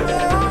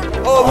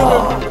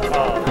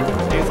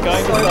 He's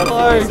going to stop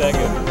for a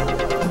second.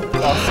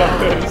 Oh, so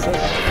good. 40.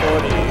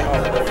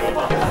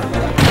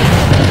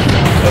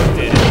 Oh,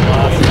 did it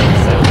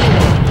last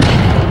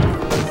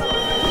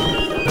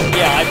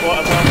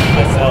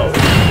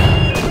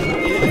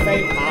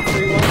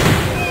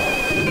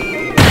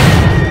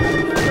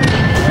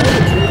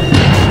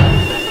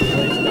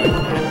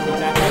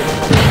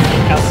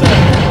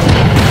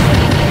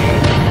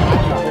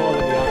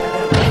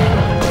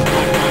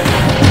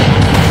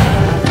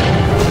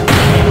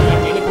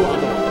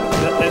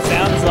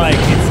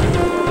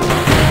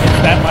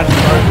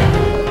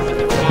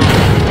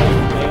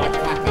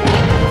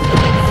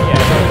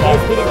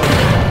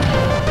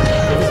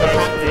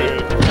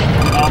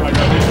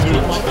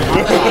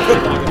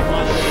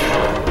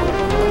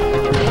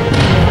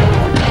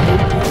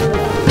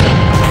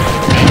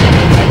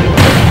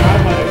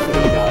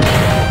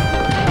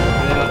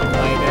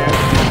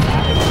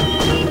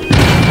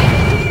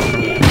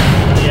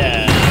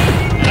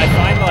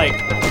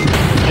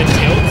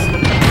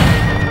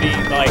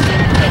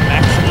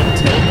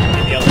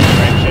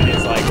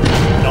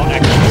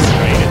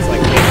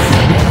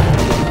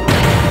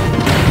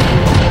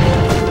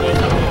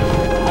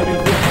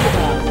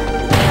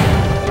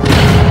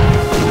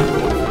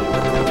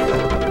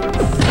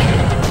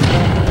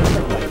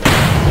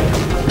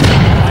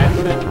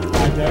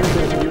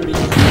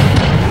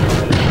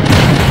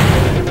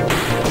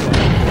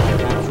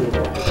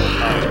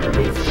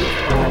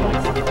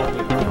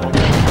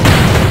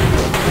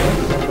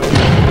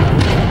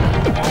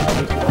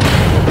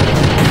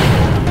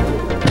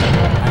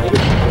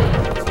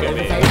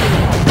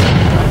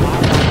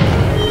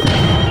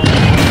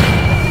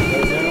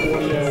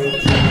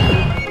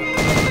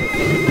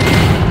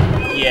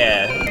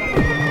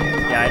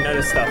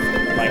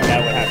think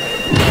that would happen.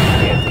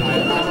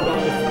 I'm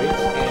going to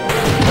Switch and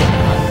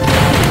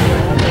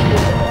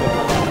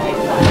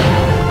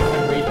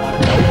read one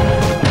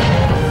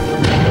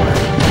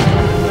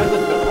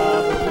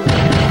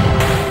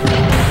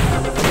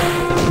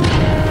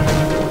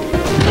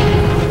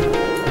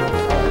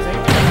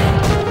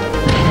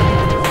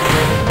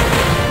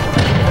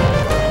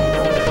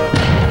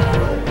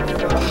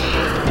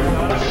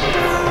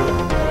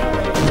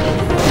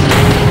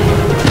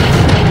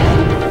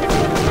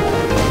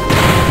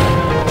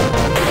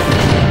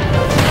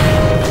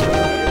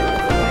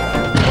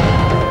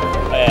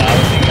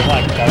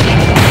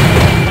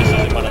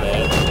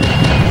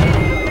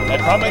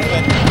problem is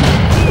that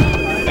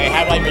they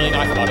have like really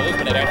nice models,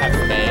 but they don't have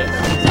spares.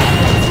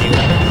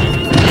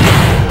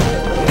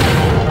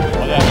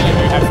 Well, they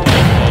do have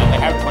spares. They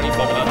have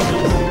 27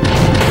 inches.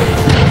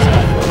 So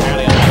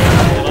apparently I'm like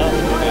popular.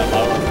 They're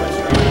low refresh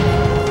rate.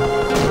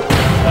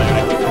 So I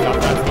think the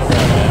upgrades are all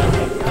there.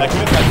 They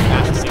could have like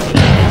smashed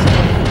simulators.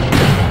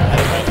 But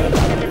then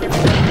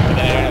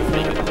they don't have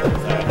speakers.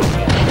 So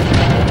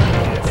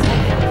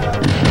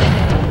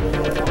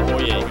oh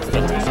yeah, you can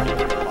still do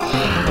speakers.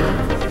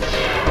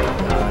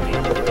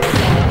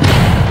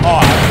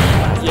 Oh,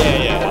 yeah.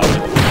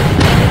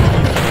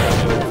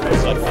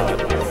 It's like fun.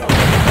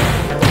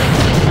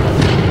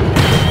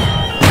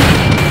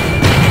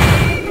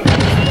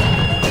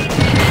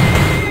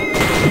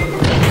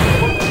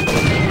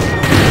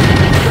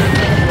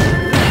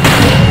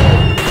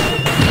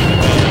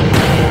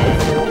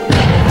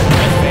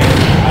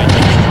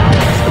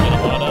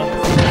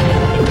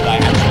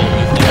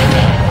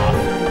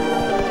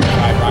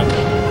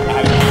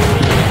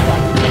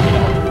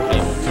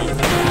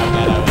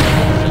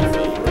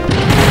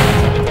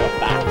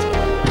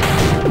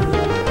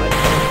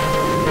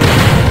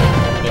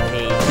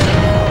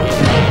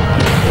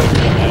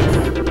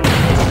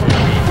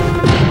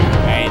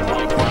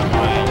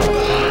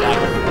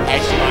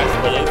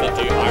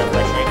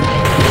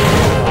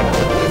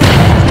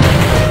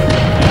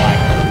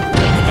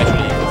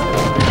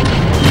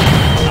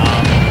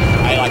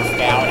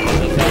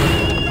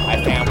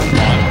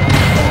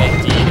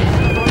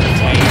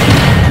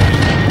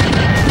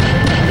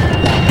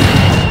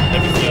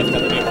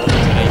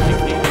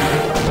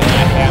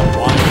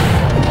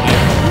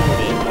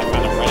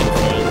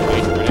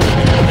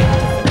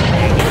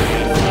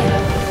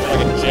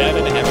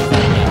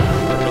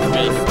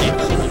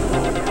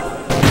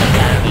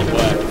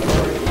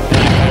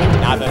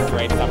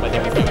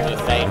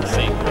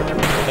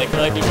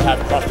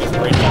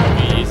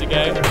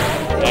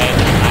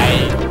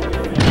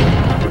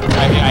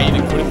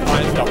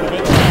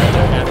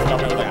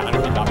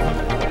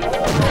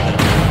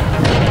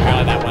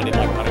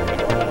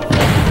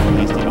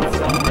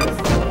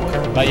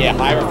 But yeah,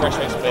 high refresh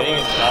rate splitting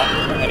is not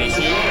an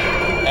issue.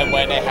 And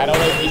when they had all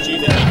those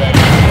issues in Evo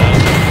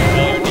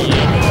earlier in the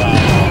year with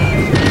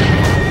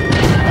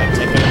like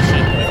ticket and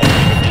shit, with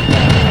everything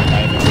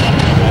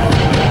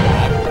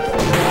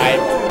I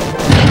spent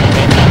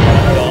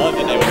 $1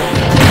 and they were doing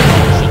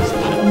shit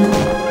splitting.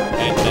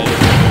 And then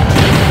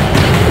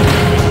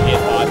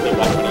PS5 did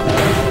 120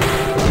 Hz.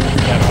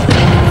 So I'm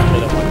split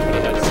at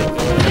 120 Hz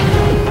signal.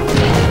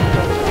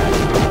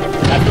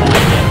 That's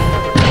fine, yeah.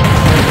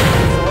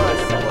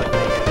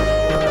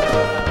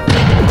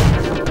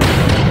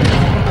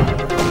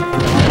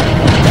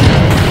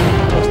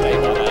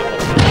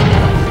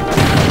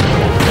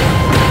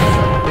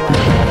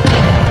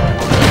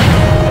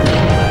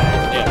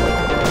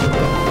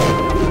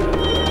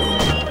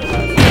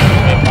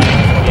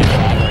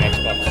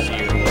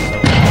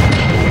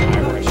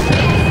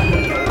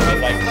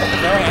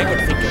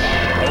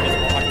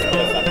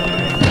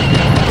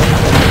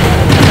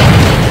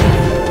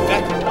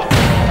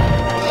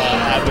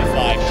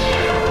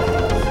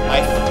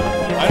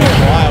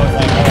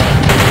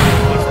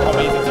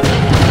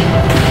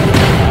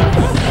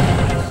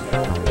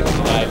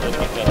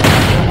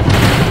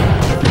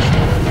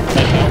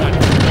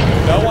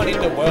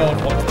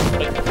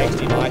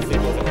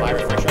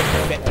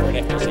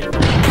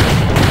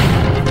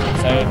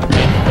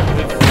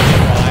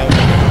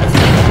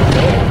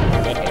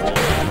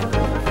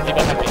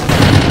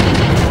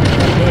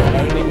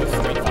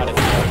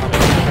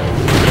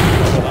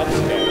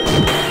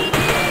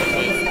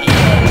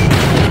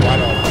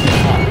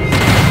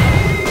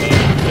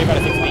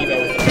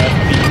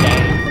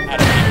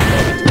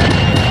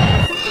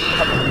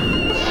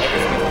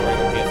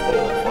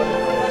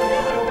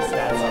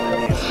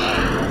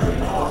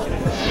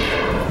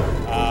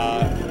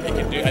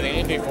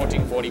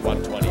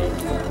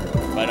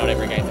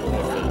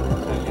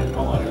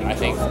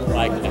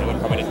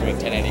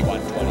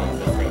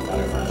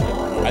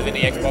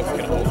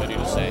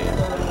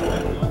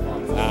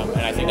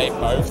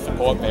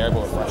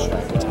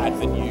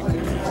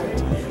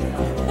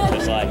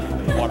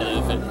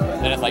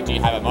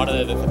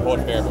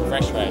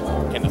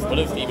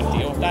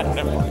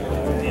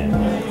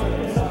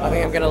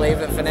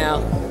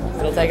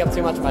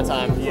 Too much of my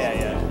time.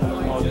 Yeah.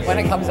 When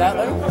it comes out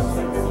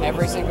though,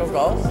 every single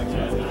goal,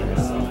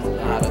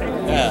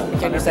 Yeah.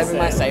 can you send me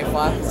my save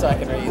file so I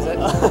can reuse it?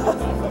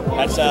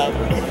 That's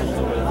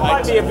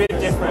might be a bit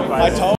different, but I told